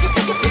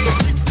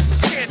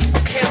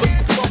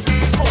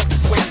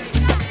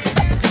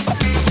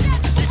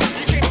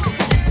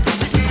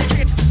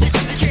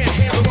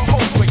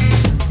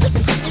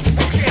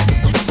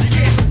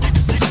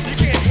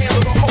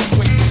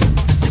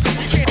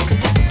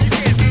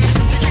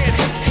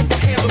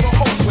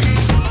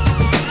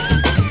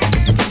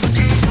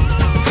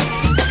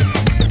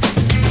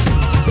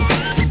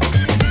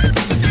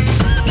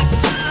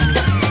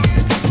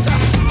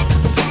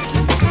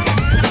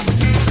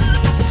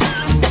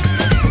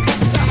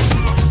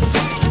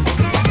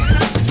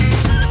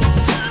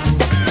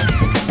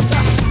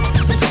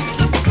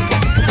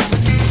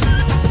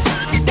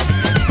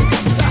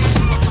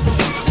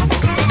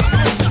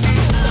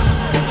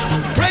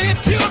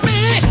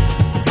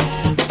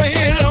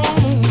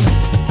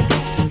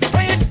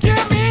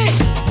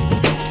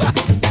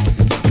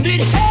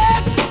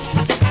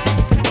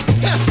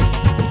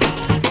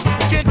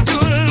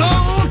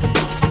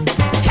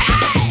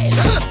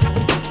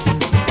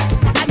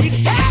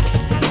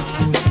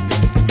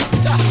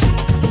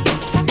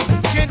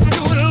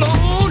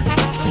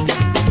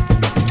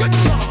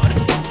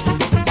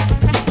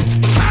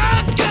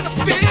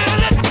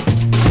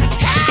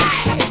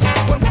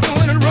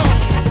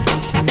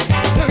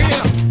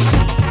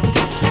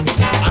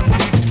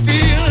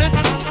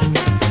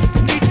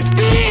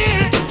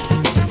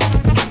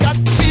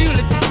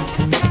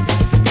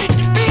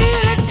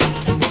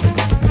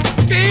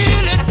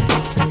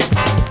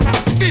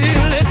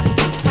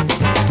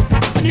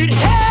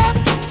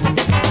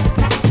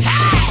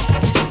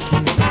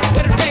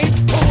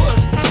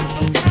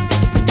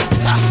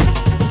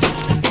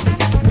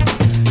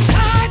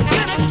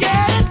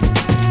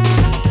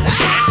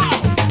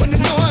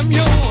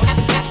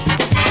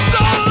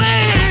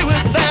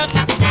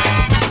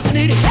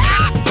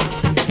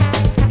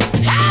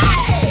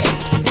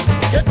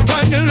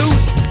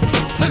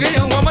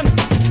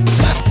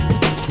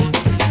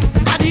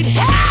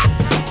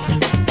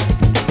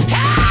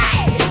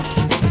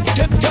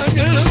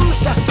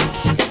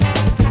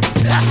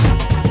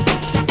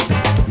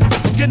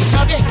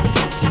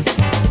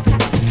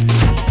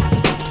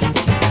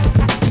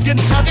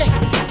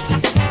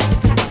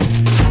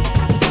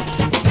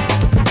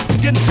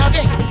 Getting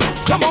happy,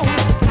 come on.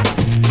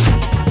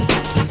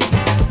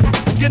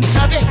 Getting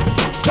happy,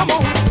 come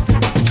on.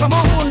 Come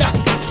on now,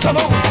 come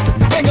on.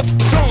 Bang up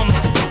drums.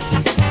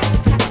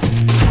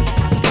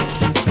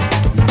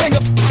 Bang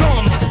up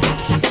drums.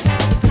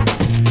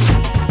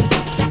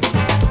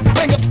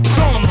 Bang up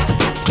drums.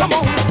 Come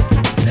on.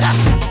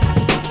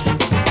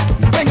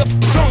 Bang up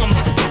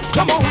drums.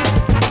 Come on.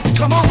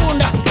 Come on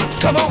now,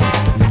 come on.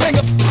 Bang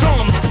up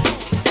drums.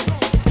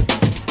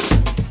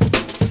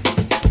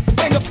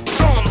 Bang up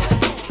drums.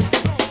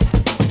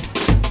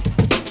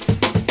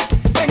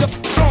 Bang up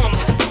drums.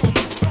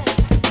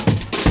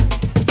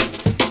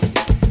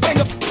 Bang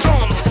up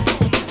drums.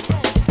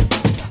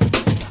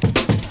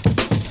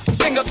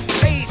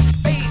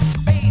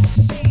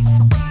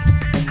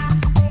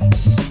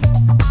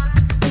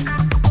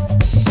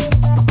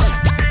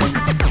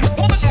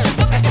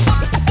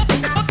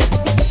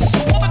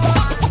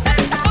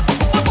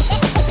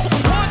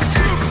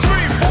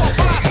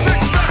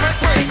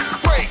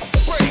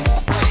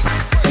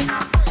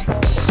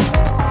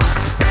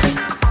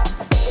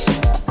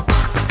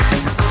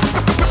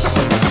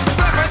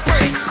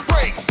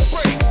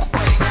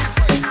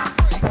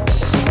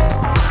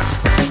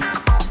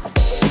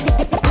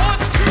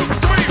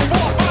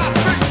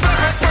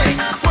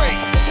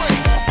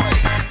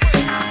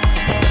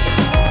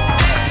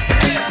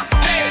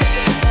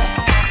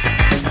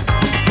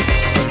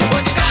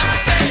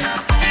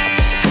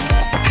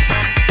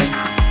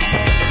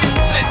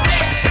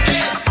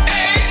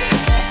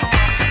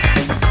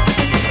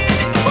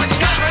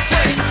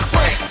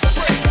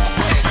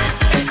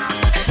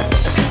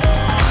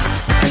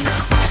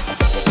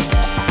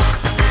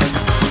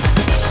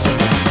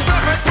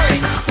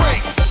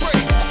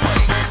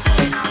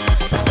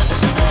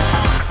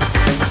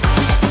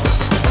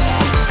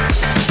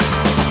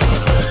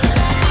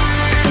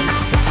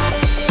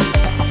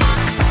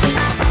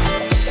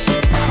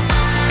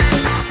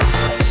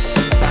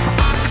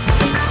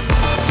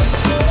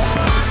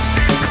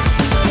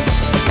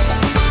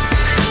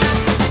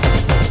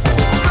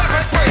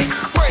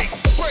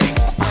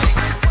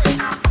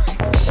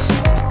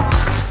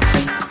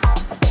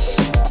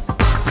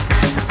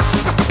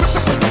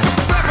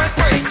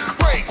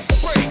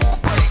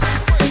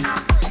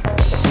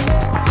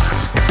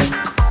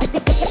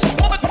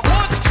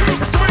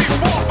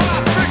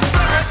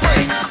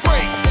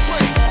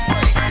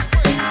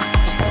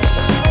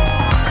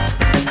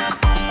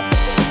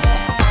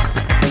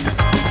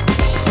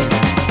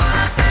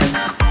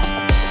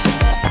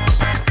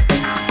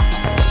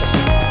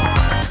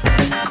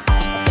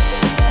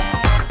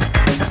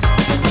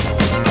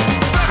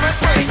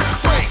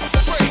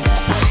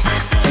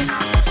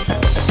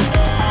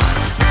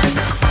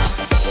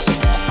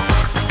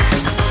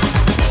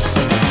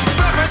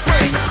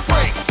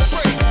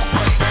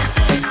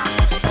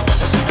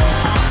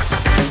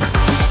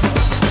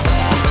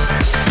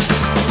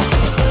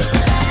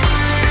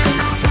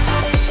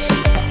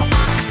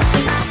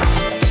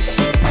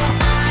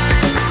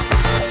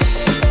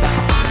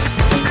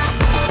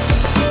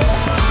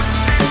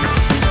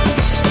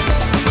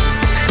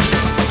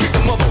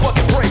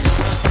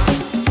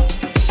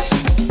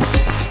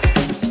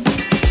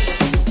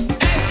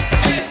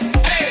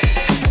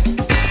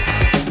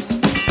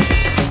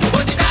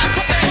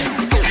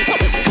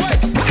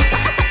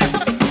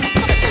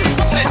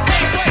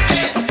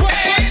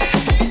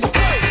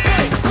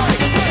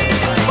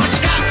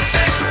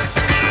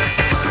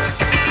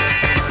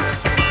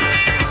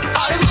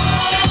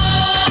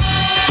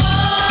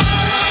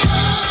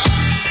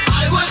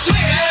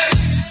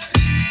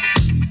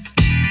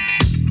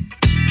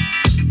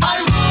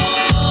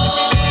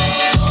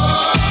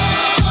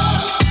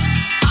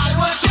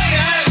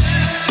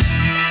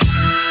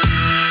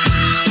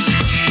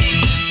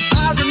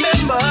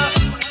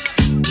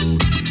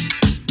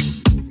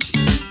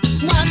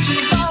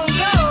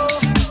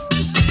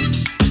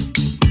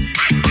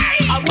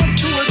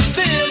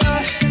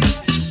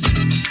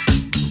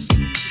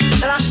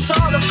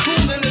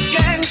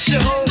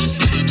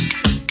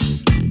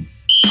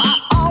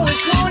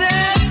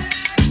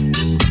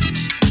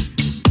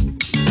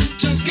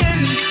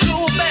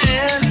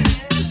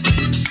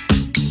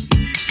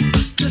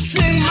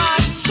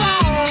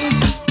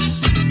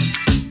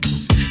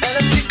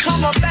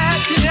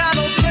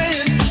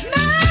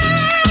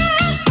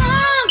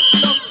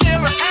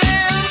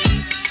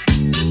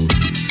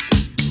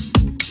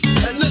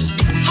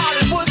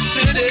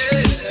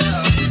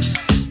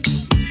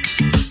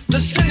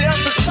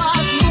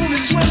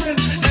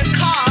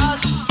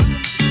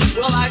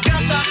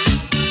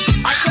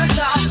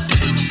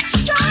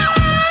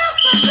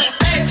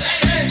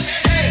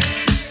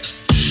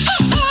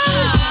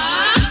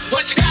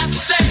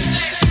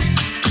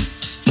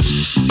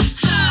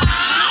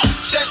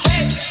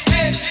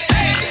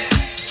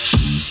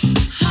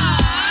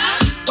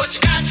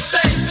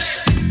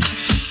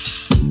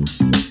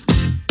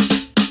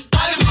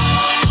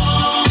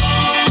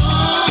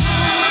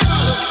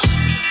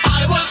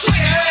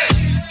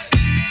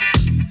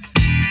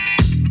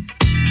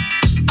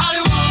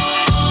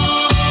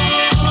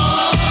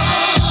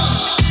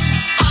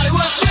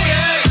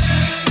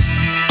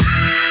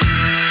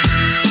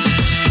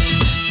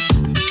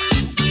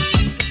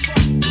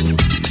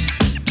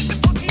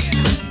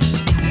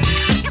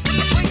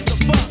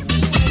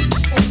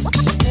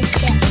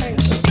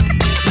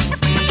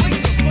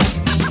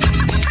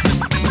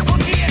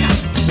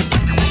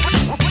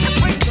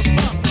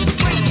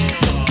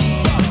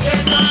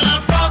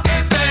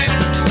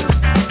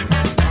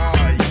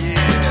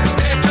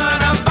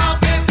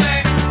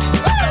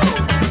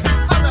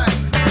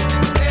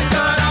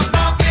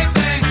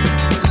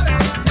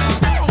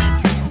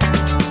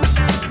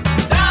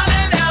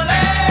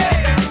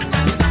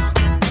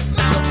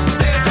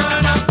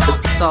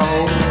 soul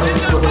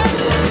of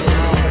Brooklyn.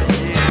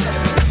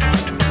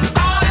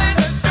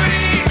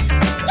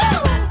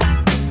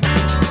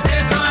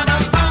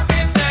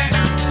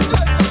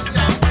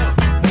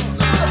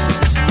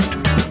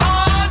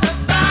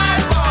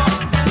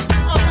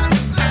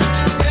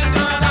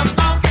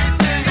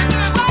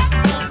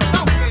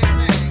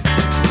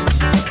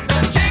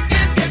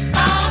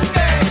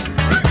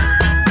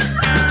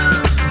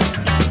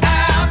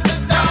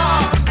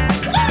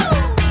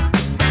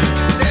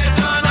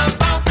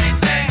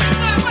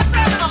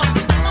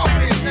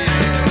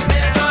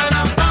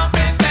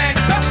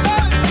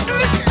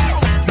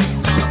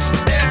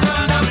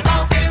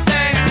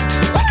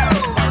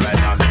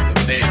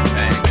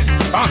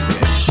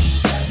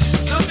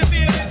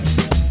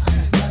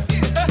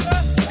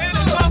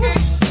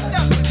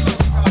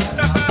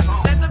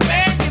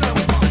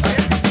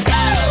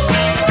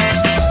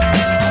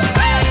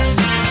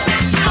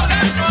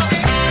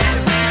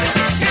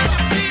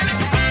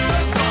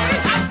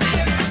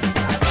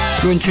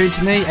 You're in tune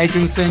to me,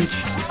 Adrian Finch.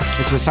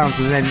 This is the Sounds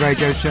Within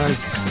radio show,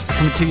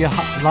 coming to you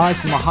live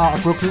from the heart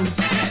of Brooklyn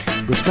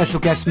with special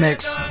guest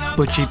mix,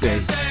 Butchie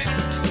B.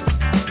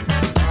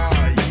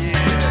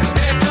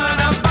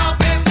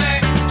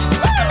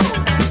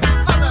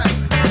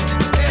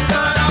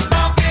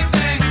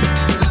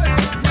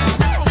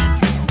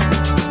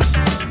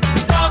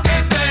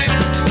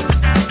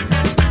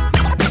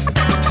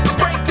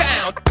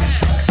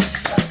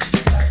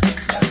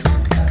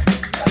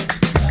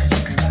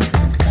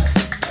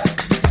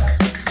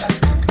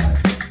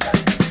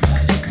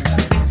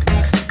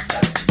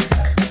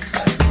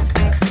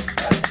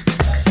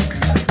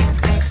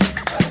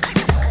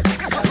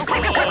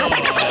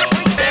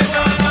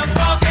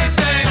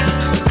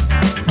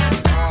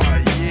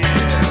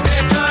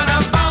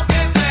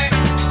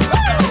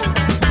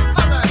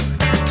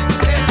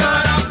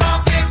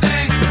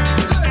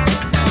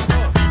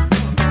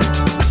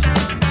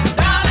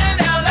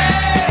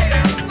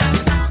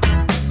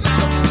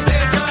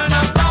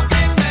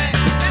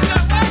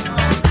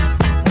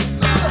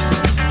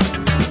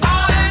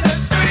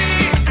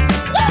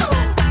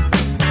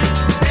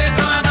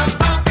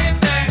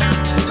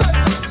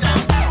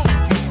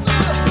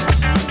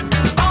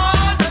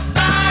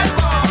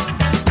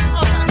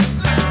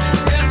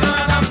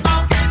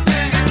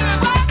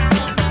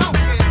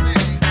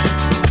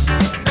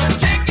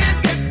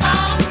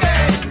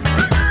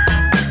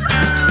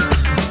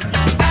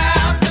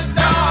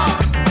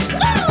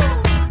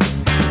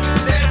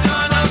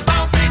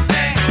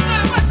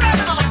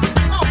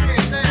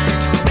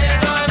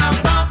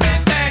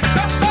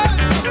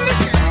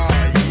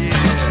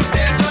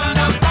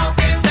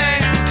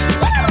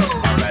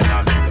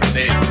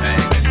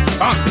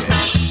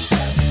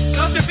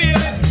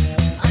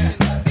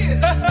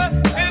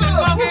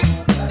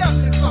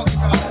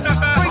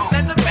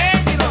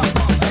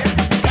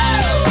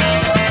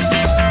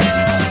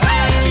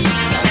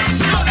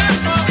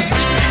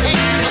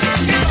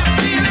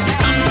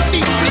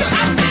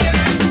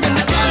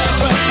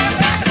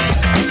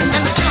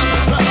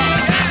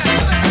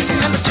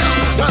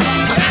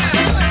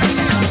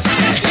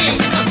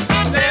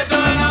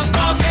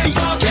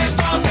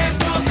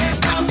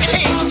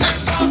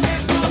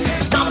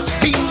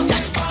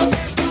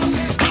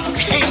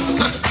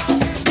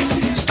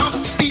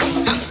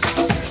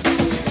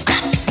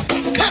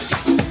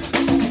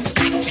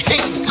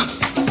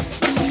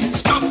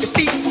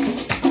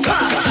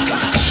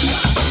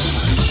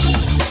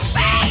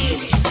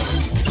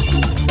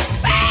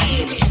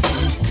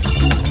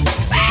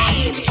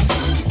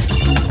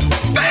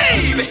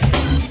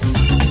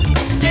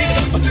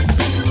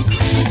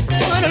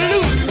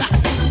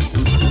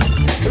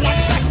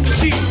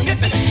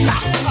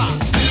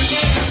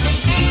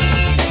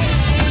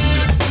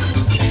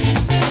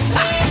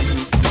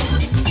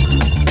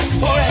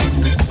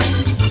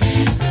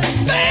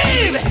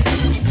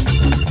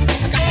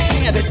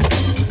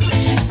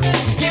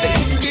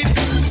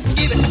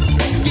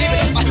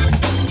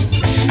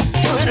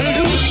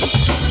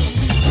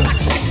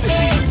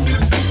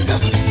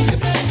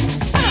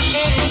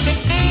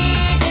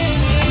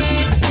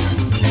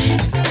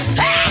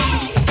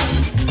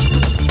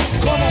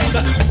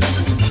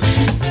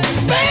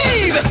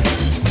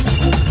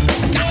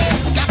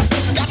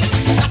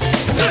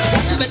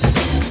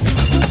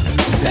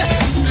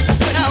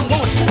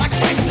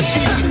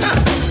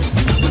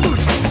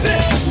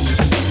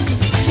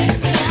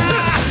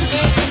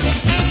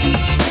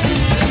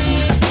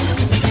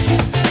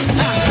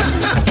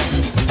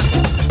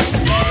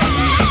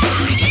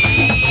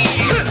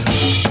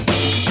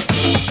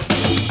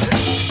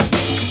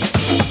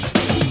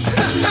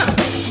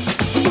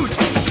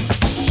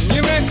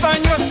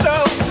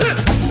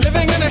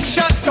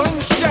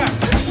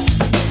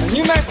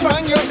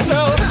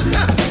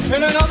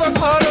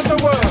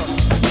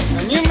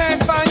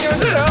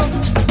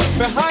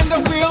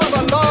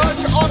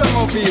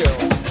 automobile.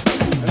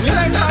 And you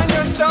may find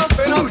yourself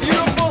in a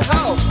beautiful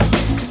house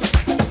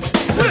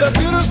with a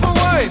beautiful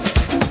wife.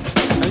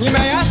 And you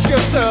may ask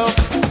yourself,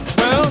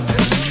 well,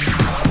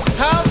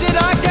 how did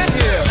I get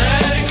here?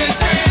 Letting the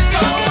days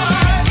go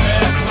by,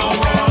 let the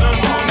water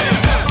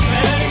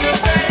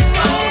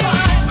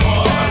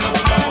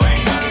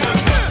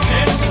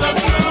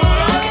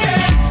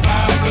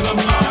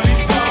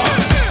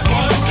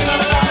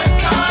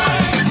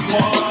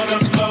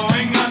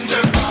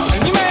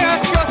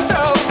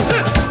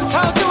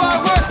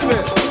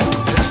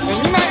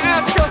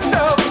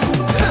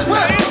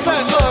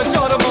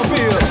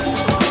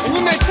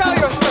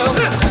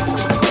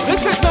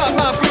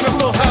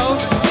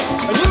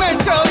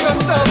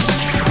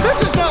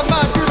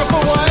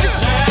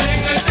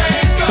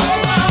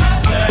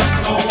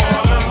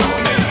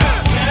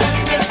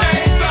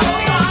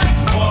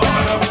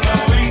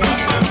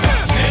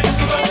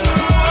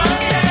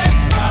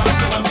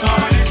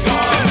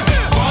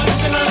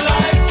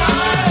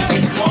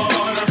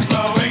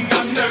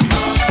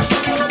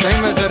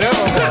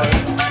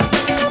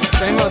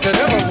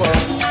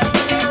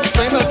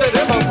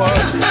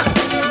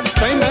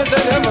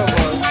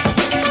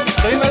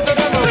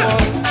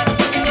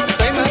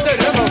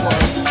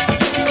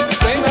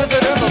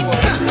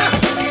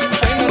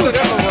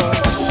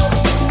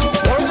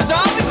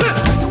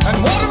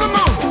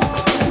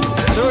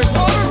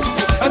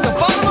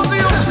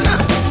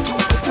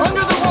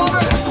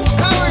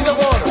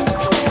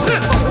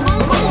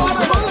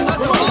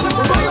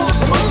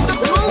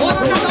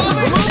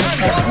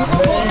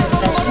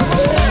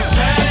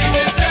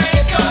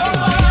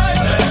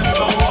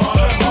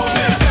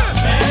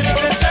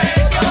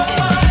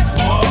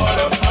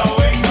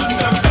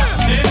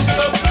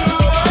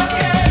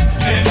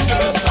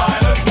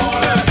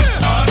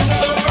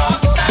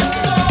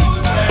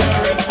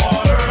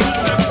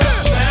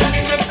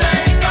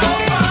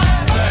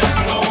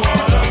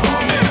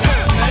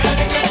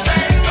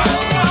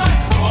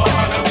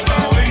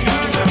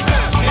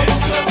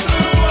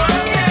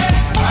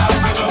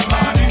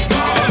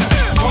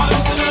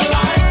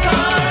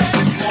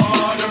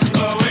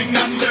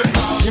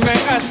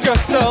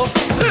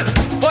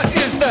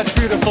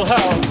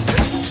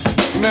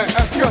You may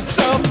ask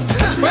yourself,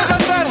 where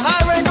does that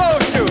highway go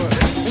to?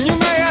 And you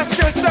may ask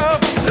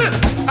yourself,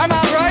 am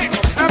I right?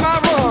 Am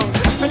I wrong?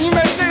 And you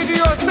may say to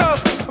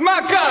yourself, my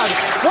God,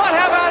 what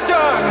have I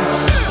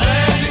done?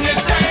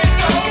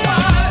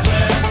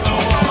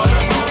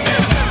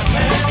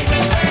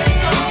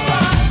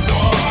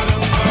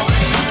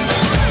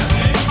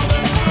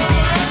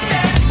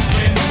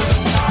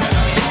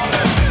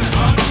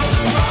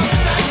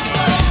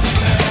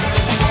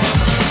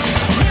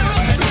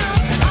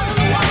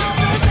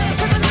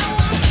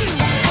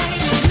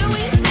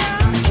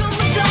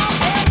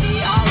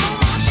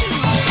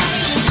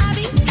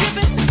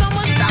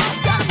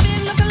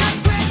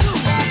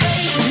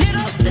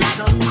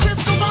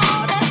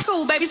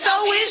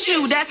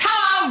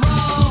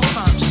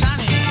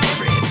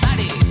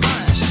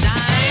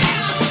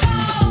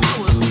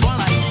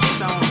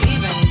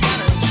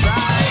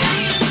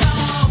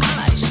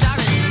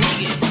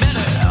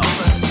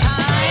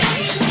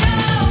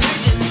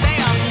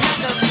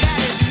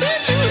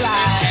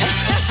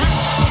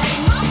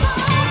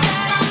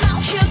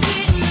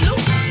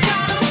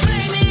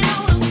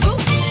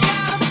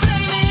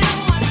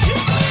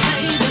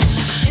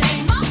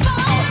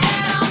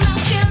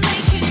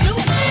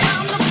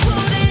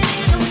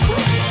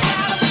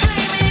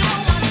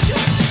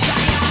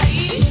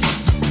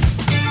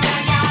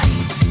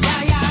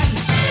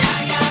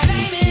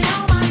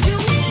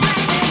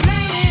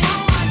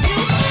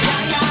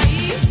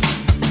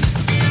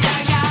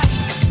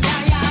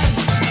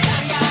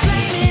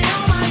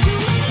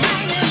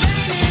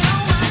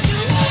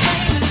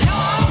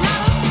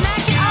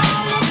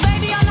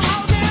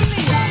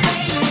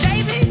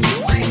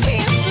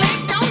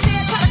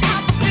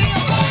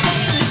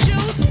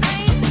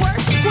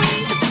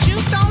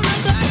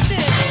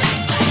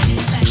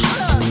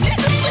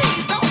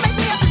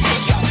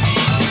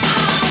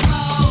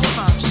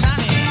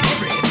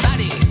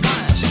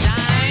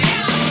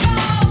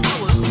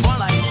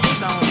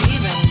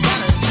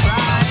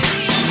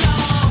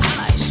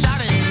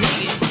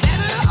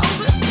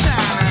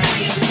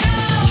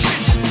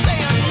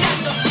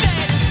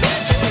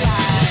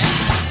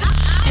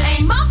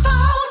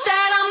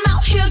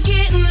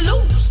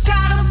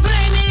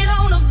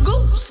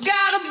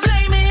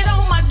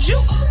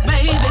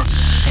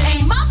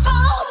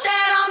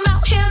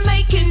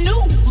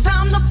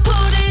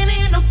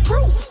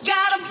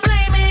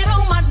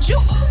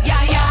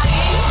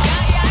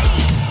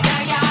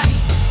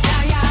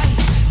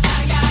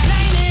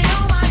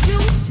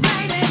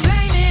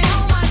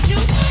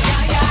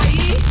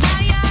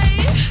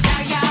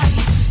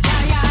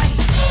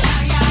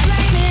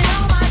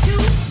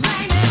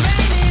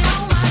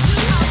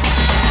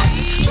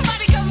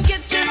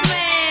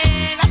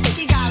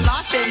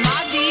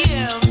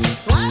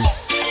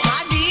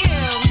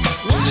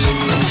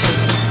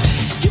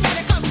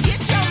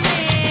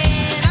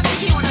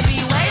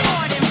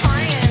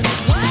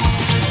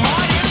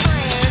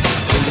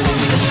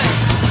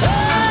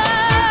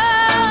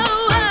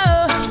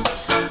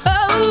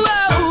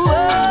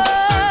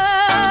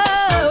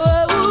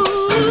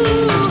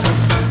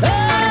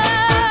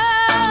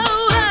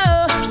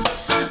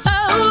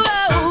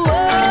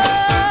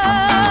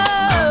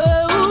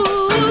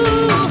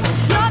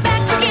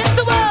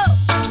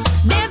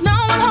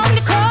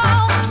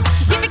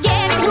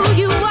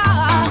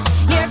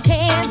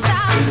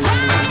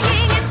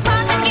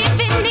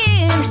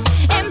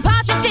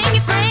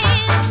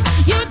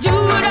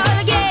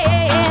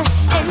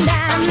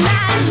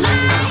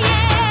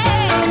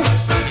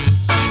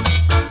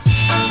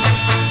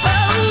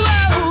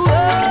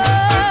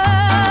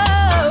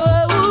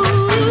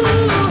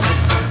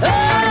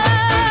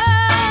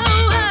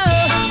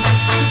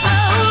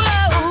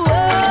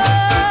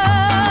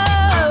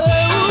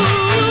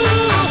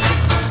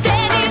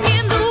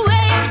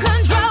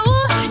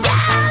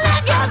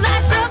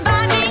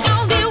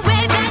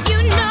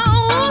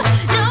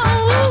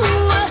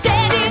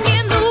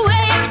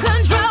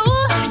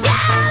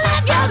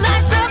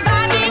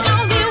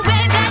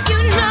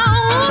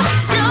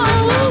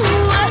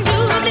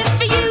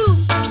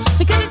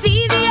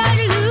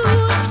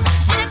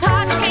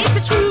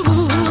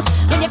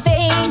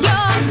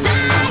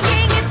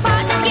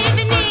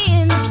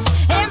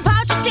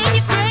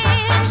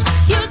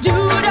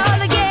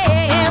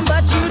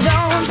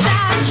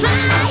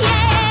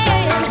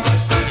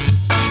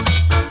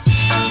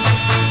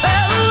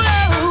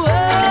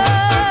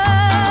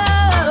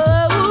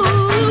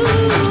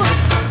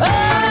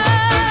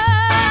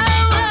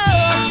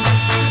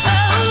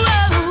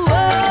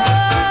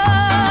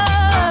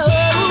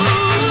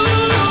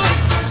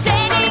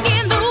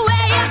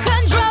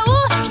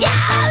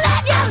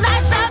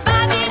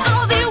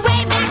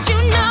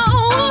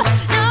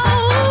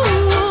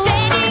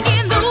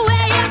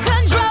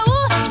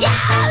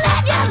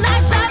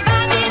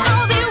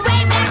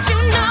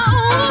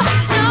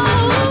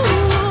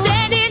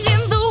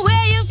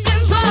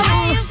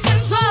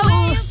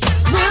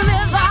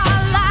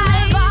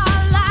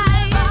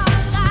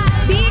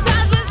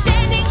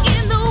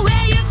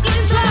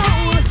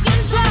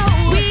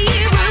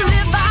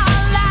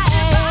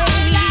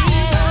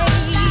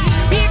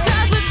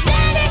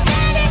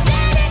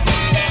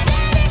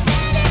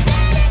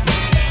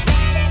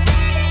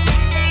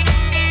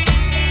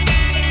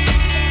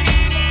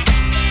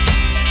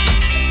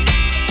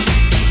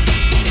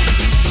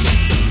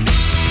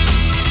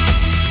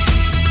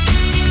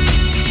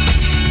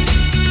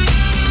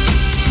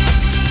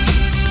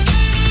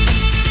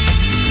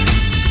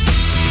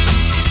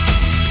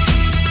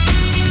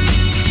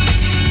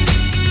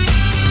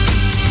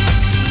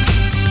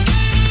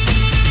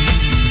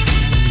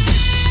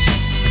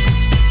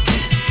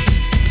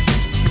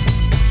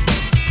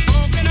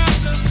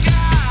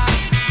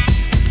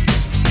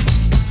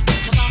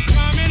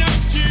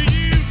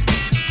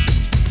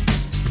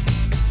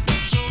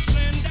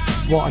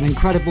 What an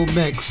incredible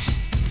mix.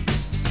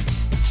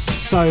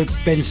 So,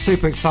 been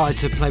super excited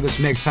to play this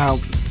mix out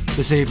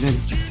this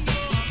evening.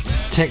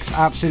 Ticks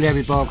absolutely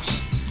every box.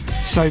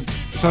 So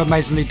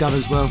amazingly done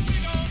as well.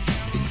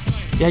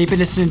 Yeah, you've been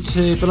listening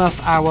to the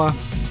last hour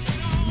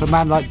of a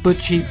man like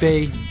Butchie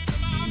B.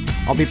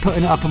 I'll be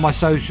putting it up on my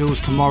socials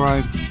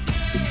tomorrow,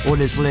 all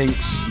his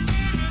links.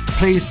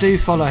 Please do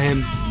follow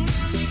him.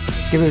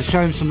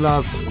 Show him some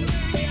love.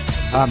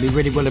 We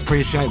really will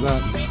appreciate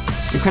that.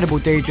 Incredible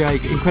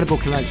DJ, incredible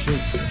collection.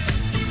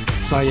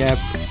 So yeah,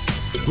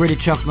 really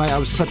chuffed, mate. That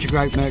was such a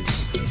great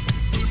mix.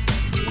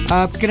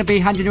 Gonna be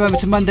handing you over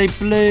to Monday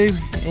Blue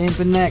in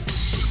the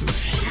next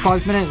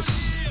 5 minutes.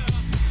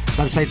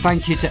 I'd say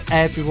thank you to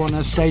everyone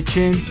that stayed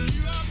tuned.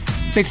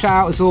 Big shout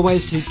out as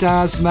always to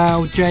Daz,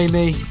 Mel,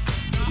 Jamie,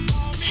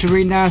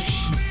 Shereen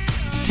Nash,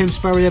 Tim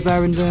Spurrier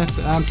there in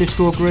the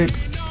Discord group,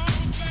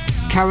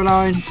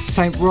 Caroline,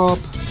 St. Rob,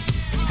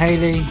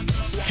 Hayley,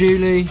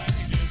 Julie,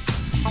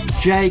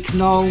 Jake,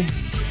 Noel,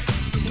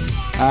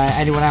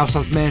 anyone else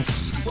I've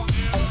missed.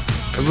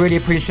 I really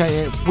appreciate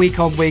it, week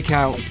on, week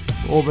out,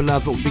 all the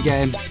love that we'll be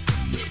getting.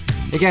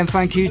 Again,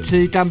 thank you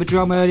to Dan the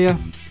Drum earlier,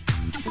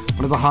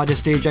 one of the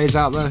hardest DJs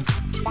out there.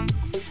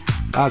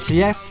 So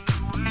yeah,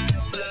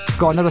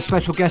 got another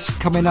special guest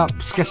coming up,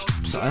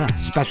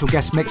 special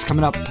guest mix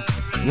coming up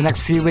in the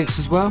next few weeks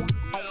as well.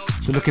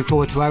 So looking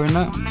forward to hearing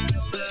that.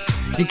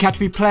 You can catch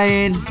me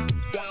playing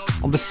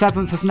on the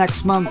 7th of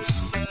next month.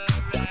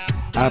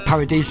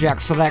 Paradisiac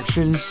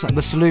Selections at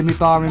the Salumi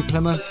Bar in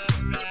Plymouth.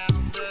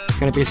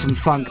 Going to be some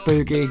funk,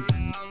 boogie,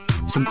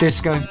 some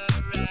disco.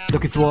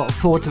 Looking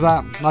forward to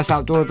that. Nice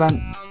outdoor event.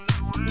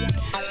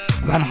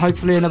 And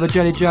hopefully another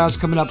Jelly Jazz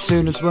coming up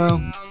soon as well.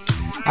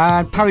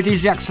 And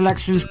Paradisiac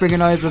Selections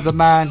bringing over the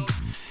man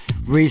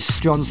Reese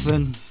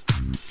Johnson,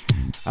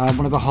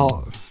 one of the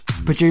hot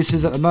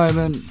producers at the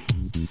moment.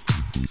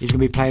 He's going to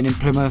be playing in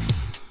Plymouth.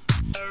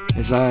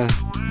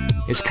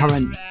 His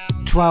current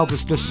 12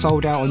 has just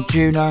sold out on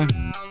Juno.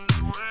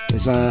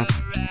 There's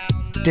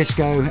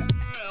disco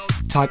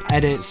type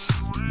edits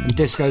and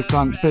disco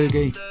funk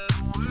boogie,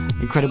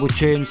 incredible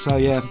tunes. So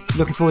yeah,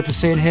 looking forward to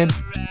seeing him.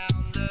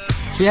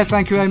 So yeah,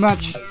 thank you very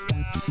much.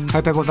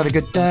 Hope everyone's had a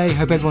good day,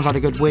 hope everyone's had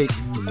a good week,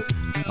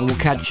 and we'll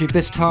catch you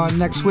this time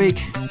next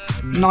week,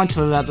 9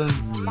 till 11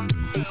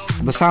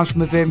 on the Sounds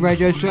from Within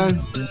radio show.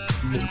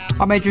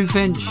 I'm Adrian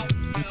Finch,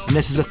 and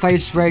this is The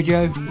Face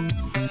Radio,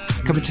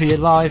 coming to you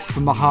live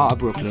from the heart of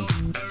Brooklyn.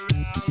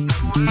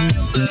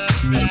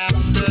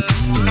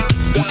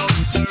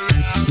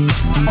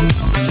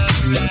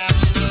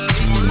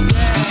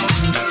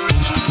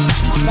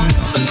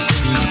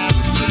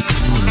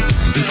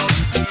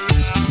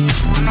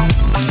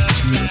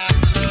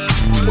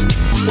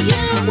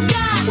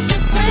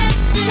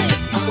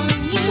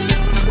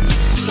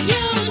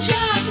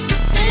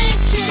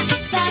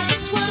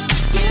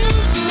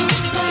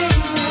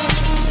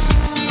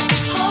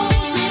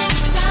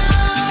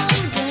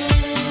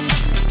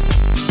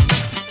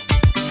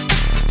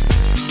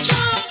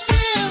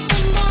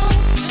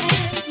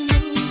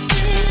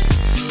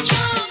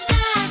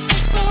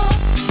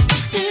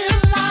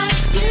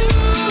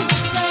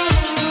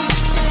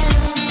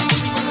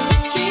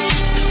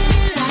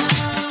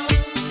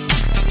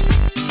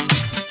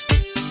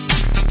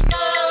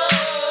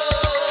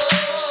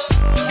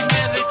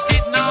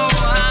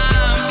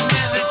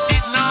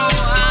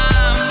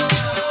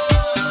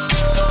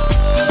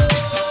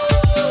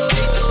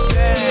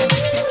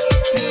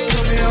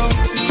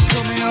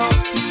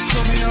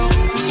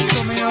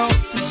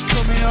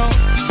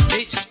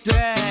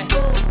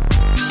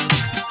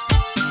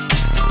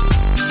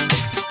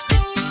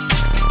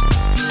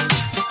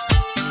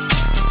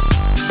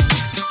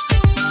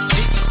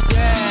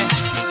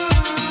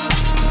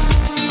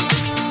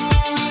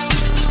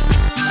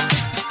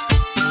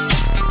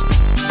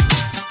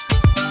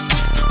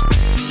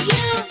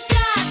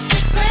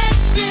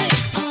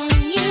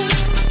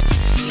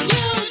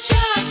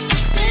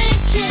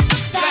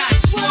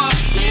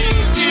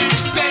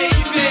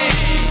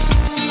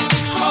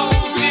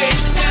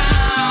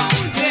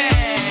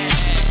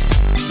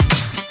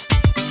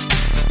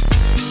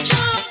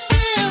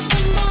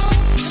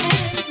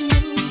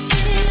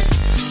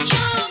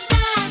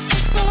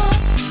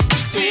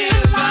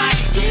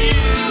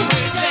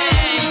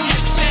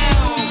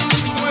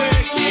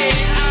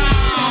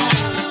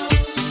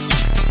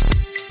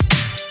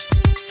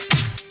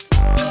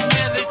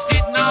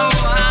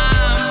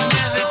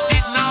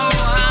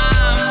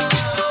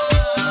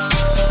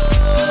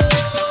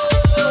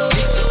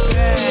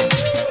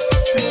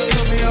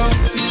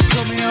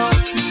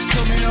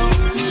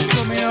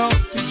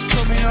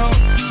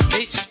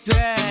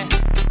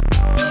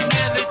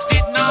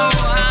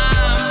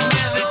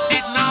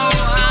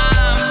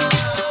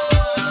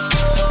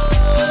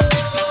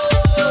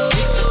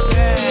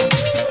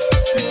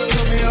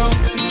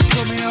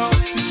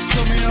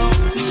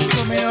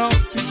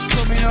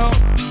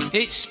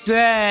 It's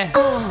there.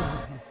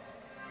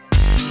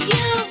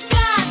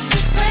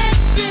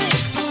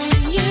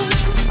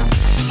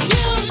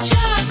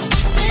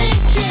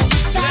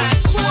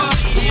 That's what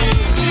you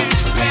do,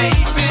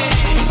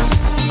 baby.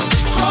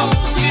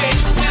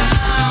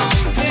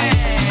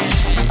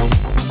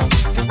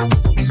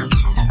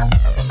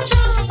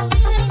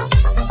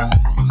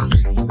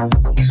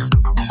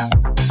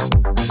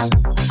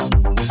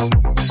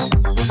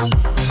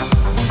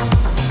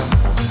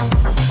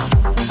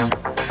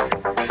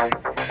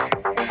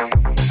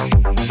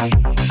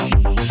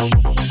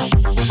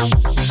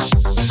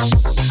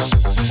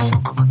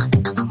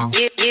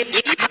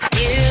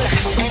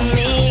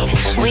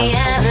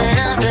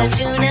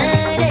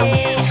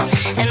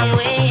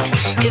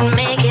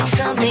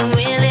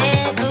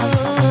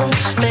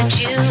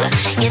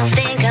 You think